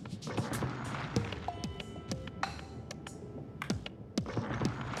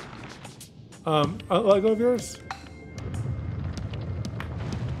 Let go of yours.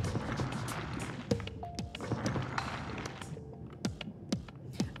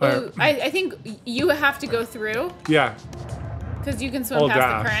 Ooh, I think you have to go through. Yeah. Because you can swim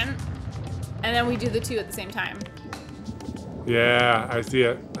past the current. And then we do the two at the same time. Yeah, I see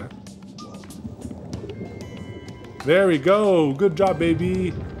it. There we go. Good job,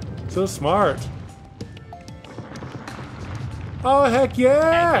 baby. So smart. Oh, heck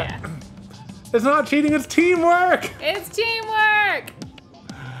yeah. Heck yeah. It's not cheating, it's teamwork. It's teamwork.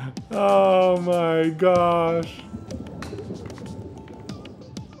 Oh my gosh.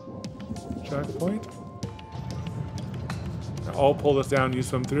 Checkpoint. I'll pull this down, you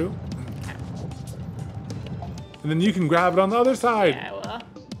swim through. And then you can grab it on the other side. Yeah, I will.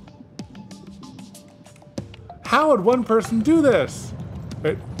 How would one person do this?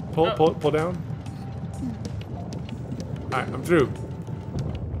 Wait, pull down. Alright, I'm through.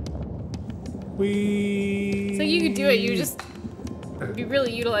 Whee! So you could do it, you just be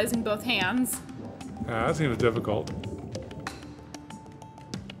really utilizing both hands. That seems difficult.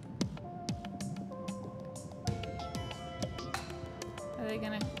 Are they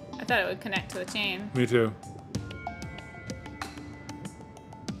gonna... I thought it would connect to the chain. Me too.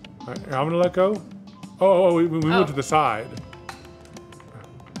 Alright, I'm gonna let go. Oh, we moved to the side.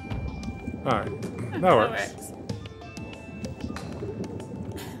 Alright, that works.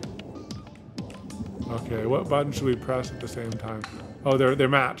 Okay, what button should we press at the same time? Oh, they're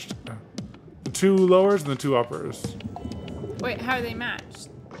matched. The two lowers and the two uppers. Wait, how are they matched?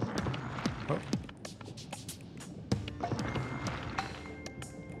 Oh.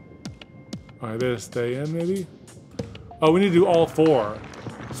 Alright, they stay in maybe? Oh, we need to do all four.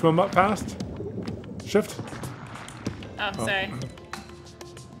 Swim up fast. Shift. Oh, sorry.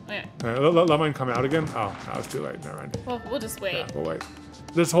 Wait. Alright, let mine come out again. Oh, that was too late. Never mind. Well, we'll just wait. Yeah, we'll wait.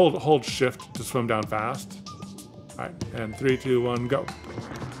 Just hold shift to swim down fast. Alright, and 3, 2, 1, go.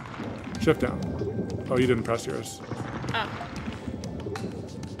 Shift down. Oh, you didn't press yours. Oh.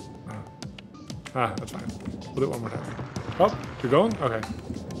 Ah, that's fine. We'll do it one more time. Oh, you're going? Okay.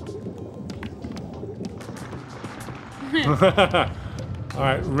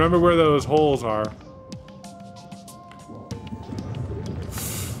 Alright, remember where those holes are.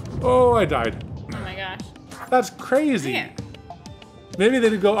 Oh, I died. Oh my gosh. That's crazy. Man. Maybe they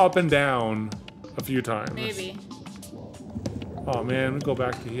did go up and down a few times. Maybe. Oh man, we go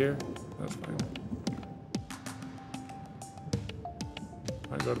back to here. That's fine.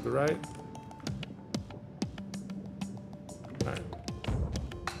 I go to the right. Alright.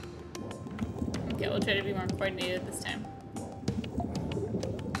 Okay, we'll try to be more coordinated this time.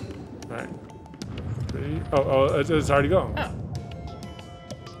 Alright. 3. Oh, it's already going. Oh.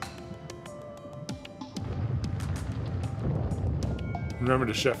 Remember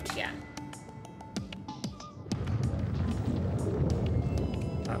to shift. Yeah.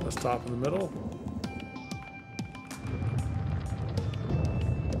 Alright, let's stop in the middle.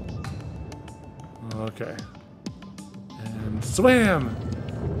 Okay. And swam!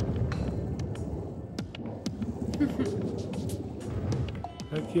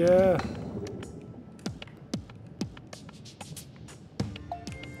 Heck yeah.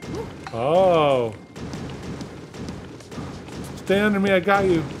 Oh. Stay under me, I got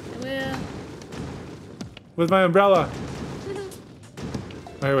you. I will. With my umbrella.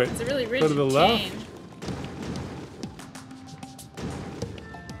 Okay, wait. It's a really rigid Go to the left. chain.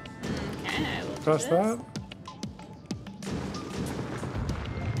 Okay, I will do Press this. that.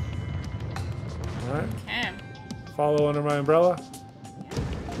 Alright. Okay. Follow under my umbrella.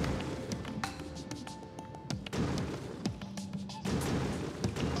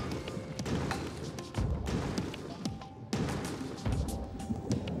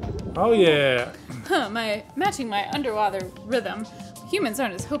 Oh yeah. Huh, matching my underwater rhythm. Humans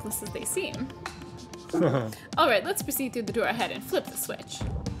aren't as hopeless as they seem. Alright, let's proceed through the door ahead and flip the switch.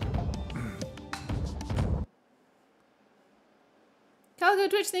 Calico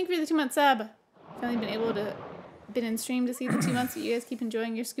Twitch, thank you for the 2-month sub. Finally been in stream to see the 2 months that you guys keep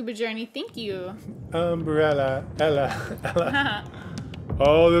enjoying your scuba journey. Thank you. Umbrella, Ella.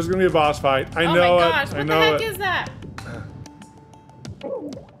 Oh, there's gonna be a boss fight. I Oh know my it. gosh, I what know the heck it. is that?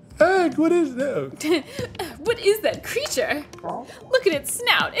 Egg, what is that? What is that creature? Look at its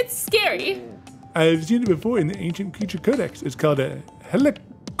snout, it's scary. I've seen it before in the Ancient Creature Codex. It's called a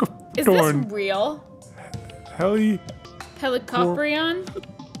helicoptern. Is this real? Helicopterion?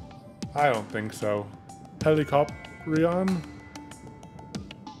 I don't think so. Helicopterion?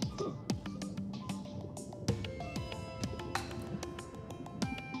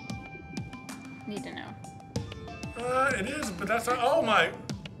 Need to know. It is, but that's not. Oh my.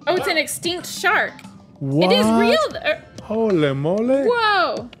 Oh, it's an extinct shark. What? It is real. Holy moly.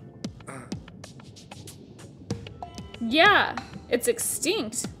 Whoa. Yeah, it's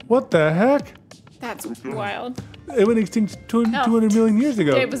extinct. What the heck? That's wild. It went extinct 200 million years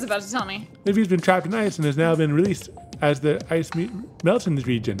ago. Dave was about to tell me. Maybe it's been trapped in ice and has now been released as the ice melts in this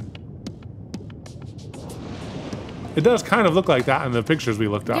region. It does kind of look like that in the pictures we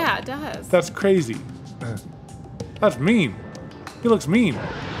looked up. Yeah, it does. That's crazy. That's mean. He looks mean.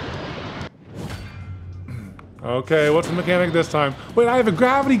 Okay, what's the mechanic this time? Wait, I have a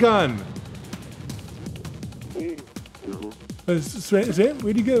gravity gun! Swam,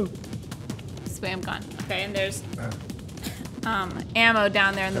 where'd you go? Swam gun. Okay, and there's ammo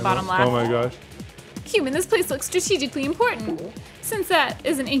down there in the bottom left. Oh my gosh. Human, this place looks strategically important. Since that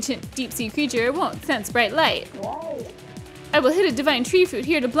is an ancient deep-sea creature, it won't sense bright light. I will hit a divine tree fruit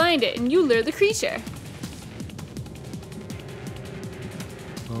here to blind it, and you lure the creature.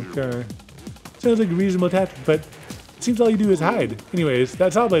 Okay. Sounds like a reasonable tactic, but it seems all you do is hide. Anyways,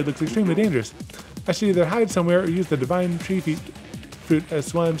 that saw blade looks extremely dangerous. I should either hide somewhere or use the divine tree fruit as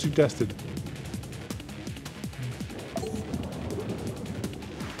Swan suggested.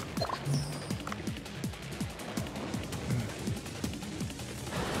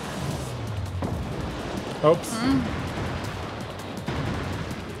 Oops.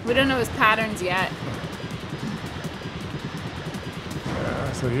 We don't know his patterns yet.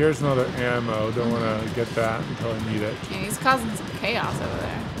 Yeah, so here's another ammo. Don't want to get that until I need it. Yeah, he's causing some chaos over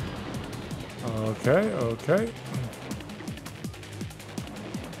there. Okay, okay.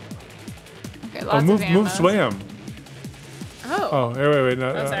 Okay, lots of ammo. Move swam. Oh. Oh, wait. No,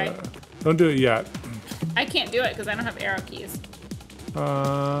 Oh, sorry. Don't do it yet. I can't do it because I don't have arrow keys.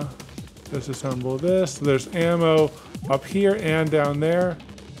 Disassemble this. There's ammo up here and down there.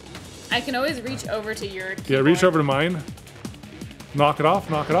 I can always reach over to your keyboard. Yeah, reach over to mine. Knock it off,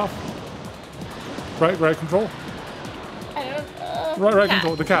 knock it off. Right control. I don't, Right cat.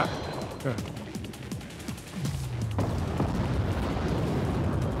 control, the cat. Yeah.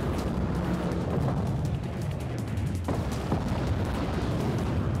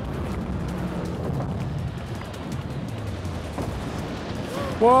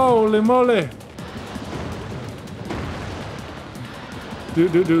 Whoa, holy moly. Do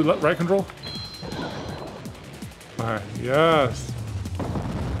right control. Alright, yes.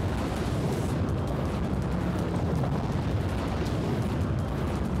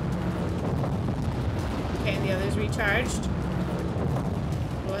 Okay, and the other's recharged.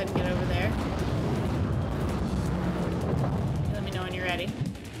 Go ahead and get over there. Let me know when you're ready.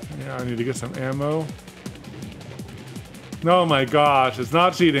 Yeah, I need to get some ammo. Oh my gosh, it's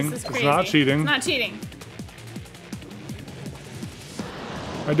not cheating. This is It's crazy. not cheating. It's not cheating.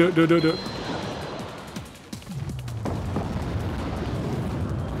 I do it.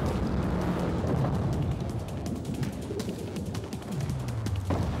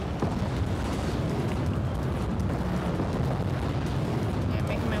 Yeah,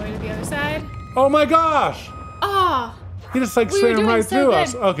 making my way to the other side. Oh my gosh! Oh, He just like We were swam doing right so through good.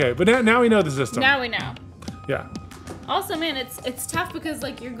 us. Okay, but now we know the system. now we know. Yeah. Also, man, it's tough because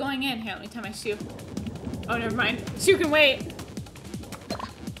like you're going in. Here, let me tie my shoe. Oh, never mind. Shoe can wait.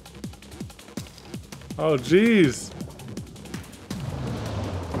 Oh jeez.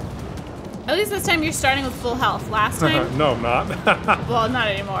 At least this time you're starting with full health. Last time, No, I'm not. well, not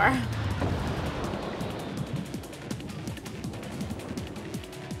anymore.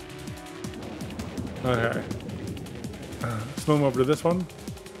 Okay. Swim over to this one.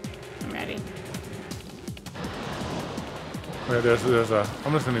 I'm ready. Okay, there's a.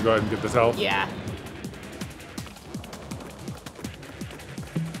 I'm just gonna go ahead and get this health. Yeah.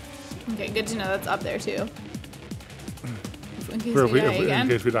 Okay, good to know that's up there too. In case For we die in again.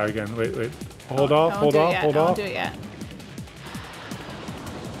 case we die again. Wait. Hold I off, won't hold do it off, yet. hold I won't off. do it yet.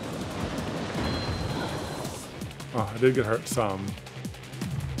 Oh, I did get hurt some.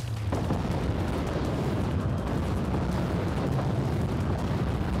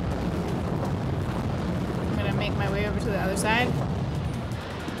 I'm gonna make my way over to the other side.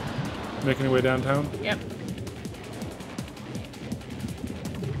 Making your way downtown. Yep.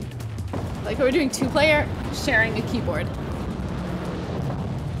 Like how we're doing two-player, sharing a keyboard.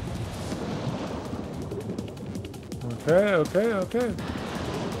 Okay.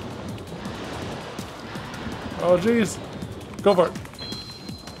 Oh, jeez. Go for it.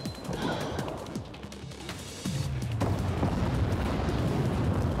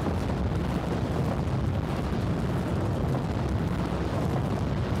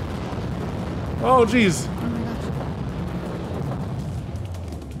 Oh, jeez. Oh my gosh.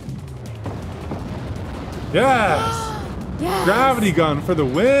 Yes. Yes. Gravity gun for the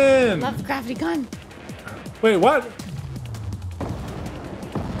win. Love the gravity gun. Wait, what?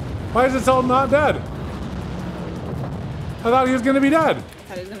 Why is it still not dead? I thought he was gonna be dead. I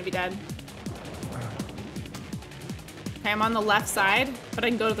thought he was gonna be dead. Okay, I'm on the left side, but I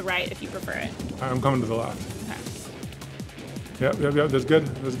can go to the right if you prefer it. All right, I'm coming to the left. Okay. Yep. That's good.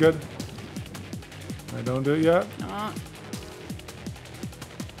 That's good. I don't do it yet. Oh.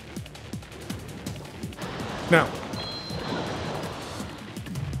 Now.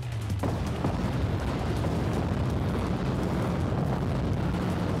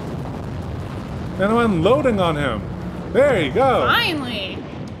 And I'm unloading on him. There you go. Finally!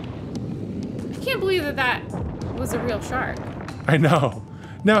 I can't believe that was a real shark. I know.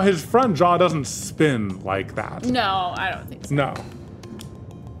 Now his front jaw doesn't spin like that. No, I don't think so. No.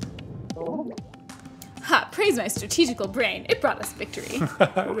 Ha! Praise my strategical brain. It brought us victory.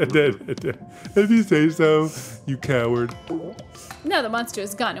 It did. If you say so, you coward. Now the monster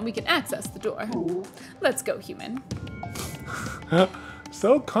is gone and we can access the door. Let's go, human.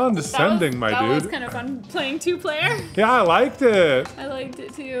 So condescending, my that dude. was kind of fun playing two-player. Yeah, I liked it. I liked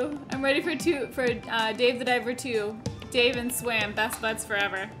it too. I'm ready for Dave the Diver 2. Dave and Swam, best buds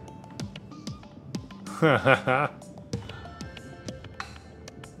forever.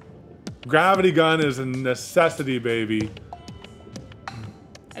 Gravity gun is a necessity, baby.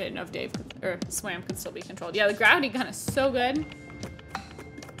 I didn't know if Dave or Swam could still be controlled. Yeah, the gravity gun is so good.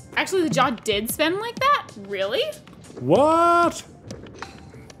 Actually, the jaw did spin like that? Really? What?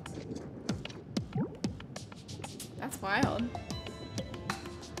 That's wild.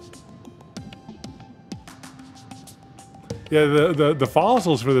 Yeah, the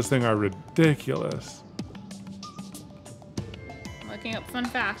fossils for this thing are ridiculous. Looking up fun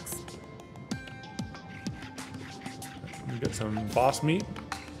facts. We get some boss meat.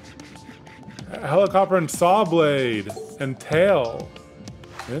 A helicopter and saw blade and tail.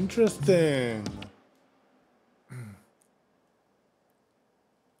 Interesting.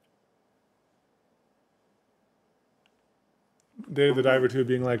 Dave the Diver 2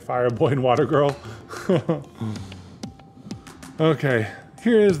 being like Fire Boy and Water Girl. Okay,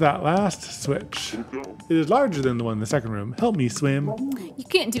 here is that last switch. It is larger than the one in the second room. Help me swim. You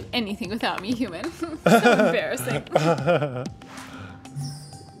can't do anything without me, human. So embarrassing.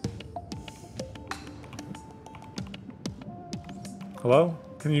 Hello?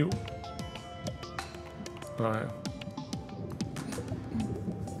 Can you? All right.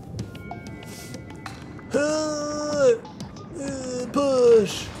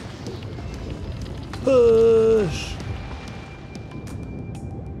 Push. Push.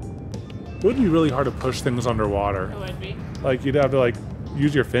 It would be really hard to push things underwater. It would be. Like you'd have to like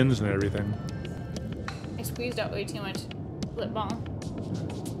use your fins and everything. I squeezed out way too much lip balm.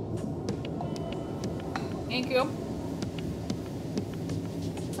 Thank you.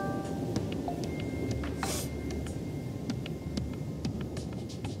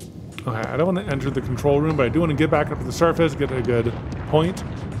 Okay, I don't want to enter the control room, but I do want to get back up to the surface, get a good point,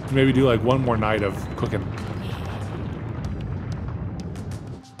 and maybe do like one more night of cooking.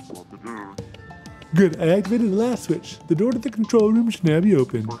 Good, I activated the last switch. The door to the control room should now be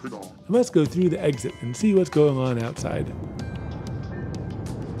open. I must go through the exit and see what's going on outside.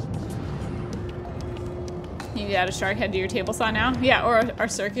 You need to add a shark head to your table saw now? Yeah, or our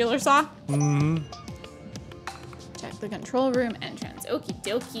circular saw? Mm-hmm. Check the control room entrance. Okie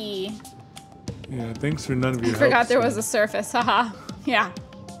dokie. Yeah, thanks for none of your I forgot help, there so- was a surface, haha. Yeah.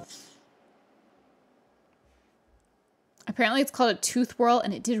 Apparently it's called a tooth whirl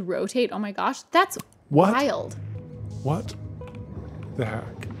and it did rotate. Oh my gosh, that's What? wild. What the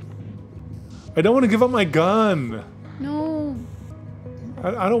heck? I don't want to give up my gun. No.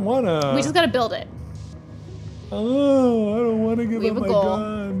 I don't want to. We just gotta build it. Oh, I don't want to give We up have a my goal.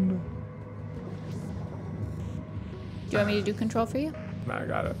 gun. Do you want me to do control for you? Nah, I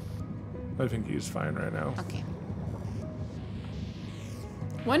got it. I think he's fine right now. Okay.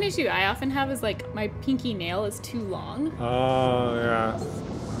 One issue I often have is like my pinky nail is too long. Oh, yeah.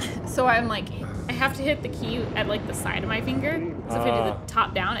 So I'm like, I have to hit the key at like the side of my finger. So if I do the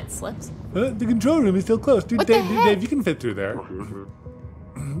top down, it slips. The control room is still closed. Dude, What the Dave, heck? Dave, you can fit through there.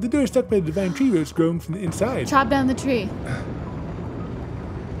 The door is stuck by the divine tree roots growing from the inside. Chop down the tree.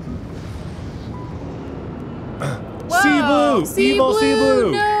 Sea blue! Sea Evil sea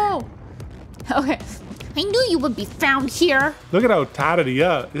blue! No! Okay. I knew you would be found here. Look at how tatted he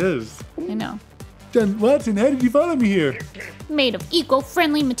is. I know. John Watson, how did you follow me here? Made of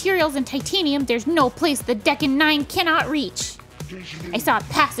eco-friendly materials and titanium, there's no place the Deccan 9 cannot reach. I saw a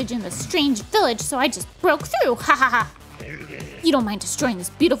passage in the strange village, so I just broke through. Ha ha ha. You don't mind destroying this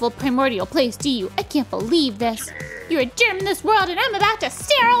beautiful primordial place, do you? I can't believe this. You're a germ in this world, and I'm about to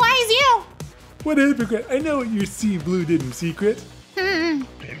sterilize you. What a hypocrite. I know what your sea blue did in secret.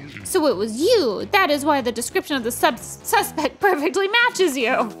 So it was you. That is why the description of the suspect perfectly matches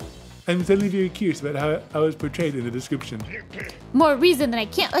you. I'm suddenly very curious about how I was portrayed in the description. More reason that I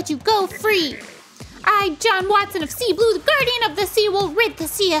can't let you go free. I, John Watson of Sea Blue, the guardian of the sea, will rid the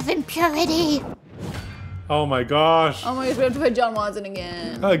sea of impurity. Oh my gosh. Oh my gosh, we have to fight John Watson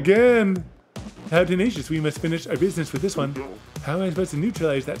again. Again. How tenacious. We must finish our business with this one. How am I supposed to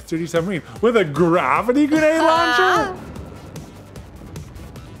neutralize that sturdy submarine? With a gravity grenade launcher?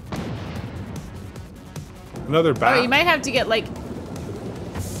 Another bat? Oh, you might have to get like,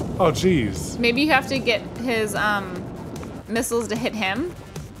 Oh, jeez. maybe you have to get his missiles to hit him.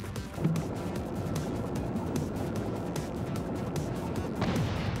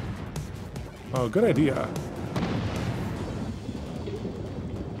 Oh, good idea.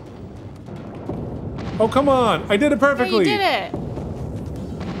 Oh, come on. I did it Yeah, perfectly. you did it.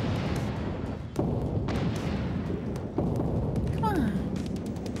 Come on.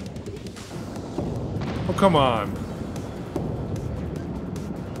 Oh, come on.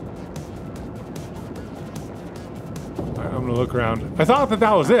 All right, I'm gonna look around. I thought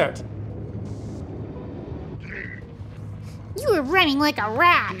that was it. You were running like a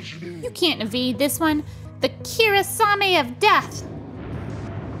rat. You can't evade this one. The Kirasame of death.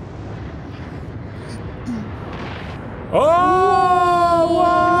 Oh,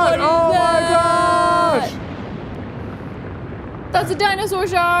 what? Oh my gosh! That's a dinosaur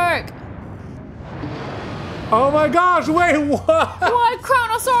shark. Oh my gosh, wait, what? What?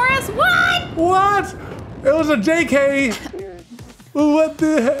 Chronosaurus? What? What? It was a JK. What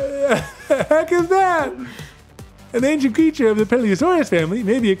the heck is that? An ancient creature of the Paleosaurus family,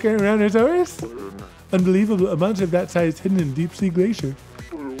 maybe a Tyrannosaurus? Unbelievable, a monster of that size hidden in deep sea glacier.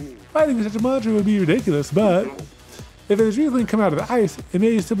 Fighting such a monster would be ridiculous, but if it has recently come out of the ice, it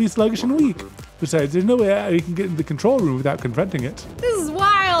may still be sluggish and weak. Besides, there's no way we can get into the control room without confronting it. This is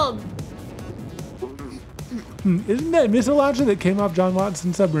wild. Isn't that a missile launcher that came off John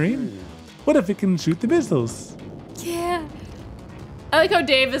Watson's submarine? What if it can shoot the missiles? Yeah. I like how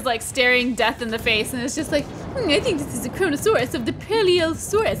Dave is like staring death in the face and it's just like, I think this is a Chronosaurus of the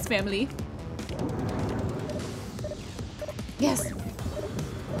Paleosaurus family. Yes.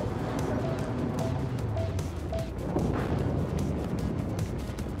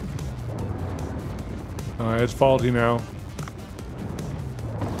 Alright, it's faulty now.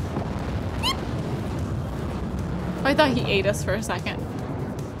 I thought he ate us for a second.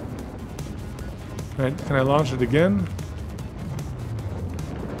 Alright, can I launch it again?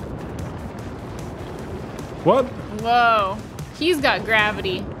 What? Whoa. He's got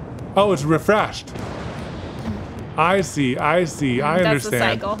gravity. Oh, it's refreshed. I see, I see, I That's the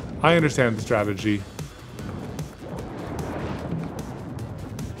understand. cycle. I understand the strategy.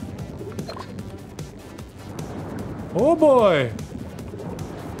 Oh boy!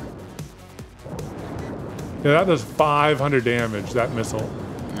 Yeah, that does 500 damage, that missile.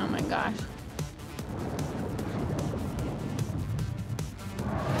 Oh my gosh.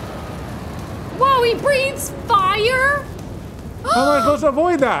 Whoa, he breathes fire? How am I supposed to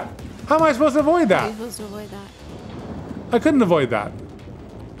avoid that? How am I supposed to avoid You're that? supposed to avoid that. I couldn't avoid that.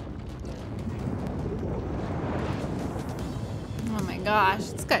 Oh my gosh,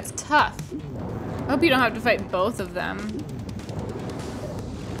 this guy's tough. I hope you don't have to fight both of them.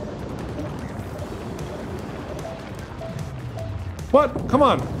 What? Come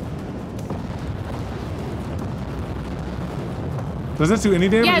on. Does this do any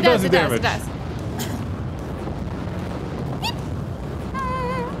damage? Yeah, it does, do it does, damage. it does.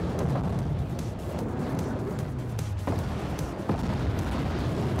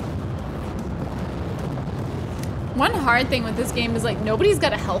 One hard thing with this game is like nobody's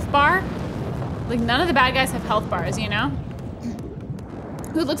got a health bar. Like none of the bad guys have health bars, you know?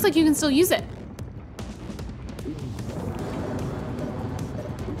 Ooh, it looks like you can still use it.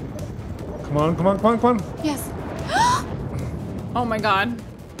 Come on, come on, come on, come on. Yes. Oh my god.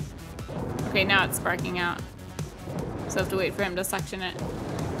 Okay, now it's sparking out. So I have to wait for him to suction it.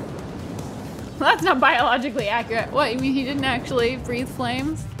 Well, that's not biologically accurate. What, you mean he didn't actually breathe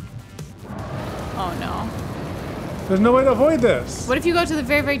flames? Oh no. There's no way to avoid this. What if you go to the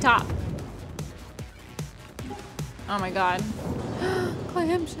very, very top? Oh my god.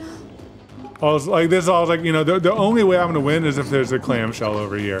 Clamshell. I was like, the only way I'm gonna win is if there's a clamshell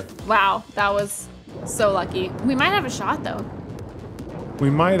over here. Wow, that was so lucky. We might have a shot though.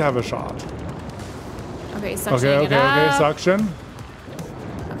 We might have a shot. Okay, suctioning it Okay, up. suction.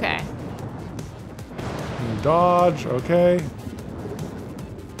 Okay. Dodge, okay.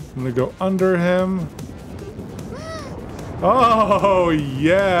 I'm gonna go under him. Oh,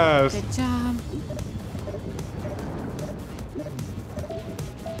 yes. Good job.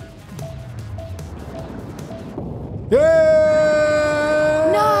 Yeah!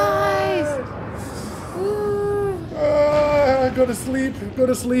 Nice! Go to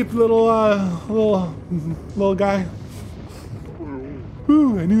sleep, little guy.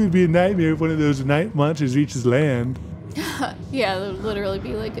 Whew, I knew it'd be a nightmare if one of those night monsters reaches land. Yeah, it would literally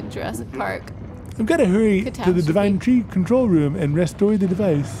be like a Jurassic Park. I've got to hurry to the Catastrophe. Divine Tree control room and restore the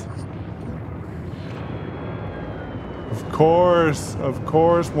device. Of course,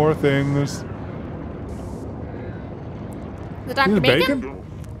 more things. The Dr. This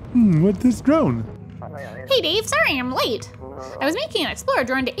Bacon? What's this drone? Hey Dave, sorry I'm late. I was making an explorer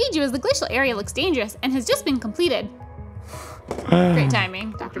drone to aid you as the glacial area looks dangerous and has just been completed. Great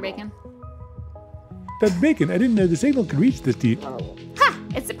timing, Dr. Bacon. Dr. Bacon, I didn't know the signal could reach this deep. Ha!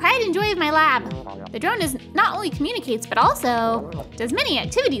 It's the pride and joy of my lab. The drone not only communicates but also does many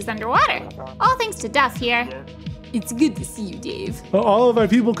activities underwater. All thanks to Duff here. It's good to see you, Dave. All of our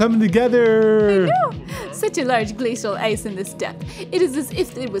people coming together. Such a large glacial ice in this depth. It is as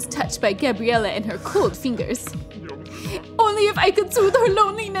if it was touched by Gabriella and her cold fingers. Only if I could soothe her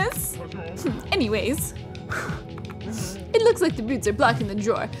loneliness. Anyways. It looks like the roots are blocking the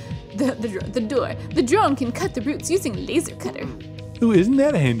door. The door. The drone can cut the roots using a laser cutter. Ooh, isn't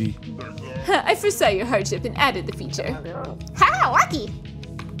that handy? I foresaw your hardship and added the feature. Ha! Lucky!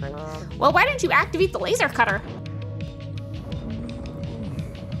 Well, why don't you activate the laser cutter?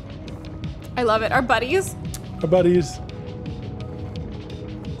 I love it. Our buddies. Our buddies.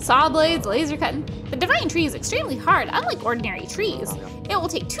 Saw blades, laser cutting. The Divine Tree is extremely hard, unlike ordinary trees. It will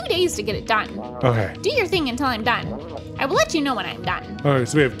take 2 days to get it done. Okay. Do your thing until I'm done. I will let you know when I'm done. Okay,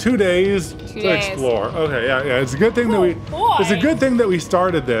 so we have 2 days to days. explore. Okay, yeah. It's a good thing boy. It's a good thing that we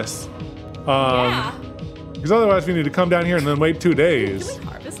started this. Yeah. Because otherwise we need to come down here and then wait 2 days. Can we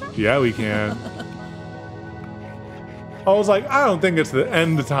harvest them? Yeah, we can. I was like, I don't think it's the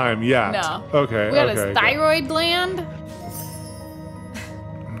end time yet. No. Okay. We got okay, his thyroid gland.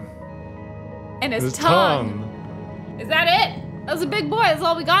 And his tongue. Is that it? That was a big boy. That's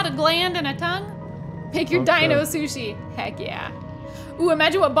all we got, a gland and a tongue? Pick your Okay. dino sushi. Heck yeah. Ooh,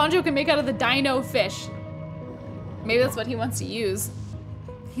 imagine what Bonjo can make out of the dino fish. Maybe that's what he wants to use.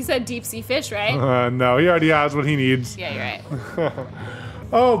 He said deep sea fish, right? No, he already has what he needs. Yeah, you're right.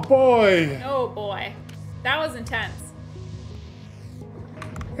 Oh boy. Oh boy. That was intense.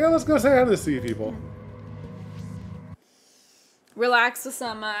 Yeah, let's go say hi to the sea people. Relax with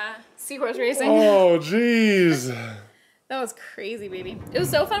some seahorse racing. Oh, jeez. That was crazy, baby. It was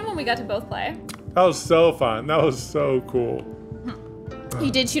so fun when we got to both play. That was so fun. That was so cool.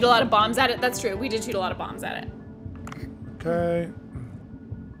 You did shoot a lot of bombs at it. That's true. We did shoot a lot of bombs at it. Okay.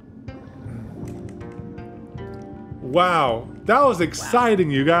 Wow. That was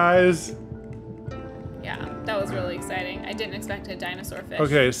exciting, you guys. Yeah, that was really exciting. I didn't expect a dinosaur fish.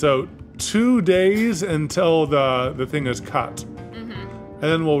 Okay, so 2 days until the thing is cut. And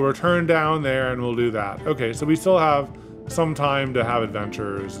then we'll return down there and we'll do that. Okay, so we still have some time to have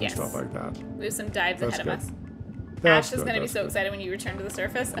adventures and Yes. stuff like that. We have some dives That's ahead good. of us. That's Ash is good, going to be that's so excited when you return to the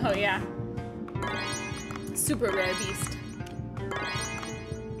surface. Oh, yeah. Super rare beast.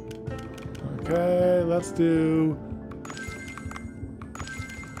 Okay, let's do...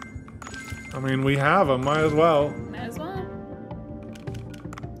 I mean, we have them, might as well. Might as well.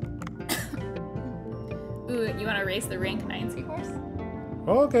 Ooh, you want to race the rank 9 seahorse?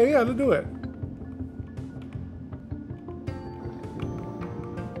 Okay, yeah, let's do it.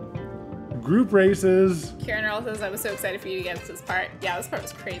 Group races, Kieran Earl says, I was so excited for you to get to this part. Yeah, this part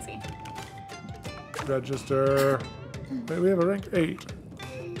was crazy. register. Wait, we have a rank 8.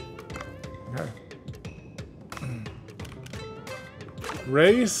 Okay.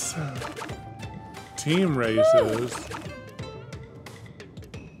 Race. Team races.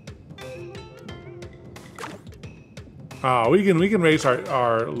 We can race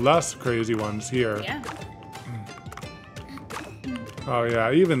our less crazy ones here. Yeah. Oh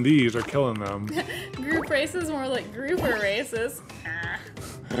yeah, even these are killing them. Group races, more like grouper races. Ah.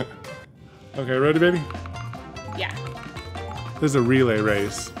 Okay, ready, baby? Yeah. This is a relay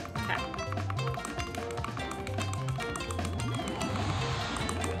race. Okay.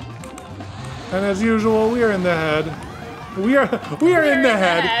 And as usual, we are in the head. We are in the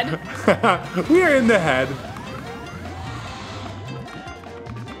head. We are in the head.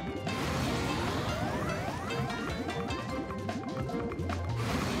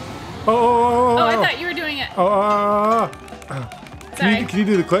 Oh, I thought you were doing it. Sorry. Can you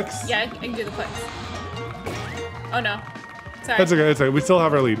do the clicks? Yeah, I can do the clicks. Oh no. Sorry. That's okay. That's okay. We still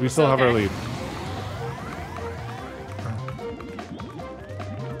have our lead. We still have our lead.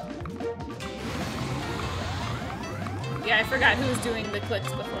 Yeah, I forgot who was doing the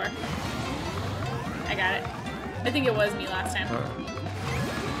clicks before. I got it. I think it was me last time.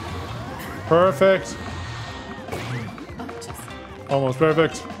 Perfect. Oh, jeez. Almost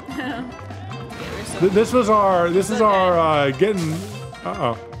perfect. Yeah, we're so This is our getting.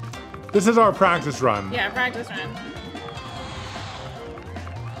 This is our practice run. Yeah, practice run.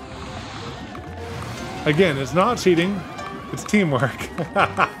 Again, it's not cheating. It's teamwork.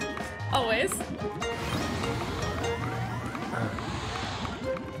 Always.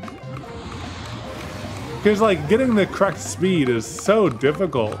 Because like getting the correct speed is so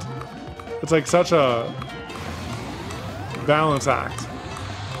difficult. It's like such a balance act.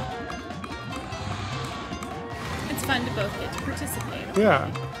 It's fun to both get to participate.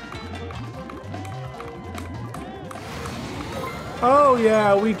 Yeah. Oh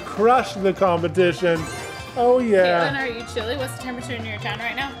yeah, we crushed the competition. Oh yeah. Katelyn, are you chilly? What's the temperature in your town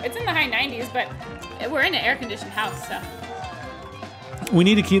right now? It's in the high 90s, but we're in an air-conditioned house, so. We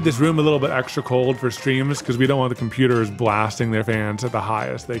need to keep this room a little bit extra cold for streams because we don't want the computers blasting their fans at the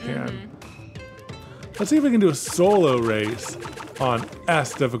highest they can. Let's see if we can do a solo race on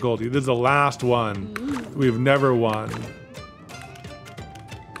S difficulty. This is the last one. We've never won.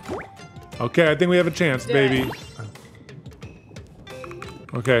 Okay, I think we have a chance, baby.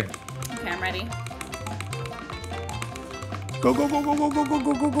 Okay. Okay, I'm ready. Go, go, go, go, go, go, go,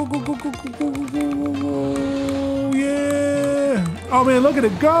 go, go, go, go, go, go, go, go, go, yeah. Oh man, look at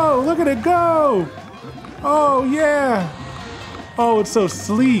it go. Look at it go. Oh yeah. Oh, it's so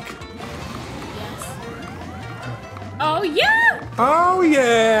sleek. Yes. Oh, yeah! Oh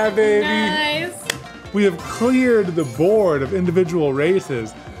yeah, baby. Nice. We have cleared the board of individual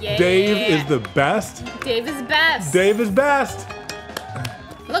races. Yeah. Dave is the best. Dave is best. Dave is best.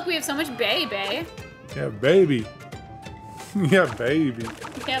 Look, we have so much baby. Yeah, baby. Yeah, baby.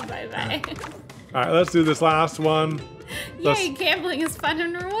 Yeah, bye-bye. All right, let's do this last one. Yay, gambling is fun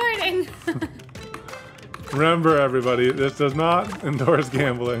and rewarding. Remember, everybody, this does not endorse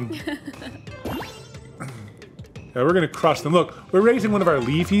gambling. Yeah, we're gonna crush them. Look, we're racing one of our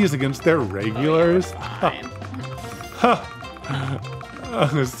leafies against their regulars. Fine.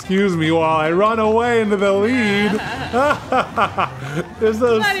 Excuse me while I run away into the lead. They're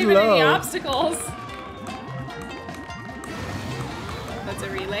so Not even any slow. obstacles. That's a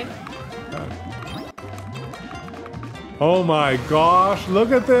relay. Oh my gosh,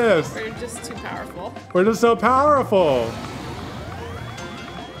 look at this. We're just too powerful. We're just so powerful.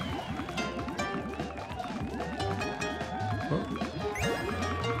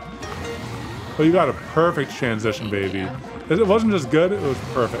 Oh, you got a perfect transition, baby. It wasn't just good, it was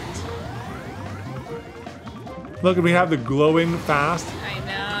perfect. Look, we have the glowing fast, I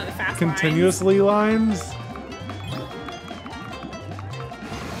know, the fast continuously lines.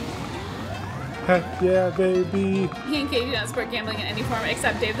 Heck yeah, baby. He and Katie do not support gambling in any form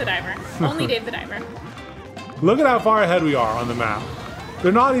except Dave the Diver. Only Dave the Diver. Look at how far ahead we are on the map.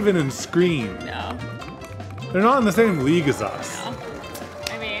 They're not even in screen. No. They're not in the same league as us. No.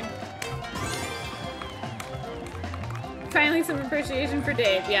 I mean... Finally some appreciation for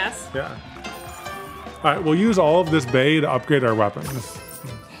Dave, yes. Yeah. All right, we'll use all of this bay to upgrade our weapons.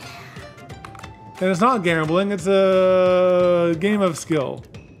 And it's not gambling, it's a game of skill.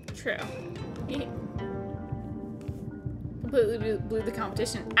 True. He completely blew the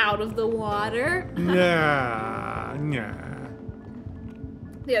competition out of the water. Yeah, yeah.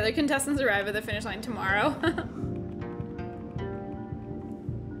 The other contestants arrive at the finish line tomorrow.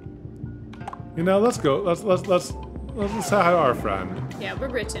 You know, let's go. Let's say hi to our friend. Yeah, we're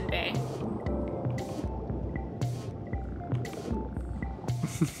rich in Bay.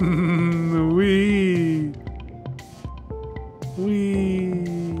 We.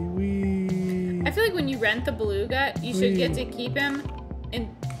 I feel like when you rent the beluga, you should get to keep him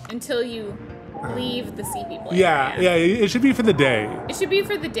until you leave the sea people Yeah, area. yeah. It should be for the day. It should be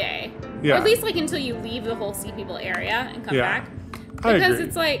for the day. Yeah. Or at least like until you leave the whole sea people area and come Yeah. back. I Because agree.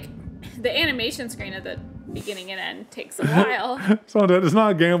 it's like the animation screen at the beginning and end takes a while. So it's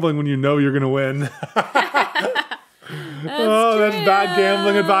not gambling when you know you're gonna win. That's bad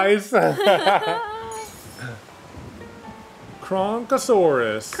gambling advice.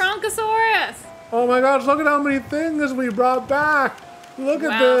 Kronkosaurus. Kronkosaurus. Oh my gosh, look at how many things we brought back. Look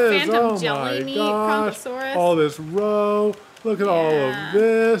at this. Phantom Oh jelly my meat, gosh. Brontosaurus. All this roe. Look at all of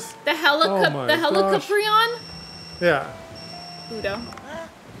this. The Helicoprion? Yeah. Udo.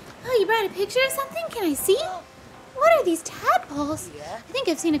 Oh, you brought a picture of something? Can I see? What are these tadpoles? I think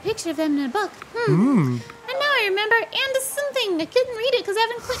I've seen a picture of them in a book. And now I remember, and something. I couldn't read it because I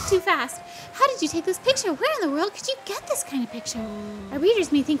haven't clicked too fast. How did you take this picture? Where in the world could you get this kind of picture? Our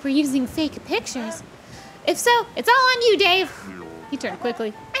readers may think we're using fake pictures. If so, it's all on you, Dave. He turned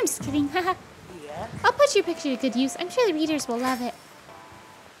quickly. I'm just kidding. I'll put your picture to good use. I'm sure the readers will love it.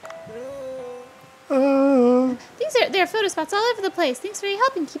 There are photo spots all over the place. Thanks for your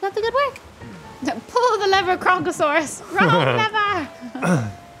help and keep up the good work. Pull the lever, Brontosaurus. Wrong lever.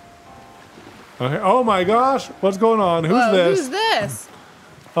 Okay. Oh my gosh. What's going on? Who's this? Who's this?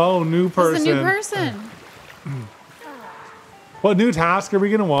 Oh, new person. Who's the new person? What new task are we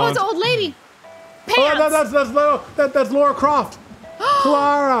gonna Oh, want? it's an old lady. Oh, that's Laura Croft.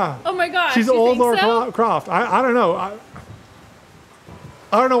 Clara. Oh my gosh. She's you old think Laura so? Croft. I don't know. I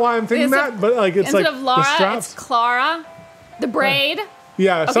don't know why I'm thinking that, but like it's instead like of Laura, the straps. it's Clara. The braid.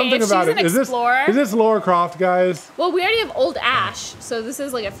 Yeah, Okay, something if about she's it. an explorer- Is this Laura Croft, guys? Well, we already have old Ash, so this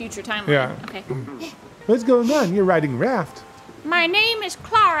is like a future timeline. Yeah. Okay. What's going on? You're riding raft. My name is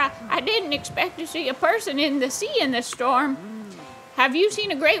Clara. I didn't expect to see a person in the sea in this storm. Have you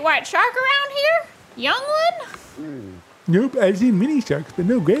seen a great white shark around here? Young one? Nope, I've seen mini sharks, but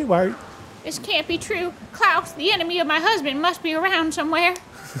no great white. This can't be true. Klaus, the enemy of my husband, must be around somewhere.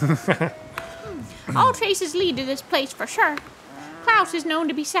 All traces lead to this place for sure. Klaus is known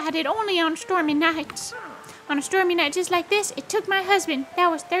to be sighted only on stormy nights. On a stormy night just like this, it took my husband. That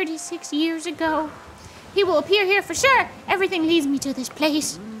was 36 years ago. He will appear here for sure. Everything leads me to this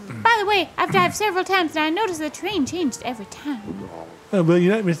place. By the way, I've dived several times and I noticed the terrain changed every time. Oh, well,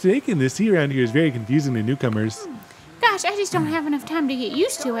 you're not mistaken. The sea around here is very confusing to newcomers. Gosh, I just don't have enough time to get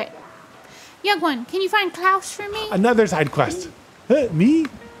used to it. Young one, can you find Klaus for me? Another side quest. Me?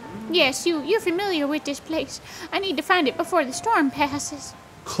 Yes, you're familiar with this place. I need to find it before the storm passes.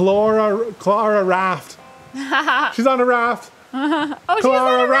 Clara Raft. She's on a raft. Oh, she's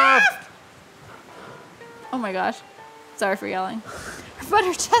Clara on a Raft. Oh my gosh. Sorry for yelling. But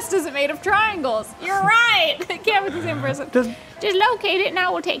her chest isn't made of triangles. You're right. It can't be the same person. Just locate it and I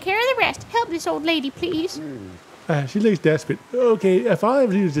will take care of the rest. Help this old lady, please. She looks desperate. Okay, if all I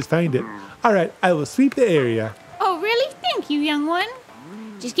have to do is just find it. All right, I will sweep the area. Oh, really? Thank you, young one.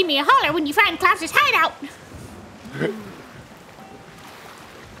 Just give me a holler when you find Klaus's hideout.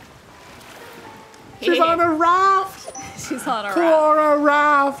 She's on a raft. She's on a raft. Clara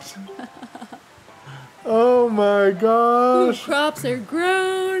Raft. Oh my gosh. Crops are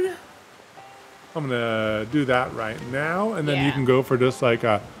grown. I'm gonna do that right now, and then you Yeah. can go for just like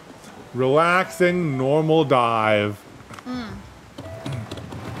a relaxing, normal dive.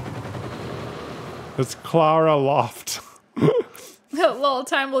 It's Clara Loft. Little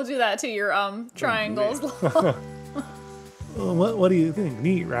time we'll do that to your triangles. What do you think?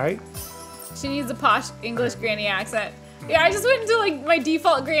 Neat, right? She needs a posh English granny accent. Yeah, I just went into like my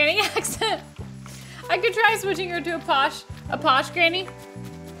default granny accent. I could try switching her to a posh granny.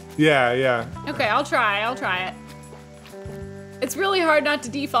 Yeah. Okay, I'll try it. It's really hard not to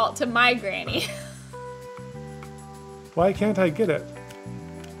default to my granny. Why can't I get it?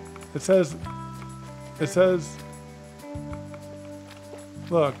 It says,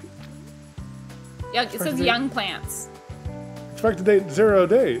 look, It says young plants. expected date 0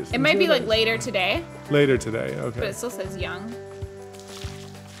 days. It might be like later today, later today. but Okay. it still says young.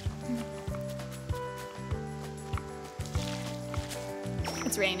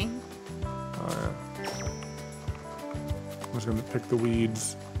 It's raining. Oh, yeah. I'm just gonna pick the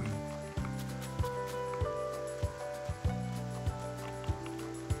weeds.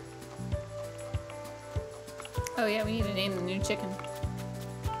 Oh yeah, we need to name the new chicken.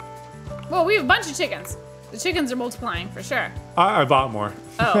 Well, we have a bunch of chickens. The chickens are multiplying for sure. I bought more.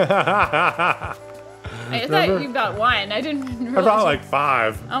 Oh. I thought you got one. I didn't realize. I bought like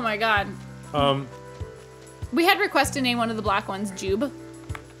 5. Oh my god. We had requests to name one of the black ones Jube.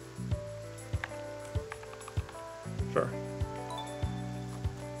 Sure.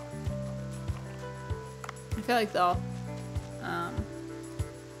 I feel like they'll.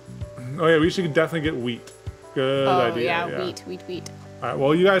 Oh yeah, we should definitely get wheat. Good idea. Yeah, wheat. All right.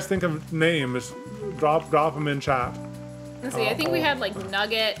 Well, you guys think of names. Drop them in chat. Let's see. I think we had like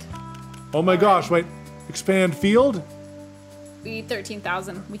Nugget. Oh my gosh! Wait. Expand field. We need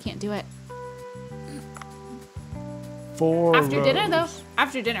 13,000. We can't do it. 4 After dinner rows. though.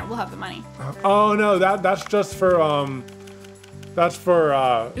 After dinner we'll have the money. Oh no, that's just for That's for,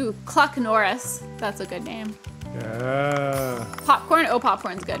 Ooh, Cluck Norris. That's a good name. yeah. Popcorn? Oh,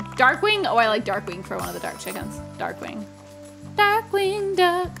 popcorn's good. Darkwing? Oh, I like Darkwing for one of the dark chickens. Darkwing. Darkwing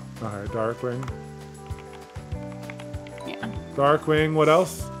Duck. All right, Darkwing. Yeah. Darkwing, what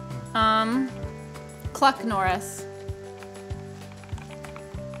else? Cluck Norris.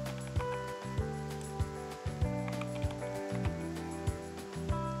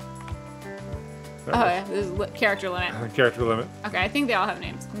 There Oh, it yeah. There's character limit. is. Character limit. Okay, I think they all have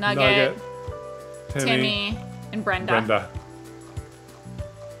names. Nugget, Nugget. Timmy, and Brenda. Brenda.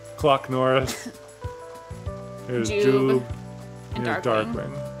 Cluck Norris. Here's Jube. Jube. And Here's Darkwing.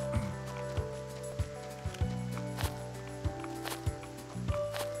 Darkwing.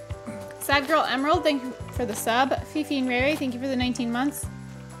 Sad Girl Emerald, thank you for the sub. Fifi and Rary, thank you for the 19 months.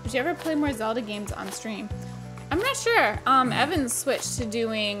 Would you ever play more Zelda games on stream? I'm not sure. Evan's switched to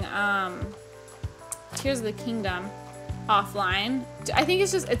doing Tears of the Kingdom offline. I think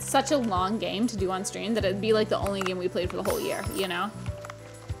it's such a long game to do on stream that it'd be like the only game we played for the whole year, you know?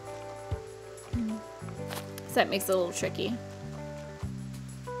 So that makes it a little tricky.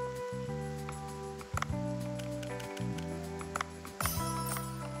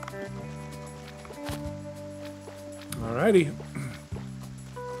 Alrighty.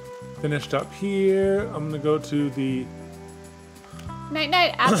 Finished up here. I'm gonna go to the. Night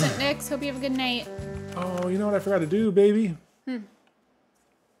night, absent Nix. Hope you have a good night. Oh, you know what I forgot to do, baby?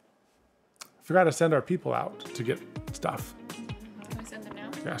 Forgot to send our people out to get stuff. Can we send them now?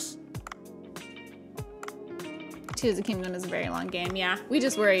 Yes. Tears of the Kingdom is a very long game. Yeah, we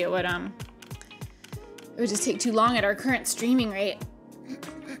just worry it would just take too long at our current streaming rate.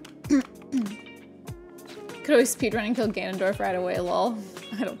 Could always speedrun and kill Ganondorf right away, lol.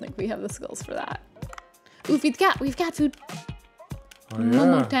 I don't think we have the skills for that. Ooh, we've got food. Oh,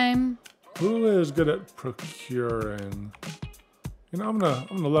 Momo yeah. time. Who is good at procuring? You know, I'm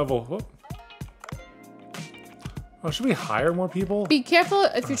gonna level. Whoop. Oh, should we hire more people? Be careful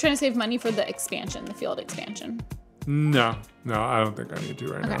if you're trying to save money for the expansion, the field expansion. No, I don't think I need to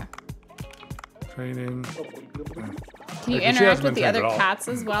right Okay. now. Training. Can you Like, she interact hasn't with been the other trained at all. cats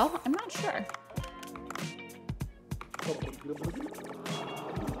as well? I'm not sure.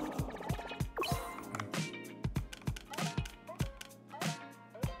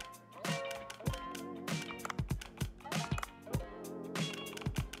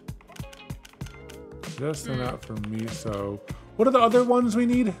 This and that for me. So, what are the other ones we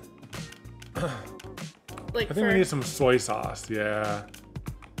need? Like I think we need some soy sauce. Yeah.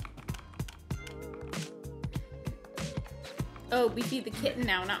 Oh, we feed the kitten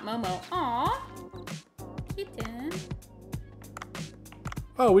now, not Momo. Aw, kitten.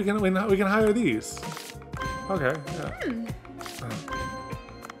 Oh, we can hire these. Okay. Yeah.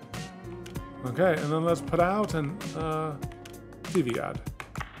 Okay, and then let's put out an TV ad.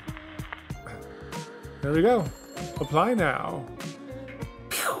 There we go. Apply now.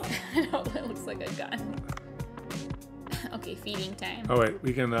 I know, it looks like a gun. Okay, feeding time. Oh wait,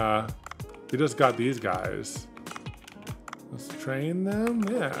 we can. We just got these guys. Let's train them.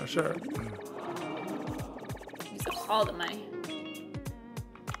 Yeah, sure. Use up all the money.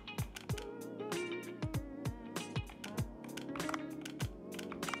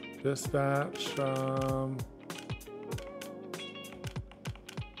 Dispatch.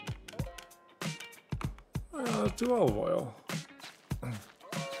 Let's do olive oil.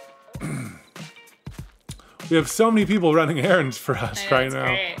 We have so many people running errands for us I know, right it's now.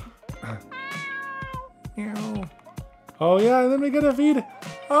 great. Meow. Oh yeah, and then we get a feed. We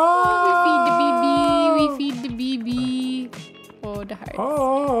feed the baby. Oh, the heart.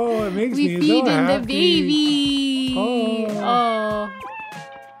 Oh, it makes We me so feeding happy. the baby. Oh.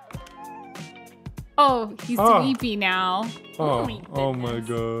 Oh, he's Oh. sleepy now. Oh, my oh my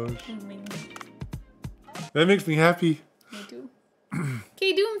goodness. gosh. Oh my God. That makes me happy. Me too.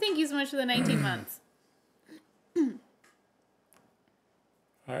 Okay, Doom, thank you so much for the 19 months.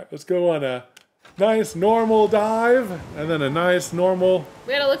 All right, let's go on a nice normal dive and then a nice normal.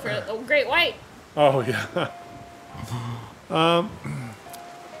 We gotta look for a great white. Oh yeah.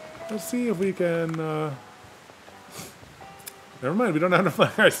 Let's see if we can. Never mind. We don't have enough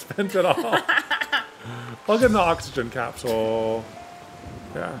money. I spent it all. I'll get an oxygen capsule.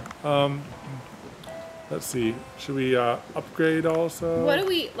 Yeah. Let's see. Should we upgrade also?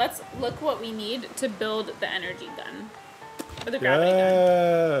 Let's look what we need to build the energy gun. Or the gravity gun.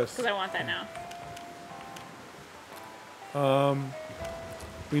 Yes. Because I want that now.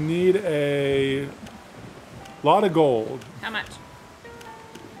 We need a lot of gold. How much?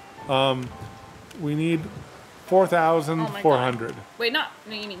 We need Oh my 4,400. God. Wait, no,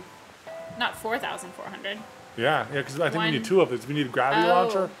 you mean not 4,400. Yeah, because I think we need One. 2 of these. We need a gravity Oh.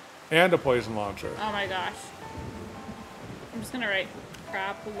 launcher and a poison launcher. Oh my gosh. I'm just gonna write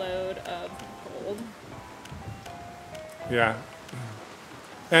crap load of gold. Yeah.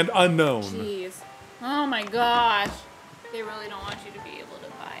 And unknown. Jeez. Oh my gosh. They really don't want you to be able to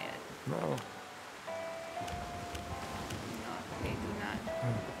buy it. No. No, they do not.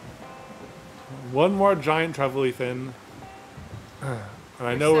 One more giant trebly fin. And I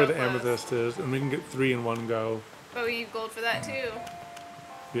We're know where so the close. amethyst is, and we can get 3 in one go. But we need gold for that too.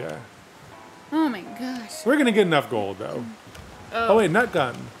 Yeah. Oh my gosh. We're gonna get enough gold though. Oh wait, nut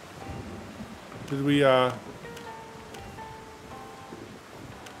gun. Did we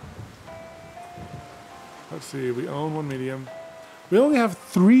let's see, we own 1 medium. We only have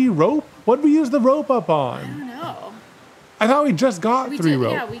 3 rope? What'd we use the rope up I on? don't know. I thought we just got We 3 did,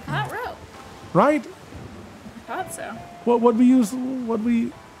 rope. yeah, we got rope. Right? I thought so. What'd we use? What'd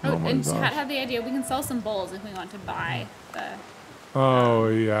we Oh, my and gosh. Chat had the idea we can sell some bowls if we want to buy the. Oh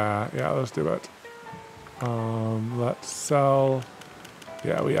yeah, let's do it. Let's sell.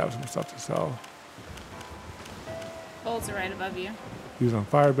 Yeah, we have some stuff to sell. Bowls are right above you. Use on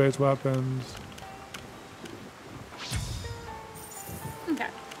fire-based weapons. Okay.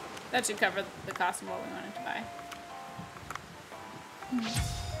 That should cover the cost of what we wanted to buy.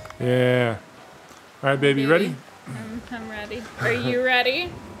 Yeah. All right, baby, you ready? I'm ready. Are you ready?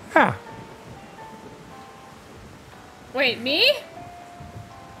 Yeah. Wait, me?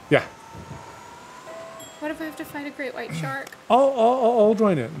 Yeah. What if I have to fight a great white shark? I'll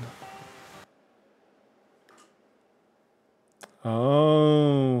join in.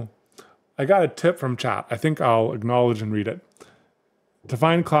 Oh. I got a tip from chat. I think I'll acknowledge and read it. To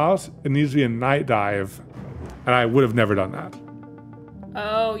find Klaus, it needs to be a night dive. And I would have never done that.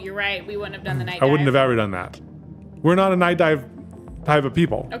 Oh, you're right. We wouldn't have done the night I wouldn't dive. have ever done that. We're not a night dive type of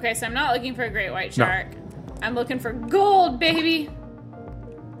people. Okay, so I'm not looking for a great white No. shark. I'm looking for gold, baby.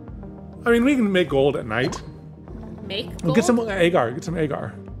 I mean, we can make gold at night. Make gold? Get some agar. Get some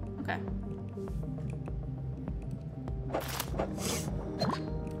agar. Okay.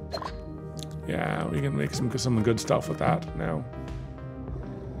 Yeah, we can make some good stuff with that now.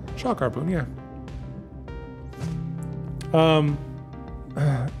 Shock harpoon, yeah.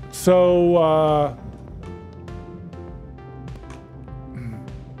 So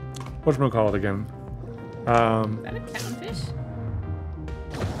whatchamacallit again? Is that a clownfish?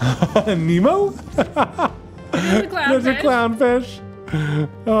 Nemo? It is a That's a clownfish. clownfish.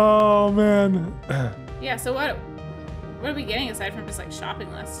 Oh man. Yeah, so what are we getting aside from just like shopping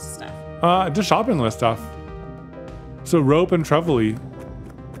list stuff? Just shopping list stuff. So rope and trevelly.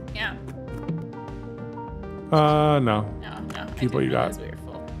 Yeah. No. No. Keep what you got. We were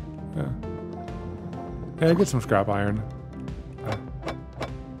full. Yeah, get some scrap iron.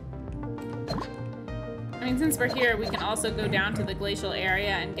 I mean, since we're here, we can also go down to the glacial area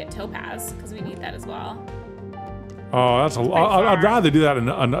and get topaz because we need that as well. Oh, that's a lot. I'd rather do that in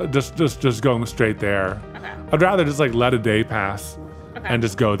just going straight there. Okay. I'd rather just like let a day pass Okay. and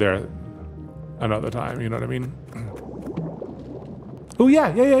just go there another time. You know what I mean? Oh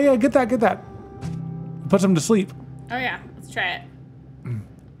yeah. Get that. Put them to sleep. Oh yeah, let's try it.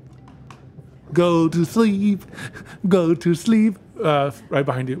 Go to sleep. Go to sleep. Right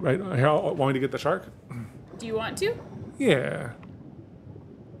behind you. Right here. Want me to get the shark? Do you want to? Yeah.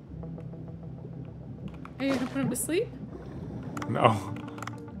 Are you gonna put him to sleep? No.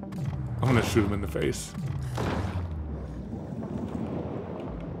 I'm gonna shoot him in the face.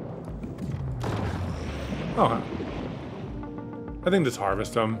 Oh. I think just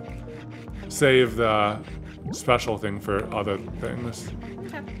harvest them. Save the special thing for other things.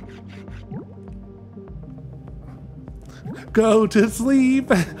 Okay. Go to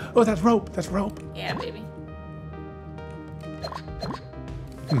sleep. Oh, that's rope. That's rope. Yeah, baby.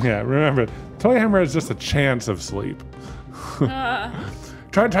 Yeah, remember, toy hammer is just a chance of sleep.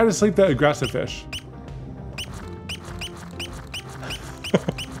 Try to sleep the aggressive fish.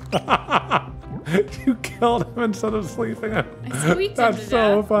 You killed him instead of sleeping him. I squeaked him That's to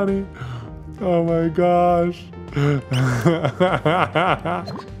so death. funny. Oh my gosh.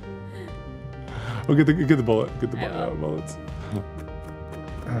 Oh, get the bullet. Get the I will. bullets.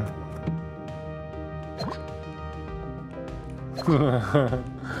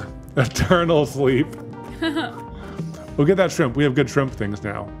 Eternal sleep. We'll get that shrimp. We have good shrimp things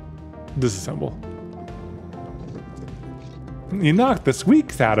now. Disassemble. You knocked the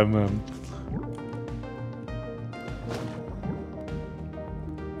squeaks out of him.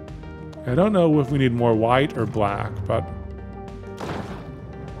 I don't know if we need more white or black, but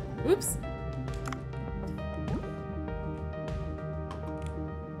Oops.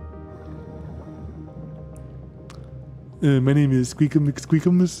 My name is Squeakum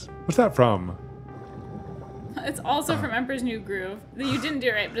McSqueakums. What's that from? It's also from Emperor's New Groove. You didn't do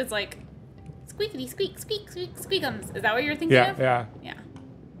it right, but it's like squeakity squeak squeak squeak squeakums. Is that what you're thinking of? Yeah.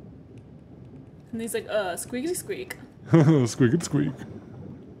 And he's like, squeakity squeak. Squeak and squeak.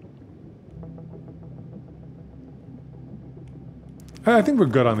 I think we're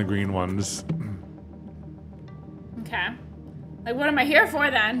good on the green ones. Okay. Like, what am I here for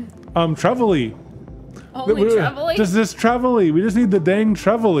then? Trevelly. Only Trevelly? Just this Trevelly. We just need the dang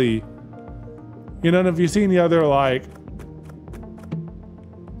Trevelly. You know, and if you see any other, like...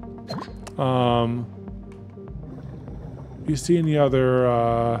 If you see any other,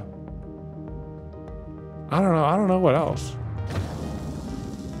 I don't know what else.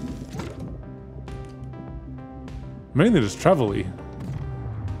 Mainly just Trevelly.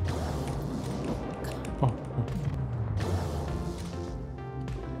 Oh.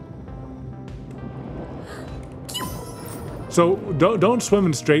 So don't swim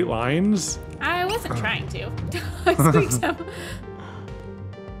in straight lines. I wasn't trying to. I squeaked him.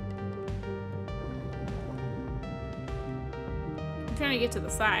 I'm trying to get to the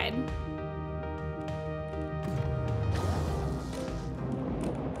side.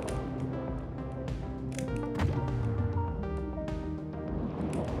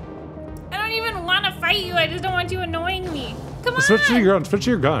 I don't even want to fight you. I just don't want you annoying me. Come on. Switch to your gun. Switch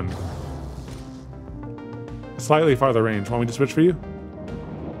to your gun. Slightly farther range. Want me to switch for you?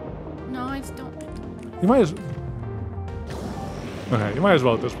 No, I just don't. You might as... Okay, you might as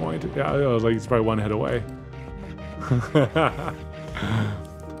well at this point. Yeah, I was like, it's probably one hit away.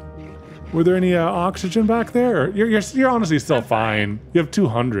 Were there any oxygen back there? You're honestly still fine. You have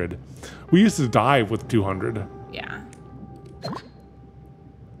 200. We used to dive with 200. Yeah.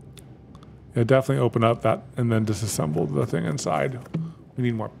 Yeah, definitely open up that and then disassemble the thing inside. We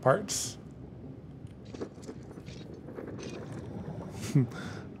need more parts.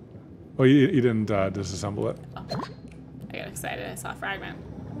 Oh, you didn't disassemble it. Oh. I got excited. I saw a fragment.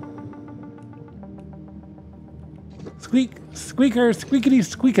 Squeak, squeaker, squeakity,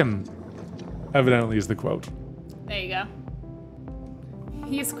 squeakin'. Evidently is the quote. There you go.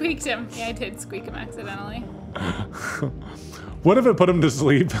 You squeaked him. Yeah, I did squeak him accidentally. What if it put him to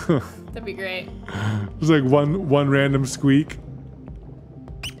sleep? That'd be great. It's like one random squeak.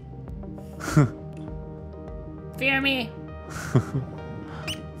 Fear me.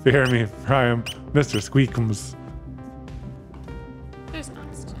 Fear me, for I am Mr. Squeakums. There's an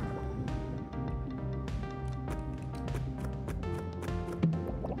oxygen.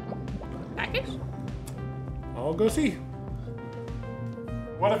 Package? I'll go see.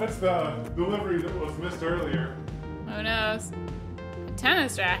 What if it's the delivery that was missed earlier? Who knows? A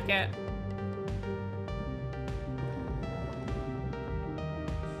tennis racket.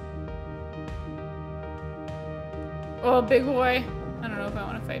 Oh, big boy. I don't know if I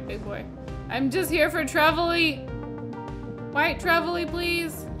want to fight big boy. I'm just here for Trevelly. White Trevelly,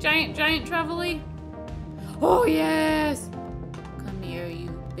 please. Giant Trevelly. Oh, yes. Come here, you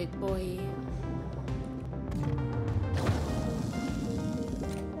big boy.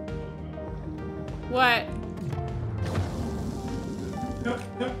 What?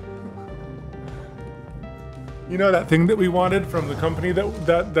 You know that thing that we wanted from the company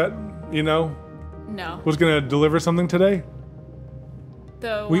that you know No. was gonna deliver something today?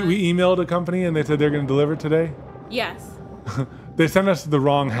 The We one- emailed a company and they said they're gonna deliver today. Yes. They sent us the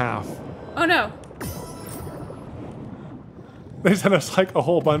wrong half. Oh no. They sent us like a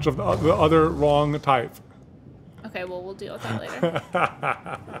whole bunch of the other wrong type. Okay, well, we'll deal with that later.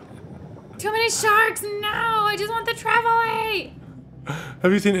 Too many sharks! No! I just want the Trevelly!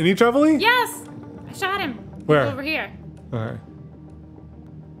 Have you seen any Trevelly? Yes! I shot him. Where? He's over here. Okay.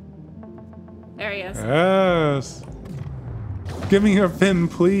 There he is. Yes. Give me your fin,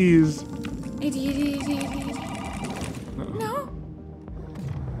 please. No?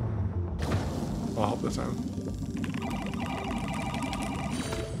 I'll help this out.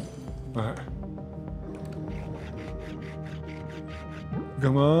 Alright.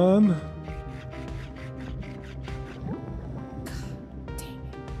 Come on. Dang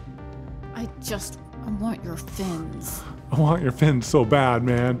it. I want your fins. I want your fin so bad,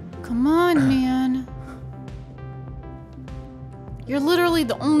 man. Come on, man. You're literally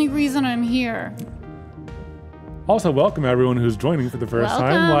the only reason I'm here. Also, welcome everyone who's joining for the first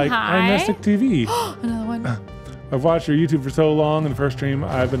time. Welcome, Like, hi. I'm Mystic TV. Another one. I've watched your YouTube for so long, and the first stream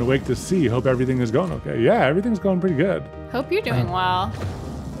I've been awake to see. Hope everything is going okay. Yeah, everything's going pretty good. Hope you're doing well.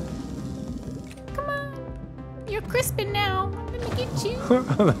 Come on. You're crisping now. Let me get you.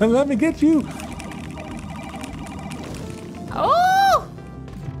 Let me get you. Oh!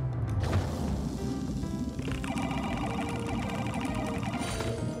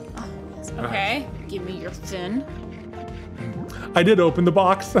 Okay, give me your fin. I did open the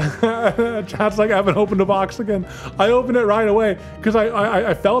box. Chat's like, I haven't opened the box again. I opened it right away because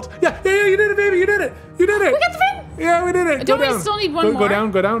I felt, yeah, you did it, baby, you did it. You did it. We got the fin. Yeah, we did it. Don't Go we down. still need one more?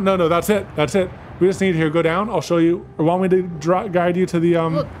 Go down. No, that's it. We just need here, go down. I'll show you, or want me to guide you to the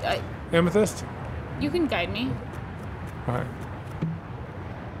Well, amethyst? you can guide me. All right.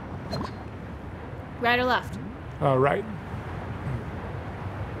 Right or left? Right.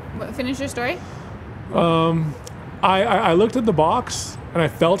 What, finish your story? I looked at the box and I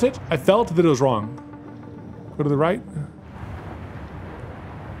felt it. I felt that it was wrong. Go to the right.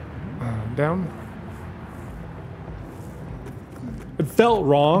 Down. It felt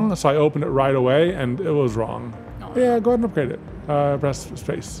wrong, so I opened it right away and it was wrong. Oh. Yeah, go ahead and upgrade it. Press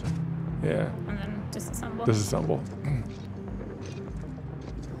space. Yeah. And then disassemble. Disassemble.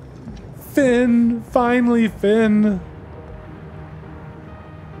 Finn! Finally, Finn!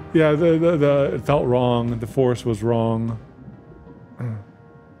 Yeah, it felt wrong. The force was wrong.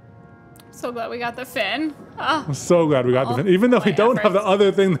 So glad we got the fin. Oh, I'm so glad we got the fin. Even though we my don't have the efforts.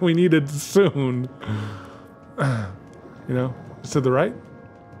 other thing that we needed soon. You know? Just to the right?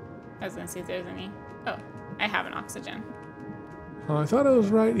 I was gonna see if there's any. Oh, I have an oxygen. I thought it was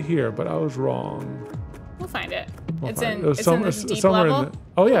right here, but I was wrong. We'll find it. We'll It's find in. it. It was It's in this deep somewhere level. in the,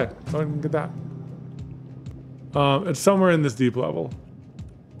 oh yeah, go ahead and get that. It's somewhere in this deep level.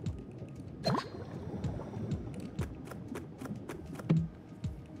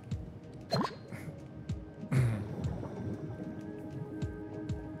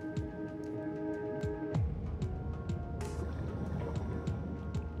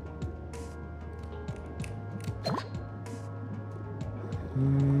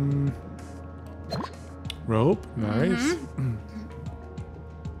 Rope, nice.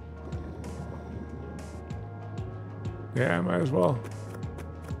 Yeah, might as well.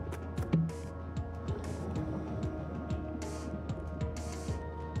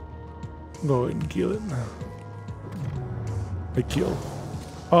 Go ahead and keel it. I keel.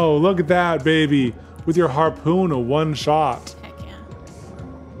 Oh, look at that, baby. With your harpoon, a one shot. Heck yeah.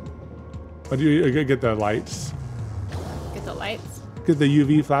 Oh, do you get the lights? Get the lights. Get the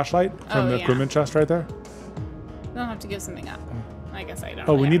UV flashlight from Oh, the yeah. equipment chest right there? Don't have to give something up. I guess I don't.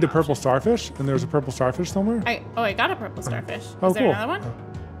 Oh, really we have need the an purple option. starfish, and there's a purple starfish somewhere. I got a purple starfish. Oh, Is there cool. another one?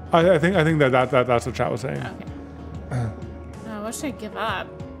 I think that's what chat was saying. Okay. What should I give up?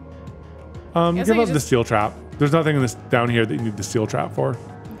 guess Give I up could the just- steel trap. There's nothing in this down here that you need the steel trap for.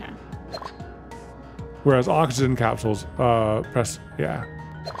 Okay. Whereas oxygen capsules, press, yeah.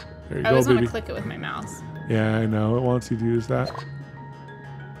 There you I go, always want baby. to click it with my mouse. Yeah, I know. It wants you to use that.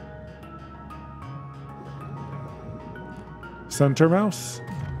 Center mouse?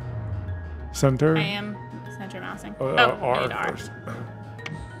 Center? I am center mousing. R made R. first.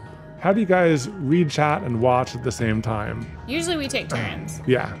 How do you guys read chat and watch at the same time? Usually we take turns.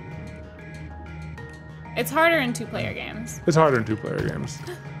 Yeah. It's harder in two-player games. It's harder in two-player games.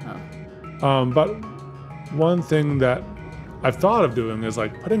 Oh. But one thing that I've thought of doing is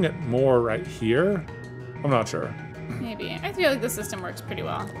like putting it more right here. I'm not sure. Maybe. I feel like the system works pretty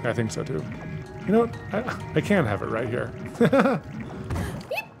well. I think so too. You know what? I can have it right here.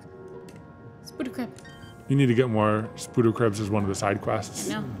 Spooder crib. You need to get more Spooder Cribs as one of the side quests.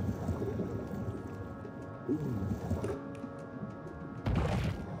 No.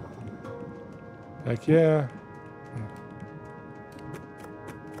 Heck yeah.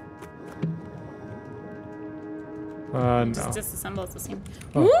 No. Just disassemble at the same.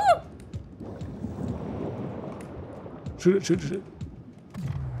 Oh. Woo! Shoot it.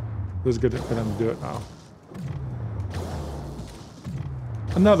 This is good for them to do it now.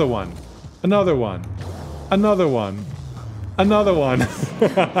 Another one. Another one. Another one. Another one.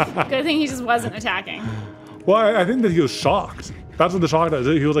 Good thing he just wasn't attacking. Well, I think that he was shocked. That's what the shock does.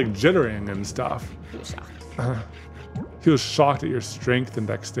 He was like jittering and stuff. He was shocked. He was shocked at your strength and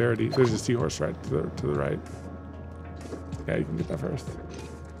dexterity. There's a seahorse right to the right. Yeah, you can get that first.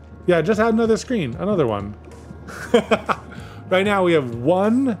 Yeah, just add another screen. Another one. Right now we have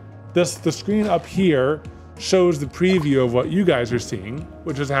one. The screen up here shows the preview of what you guys are seeing,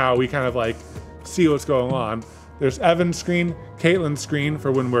 which is how we kind of like see what's going on. There's Evan's screen, Katelyn's screen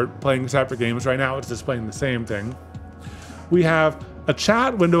for when we're playing separate games. Right now it's displaying the same thing. We have a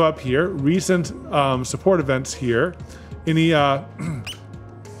chat window up here, recent support events here, any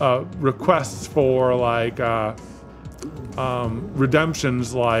requests for like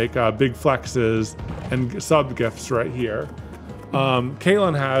redemptions like big flexes and sub gifts right here.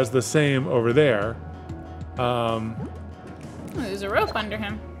 Katelyn has the same over there. Oh, there's a rope under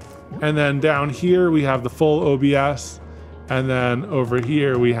him. And then down here we have the full OBS And then over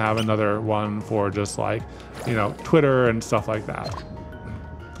here we have another one for just like, you know, Twitter and stuff like that.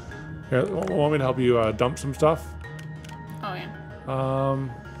 Here, want me to help you dump some stuff? Oh yeah.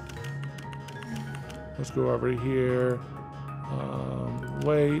 Let's go over here.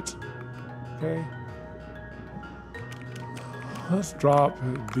 Wait. Okay. Let's drop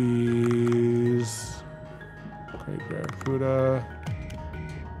these. Great Barracuda.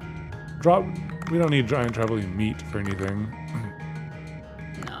 Drop. We don't need giant traveling meat for anything.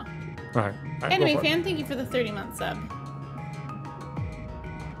 No. All right. Anyway, fan, thank you for the 30-month sub.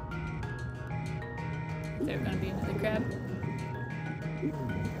 Is there gonna be another crab?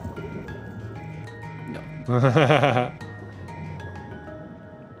 No.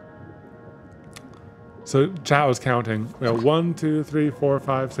 So chat was counting. We have 1, 2, 3, 4,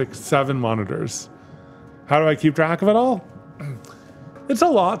 5, 6, 7 monitors. How do I keep track of it all? It's a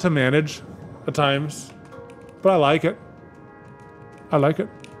lot to manage at times, but I like it. I like it.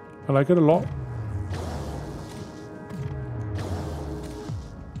 I like it a lot.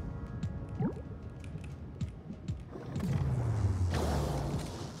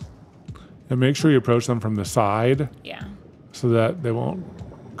 And make sure you approach them from the side. Yeah. So that they won't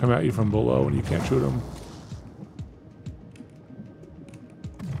come at you from below and you can't shoot them.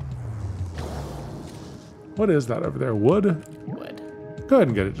 What is that over there? Wood? Wood. Go ahead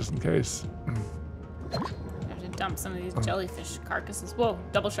and get it just in case. I have to dump some of these jellyfish carcasses. Whoa,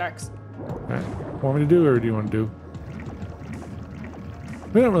 double sharks. Right. Want me to do or do you want to do?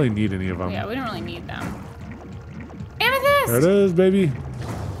 We don't really need any of them. Yeah, we don't really need them. Amethyst! There it is, baby.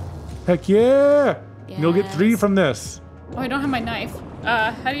 Heck yeah! Yes. You'll get 3 from this. Oh, I don't have my knife.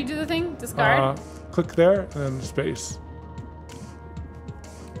 How do you do the thing? Discard? Click there and then space.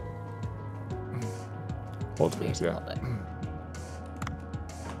 Hold space, yeah.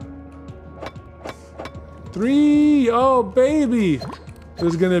 3! Oh, baby! This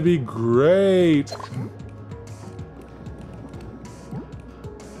is gonna be great.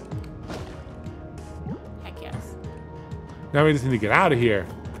 Heck yes. Now we just need to get out of here.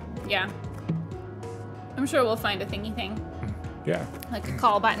 Yeah. I'm sure we'll find a thingy thing. Yeah. Like a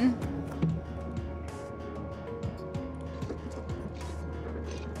call button.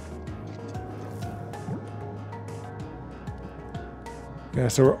 Yeah,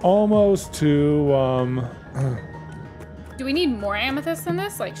 so we're almost to, Do we need more amethyst than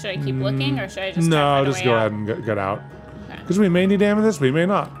this? Like, should I keep looking or should I just no, find a just way go out? ahead and get out. Okay. Because we may need amethyst, we may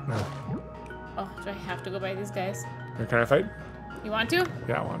not. Oh, do I have to go by these guys? Can I fight? You want to?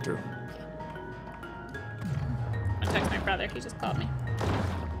 Yeah, I want to. I'll text my brother. He just called me.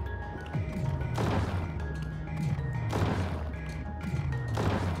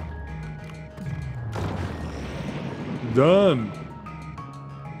 Done.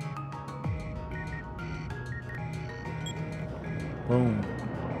 Boom.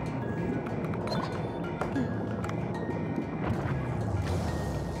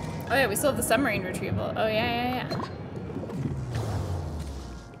 Oh yeah, we still have the submarine retrieval. Oh yeah.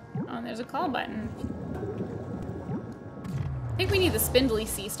 Oh, and there's a call button. I think we need the spindly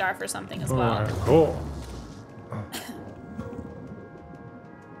sea star for something as well. Alright, cool. Heck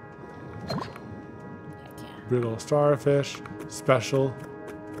yeah. Brittle starfish, special.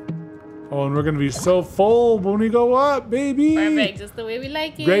 Oh, and we're gonna be so full when we go up, baby. Perfect, just the way we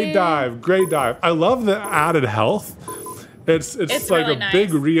like it. Great dive, great dive. I love the added health. It's like really a nice.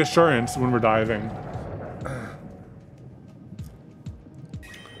 big reassurance when we're diving.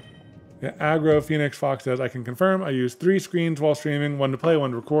 Yeah, Aggro Phoenix Fox says, I can confirm I use 3 screens while streaming, 1 to play,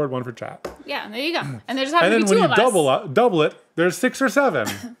 1 to record, 1 for chat. Yeah, there you go. And there just happen And to then be when two you of us. double it, there's 6 or 7.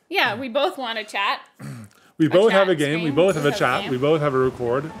 Yeah, we both want to chat. We both have a chat game, we stream. both have a We have a chat, game. we both have a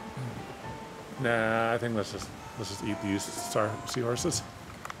record. Nah, I think let's just eat these seahorses.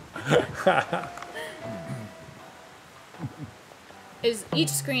 Is each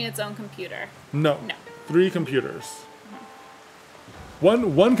screen its own computer? No. No. 3 computers.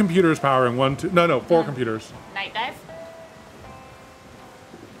 One computer is powering 1, 2. No, 4 computers. Night dive?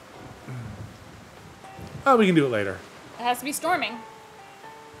 Oh, we can do it later. It has to be storming.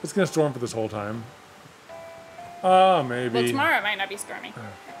 It's gonna storm for this whole time. Oh, maybe. Well, tomorrow it might not be storming.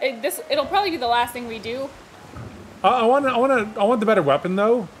 It'll probably be the last thing we do. I want the better weapon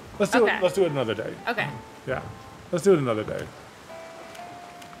though. Let's do Okay. it. Let's do it another day. Okay. Yeah, let's do it another day.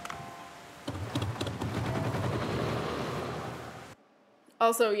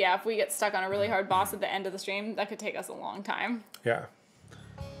 Also, yeah, if we get stuck on a really hard boss at the end of the stream, that could take us a long time. Yeah,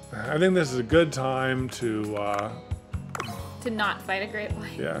 I think this is a good time to. To not fight a great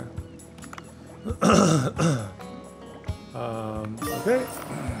white. Yeah. Okay.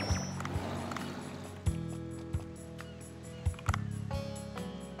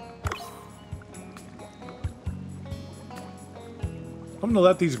 I'm gonna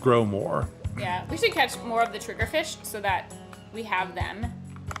let these grow more. Yeah, we should catch more of the triggerfish so that we have them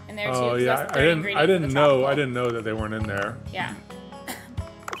in there too. Oh yeah, I didn't know that they weren't in there. Yeah.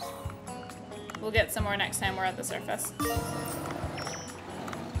 We'll get some more next time we're at the surface.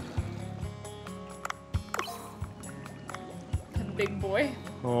 A big boy.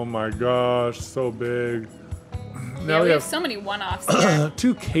 Oh my gosh, so big. Yeah, we have so many one-offs here.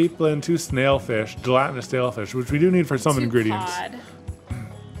 2 Katelyn, 2 snailfish, gelatinous snailfish, which we do need for some 2 ingredients. cod.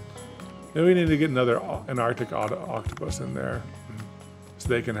 Maybe we need to get an Arctic octopus in there, so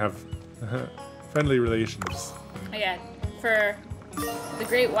they can have friendly relations. Oh yeah, for the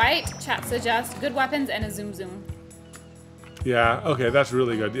great white, chat suggests good weapons and a zoom zoom. Yeah, okay, that's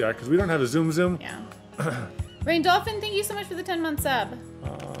really good. Yeah, because we don't have a zoom zoom. Yeah. Rain Dolphin, thank you so much for the 10-month sub.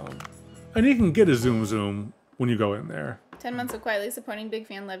 And you can get a zoom zoom when you go in there. 10 months of quietly supporting. Big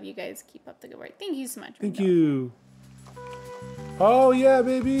fan. Love you guys. Keep up the good work. Thank you so much. Thank you. Oh yeah,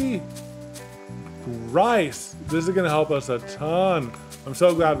 baby. Rice. This is gonna help us a ton. I'm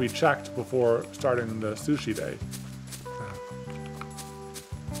so glad we checked before starting the sushi day.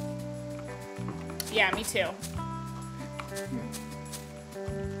 Yeah, me too.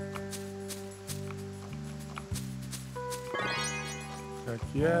 Heck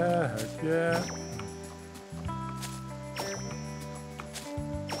yeah, heck yeah.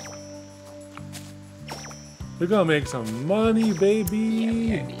 We're gonna make some money, baby.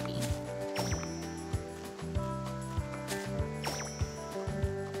 Yeah, baby.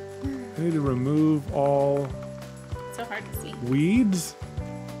 I need to remove all It's so hard to see. weeds.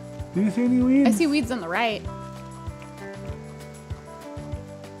 Do you see any weeds? I see weeds on the right.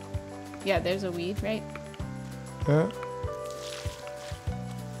 Yeah, there's a weed, right? Yeah.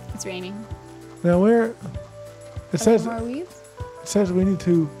 It's raining. Now where? It says More weeds? it says we need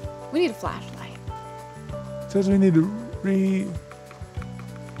to. We need a flashlight. It says we need to It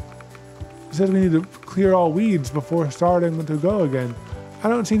says we need to clear all weeds before starting to go again. I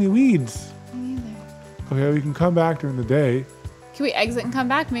don't see any weeds. Me neither. Okay, we can come back during the day. Can we exit and come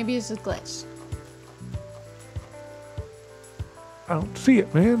back? Maybe it's just glitched. I don't see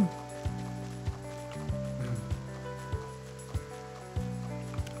it, man.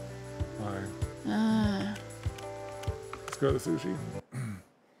 Fine. Let's go to the sushi.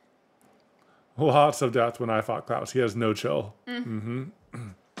 Lots of death when I fought Klaus. He has no chill.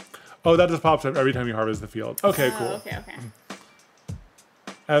 Oh, that just pops up every time you harvest the field. Okay, cool. Okay.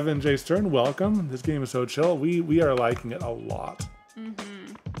 Evan J. Stern, welcome. This game is so chill. We are liking it a lot.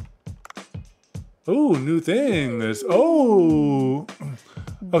 Oh, new things. Oh.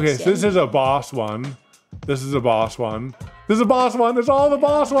 Okay, so this is a boss one. This is a boss one. This is a boss one. There's all the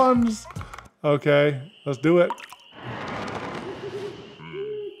boss ones. Okay, let's do it.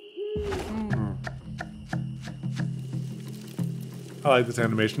 I like this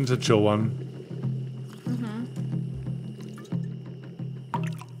animation. It's a chill one.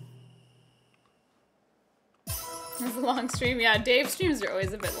 It's a long stream. Yeah, Dave's streams are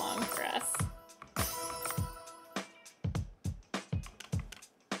always a bit long for us.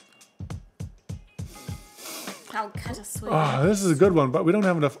 I'll cut a swing. Oh, this is a good one, but we don't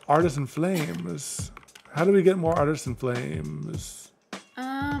have enough artisan flames. How do we get more artisan flames?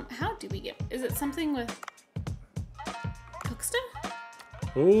 How do we get? Is it something with Cooksta?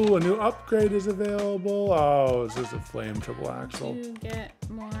 Oh, a new upgrade is available. Oh, it's just a flame triple axle. To get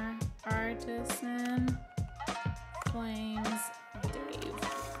more artisan flames, Dave.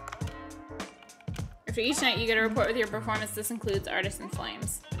 After each night, you get a report with your performance. This includes artisan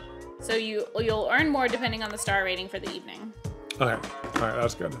flames. So you'll earn more depending on the star rating for the evening. Okay, all right,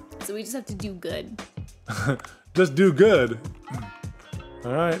 that's good. So we just have to do good. Just do good.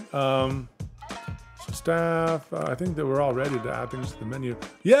 All right. So staff. I think that we're all ready to add things to the menu.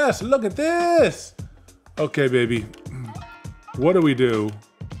 Yes, look at this. Okay, baby. What do we do?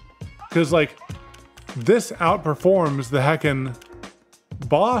 Because like this outperforms the heckin'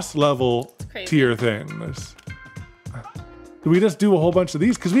 boss level tier things. Do we just do a whole bunch of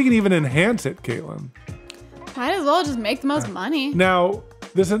these? Because we can even enhance it, Katelyn. Might as well just make the most money. Now,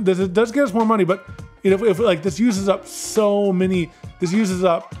 this does get us more money, but you know, if like this uses up so many, this uses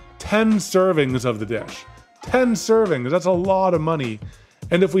up 10 servings of the dish. 10 servings, that's a lot of money.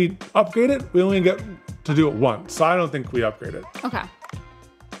 And if we upgrade it, we only get to do it once. So I don't think we upgrade it. Okay.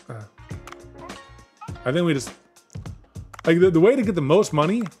 I think we just, like the way to get the most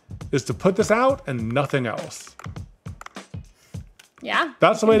money is to put this out and nothing else. Yeah.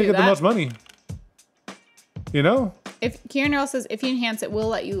 That's the way to get the most money. You know? If Kieran Earl says if you enhance it, we'll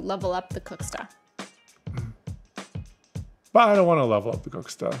let you level up the cook stuff. But I don't want to level up the cook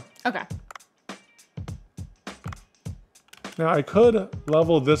stuff. Okay. Now I could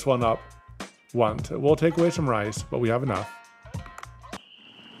level this one up once. It will take away some rice, but we have enough.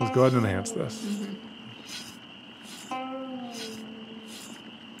 Let's go ahead and enhance this. I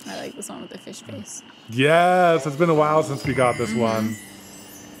like this one with the fish face. Yes, it's been a while since we got this one.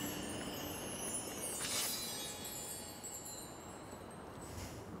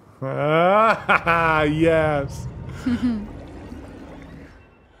 Yes.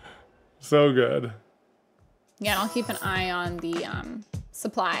 So good. Yeah, and I'll keep an eye on the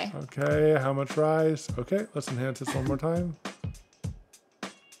supply. Okay, how much rice? Okay, let's enhance this one more time.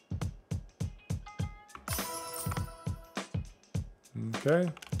 Okay.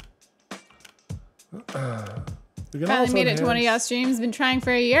 We can Finally also made it to one of y'all enhance- streams. Been trying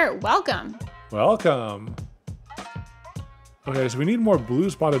for a year. Welcome. Welcome. Okay, so we need more blue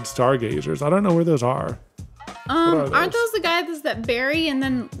spotted stargazers. I don't know where those are. Aren't those? those the guys that bury and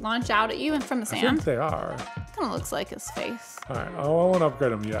then launch out at you and from the I think sand? they are. Kind of looks like his face. All right, I won't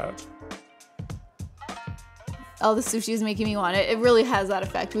upgrade them yet. Oh, the sushi is making me want it. It really has that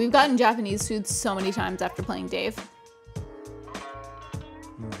effect. We've gotten Japanese food so many times after playing Dave.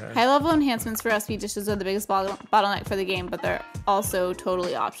 Okay. High level enhancements for recipe dishes are the biggest bottleneck for the game, but they're also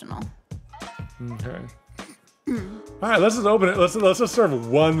totally optional. Okay. All right, let's just open it. Let's just serve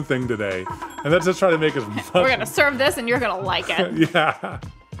one thing today, and let's just try to make as much. We're gonna serve this, and you're gonna like it. Yeah.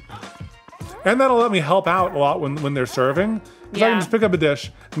 And that'll let me help out a lot when they're serving. Because I Yeah. can just pick up a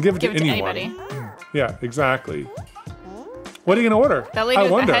dish and give it Give to it to anyone. anybody. Yeah, exactly. What are you gonna order? That lady I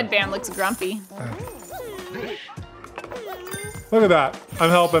with wonder. the headband looks grumpy. Look at that. I'm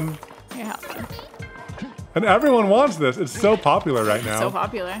helping. You're helping. And everyone wants this. It's so popular right now. So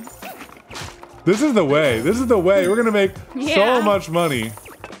popular. This is the way. This is the way. We're gonna make Yeah. so much money.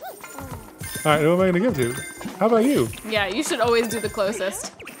 All right, who am I gonna give to? How about you? Yeah, you should always do the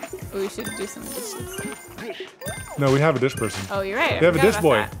closest. We should do some dishes. No, we have a dish person. Oh, you're right. I We have a forgot dish about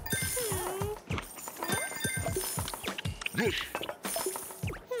boy. that.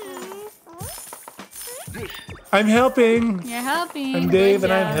 I'm helping. You're helping. I'm Dave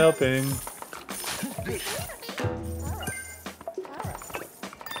Good and I'm job. helping.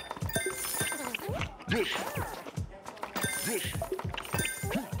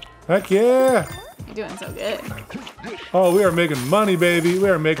 Heck yeah. You're doing so good. Oh, we are making money, baby. We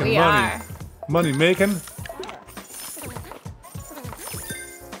are making We money. are. Money making.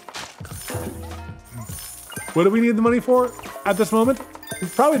 What do we need the money for at this moment?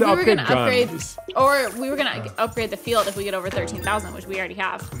 Probably to We were upgrade gonna upgrade, guns. or we were gonna upgrade the field if we get over 13,000, which we already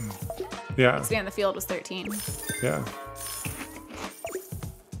have. Yeah, Expand the field was 13. yeah.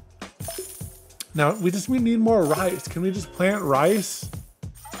 Now we need more rice. Can we just plant rice?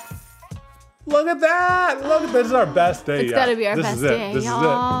 Look at that! Look at this is our best day. It's yet. gotta be our This best is it. day, This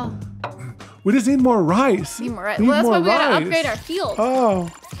y'all. is it. We just need more rice. Need more rice. We need Well, that's why more we gotta rice. upgrade our field. Oh.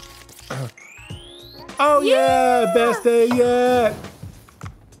 Oh yeah, best day yet.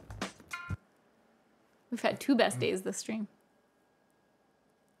 We've had 2 best days this stream.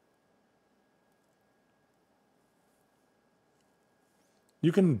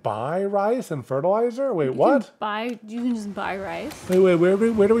 You can buy rice and fertilizer? Wait, what? You can just buy rice. Wait, where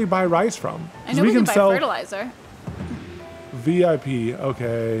do we buy rice from? I know we can buy fertilizer. VIP,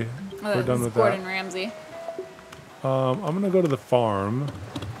 okay. Oh, We're done with Gordon that. Ramsay. I'm gonna go to the farm.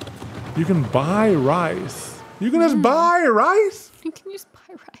 You can buy rice. You can just buy rice? You can just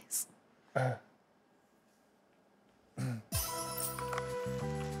buy rice.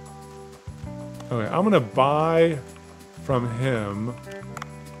 Okay, I'm gonna buy from him.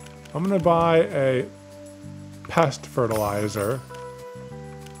 I'm gonna buy a pest fertilizer.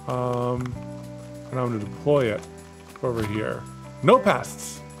 And I'm gonna deploy it over here. No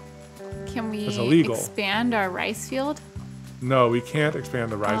pests. Can we That's illegal. expand our rice field? No, we can't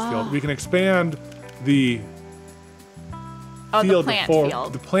expand the rice field. We can expand the Oh, field the plant before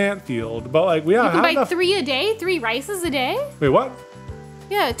field. the plant field, but like we don't You can have buy enough. 3 a day? 3 rices a day? Wait, what?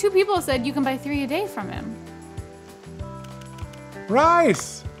 Yeah, 2 people said you can buy 3 a day from him.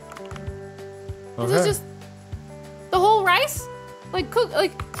 Rice. Is it just the whole rice? Like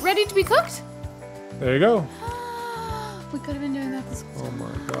ready to be cooked? There you go. We could have been doing that this whole Oh time.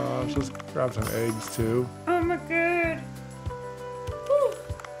 my gosh, let's grab some eggs too. Oh my god. Whew.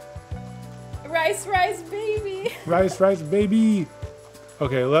 Rice, baby. Rice, baby.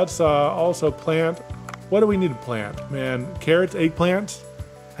 Okay, let's also plant. What do we need to plant? Man, carrots, eggplants?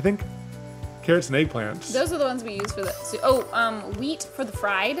 I think carrots and eggplants. Those are the ones we use for the. Wheat for the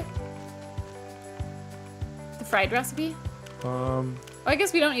fried. The fried recipe. Oh, I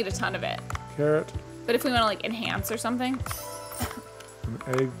guess we don't need a ton of it. Carrot, But if we want to like enhance or something.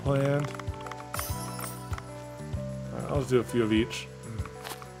 an eggplant. I'll just do a few of each.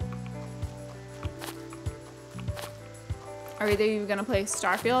 Are either of you gonna play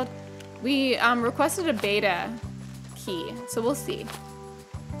Starfield? We requested a beta key, so we'll see.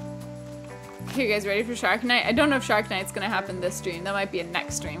 Are you guys ready for Shark Night? I don't know if Shark Night's gonna happen this stream. That might be a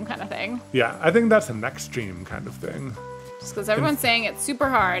next stream kind of thing. Yeah, I think that's a next stream kind of thing. Just because everyone's saying it's super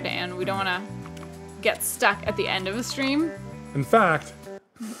hard and we don't want to get stuck at the end of a stream. In fact,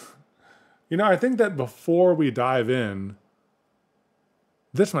 you know, I think that before we dive in,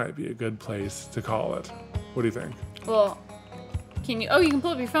 this might be a good place to call it. What do you think? Well, can you? Oh, you can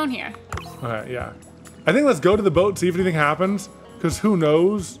pull up your phone here. Okay, yeah. I think let's go to the boat, see if anything happens, because who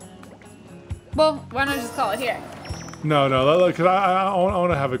knows? Well, why not just call it here? No, because I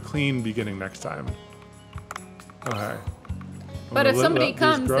want to have a clean beginning next time. Okay. But if somebody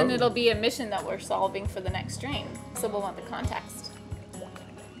comes, then it'll be a mission that we're solving for the next stream. So we'll want the context.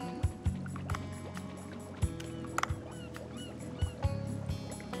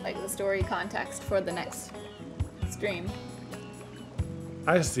 Like the story context for the next stream.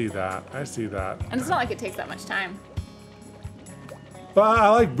 I see that. I see that. And it's not like it takes that much time. But I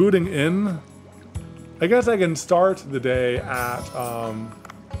like booting in. I guess I can start the day at.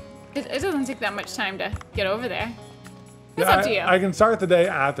 It doesn't take that much time to get over there. It's Yeah, up to you. I can start the day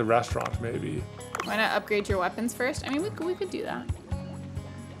at the restaurant, maybe. Why not upgrade your weapons first? I mean, we could do that.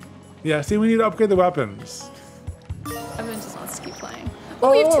 Yeah, see, we need to upgrade the weapons. Everyone just wants to keep playing.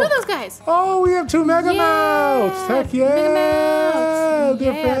 Oh, we have two of those guys. Oh, we have two Mega Mounts! Heck yeah! Mega Mounts!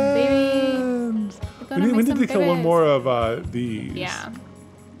 They're Yeah, baby. friends. We're gonna We make need to some kill one babies. more of these. Yeah.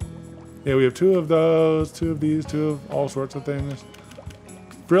 Yeah, we have two of those, two of these, two of all sorts of things.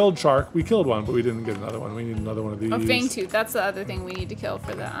 Frilled shark. We killed one, but we didn't get another one. We need another one of these. Oh, Fangtooth. That's the other thing we need to kill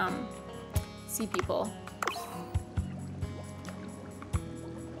for the sea people.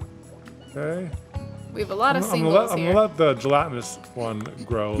 Okay. We have a lot of I'm singles gonna here. let the gelatinous one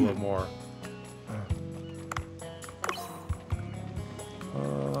grow a little more.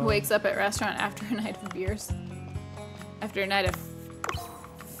 Wakes up at restaurant after a night of beers. After a night of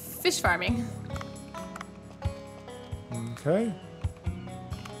fish farming. Okay.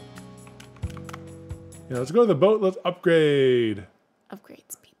 Yeah, let's go to the boat. Let's upgrade.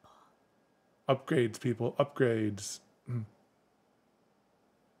 Upgrades, people. Upgrades, people. Upgrades.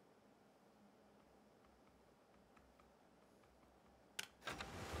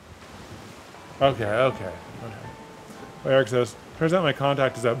 Okay. Eric says, turns out my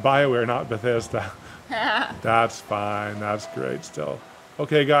contact is at BioWare, not Bethesda. That's fine. That's great still.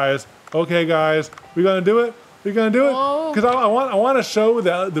 Okay, guys. We gonna do it? We gonna do it? Oh. Because I want to show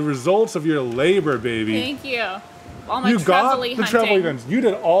the results of your labor, baby. Thank you. All my You got Trevally the hunting. Trevally guns. You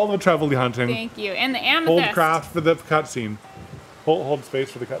did all the Trevally hunting. Thank you. And the Hold amethyst. craft for the cutscene. Hold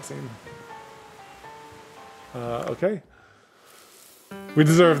space for the cutscene. Okay. We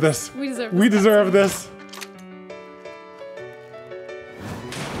deserve this. We deserve We this deserve this.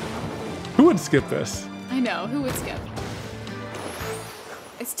 Who would skip this? I know. Who would skip?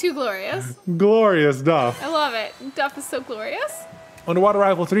 It's too glorious. Glorious Duff. I love it. Duff is so glorious. Underwater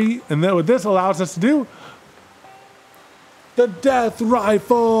Rifle 3, and then what this allows us to do, the Death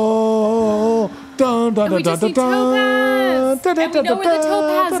Rifle. Dun, dun, And we dun, just dun, need dun, topaz. And we know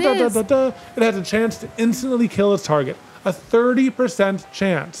where the topaz is. It has a chance to instantly kill its target. A 30%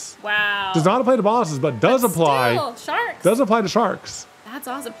 chance. Wow. Does not apply to bosses, but does apply. Still, sharks. Does apply to sharks. That's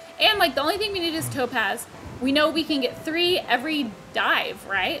awesome. And like the only thing we need is topaz. We know we can get 3 every dive,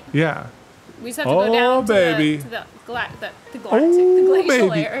 right? Yeah. We just have to go down to baby. the glacial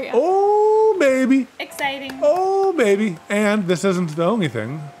Baby. area. Oh, baby. Exciting. Oh, baby. And this isn't the only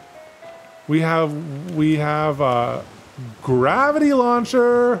thing. We have a gravity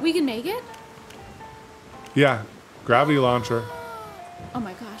launcher. We can make it? Yeah, gravity launcher. Oh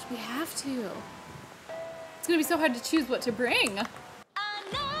my gosh, we have to. It's gonna be so hard to choose what to bring.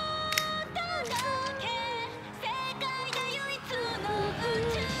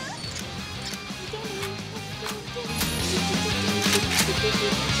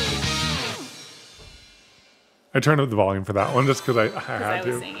 I turned up the volume for that one just because I Because had I was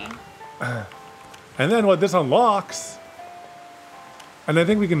to. singing. And then what this unlocks, and I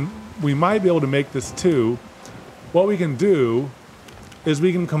think we might be able to make this too. What we can do is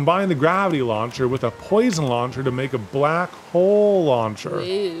we can combine the gravity launcher with a poison launcher to make a black hole launcher.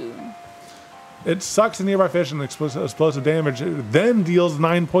 Ooh. It sucks a nearby fish and explosive damage, it then deals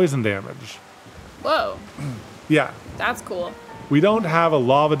 9 poison damage. Whoa, Yeah, that's cool. we don't have a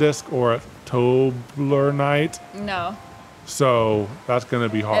lava disc or a Toblerite, No, so that's gonna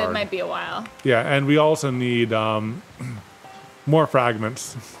be hard. it might be a while. Yeah, and we also need more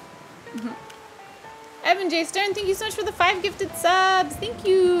fragments. Evan J. Stern, thank you so much for the 5 gifted subs. Thank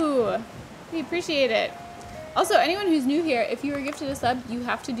you. We appreciate it. Also, anyone who's new here, if you were gifted a sub, you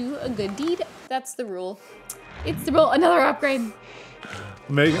have to do a good deed. That's the rule. It's the rule. Another upgrade.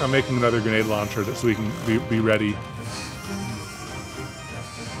 I'm making another grenade launcher so we can be ready.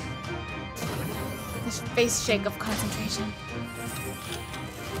 This face shake of concentration.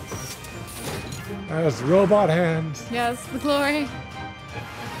 As robot hands. Yes, the glory.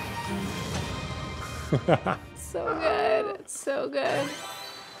 So good. It's so good.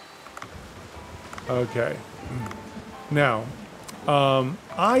 Okay. Now,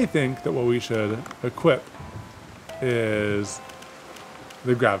 I think that what we should equip is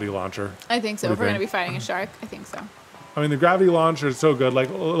the gravity launcher. I think so. What If do we're you going to be think? fighting a shark, I think so. I mean, the gravity launcher is so good. Like,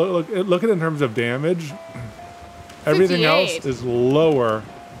 look at it in terms of damage. Everything else 58. is lower.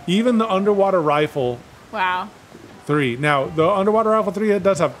 Even the underwater rifle Wow. 3. Now, the underwater rifle 3, it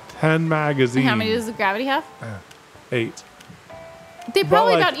does have 10 magazines. And how many does the gravity have? 8. They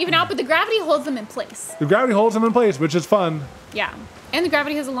probably like- about even out, but the gravity holds them in place. The gravity holds them in place, which is fun. Yeah. And the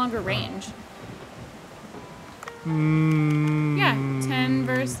gravity has a longer range. Mm, Yeah. 10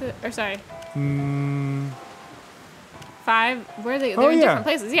 versus, or sorry. 5, where are they? They're in yeah. different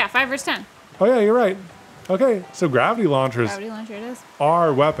places. Yeah, 5 versus 10. Oh, yeah, you're right. Okay, so gravity launchers Gravity launcher it is.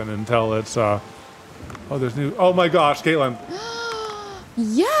 are weapon until it's, oh, there's new, oh my gosh, Katelyn.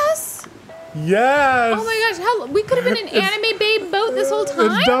 Yes! Yes! Oh my gosh, we could have been an anime babe boat this whole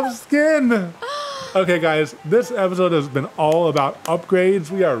time? It's Duff Skin. Okay, guys, this episode has been all about upgrades.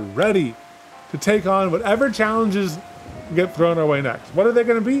 We are ready to take on whatever challenges get thrown our way next. What are they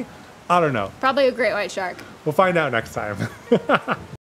going to be? I don't know. Probably a great white shark. We'll find out next time.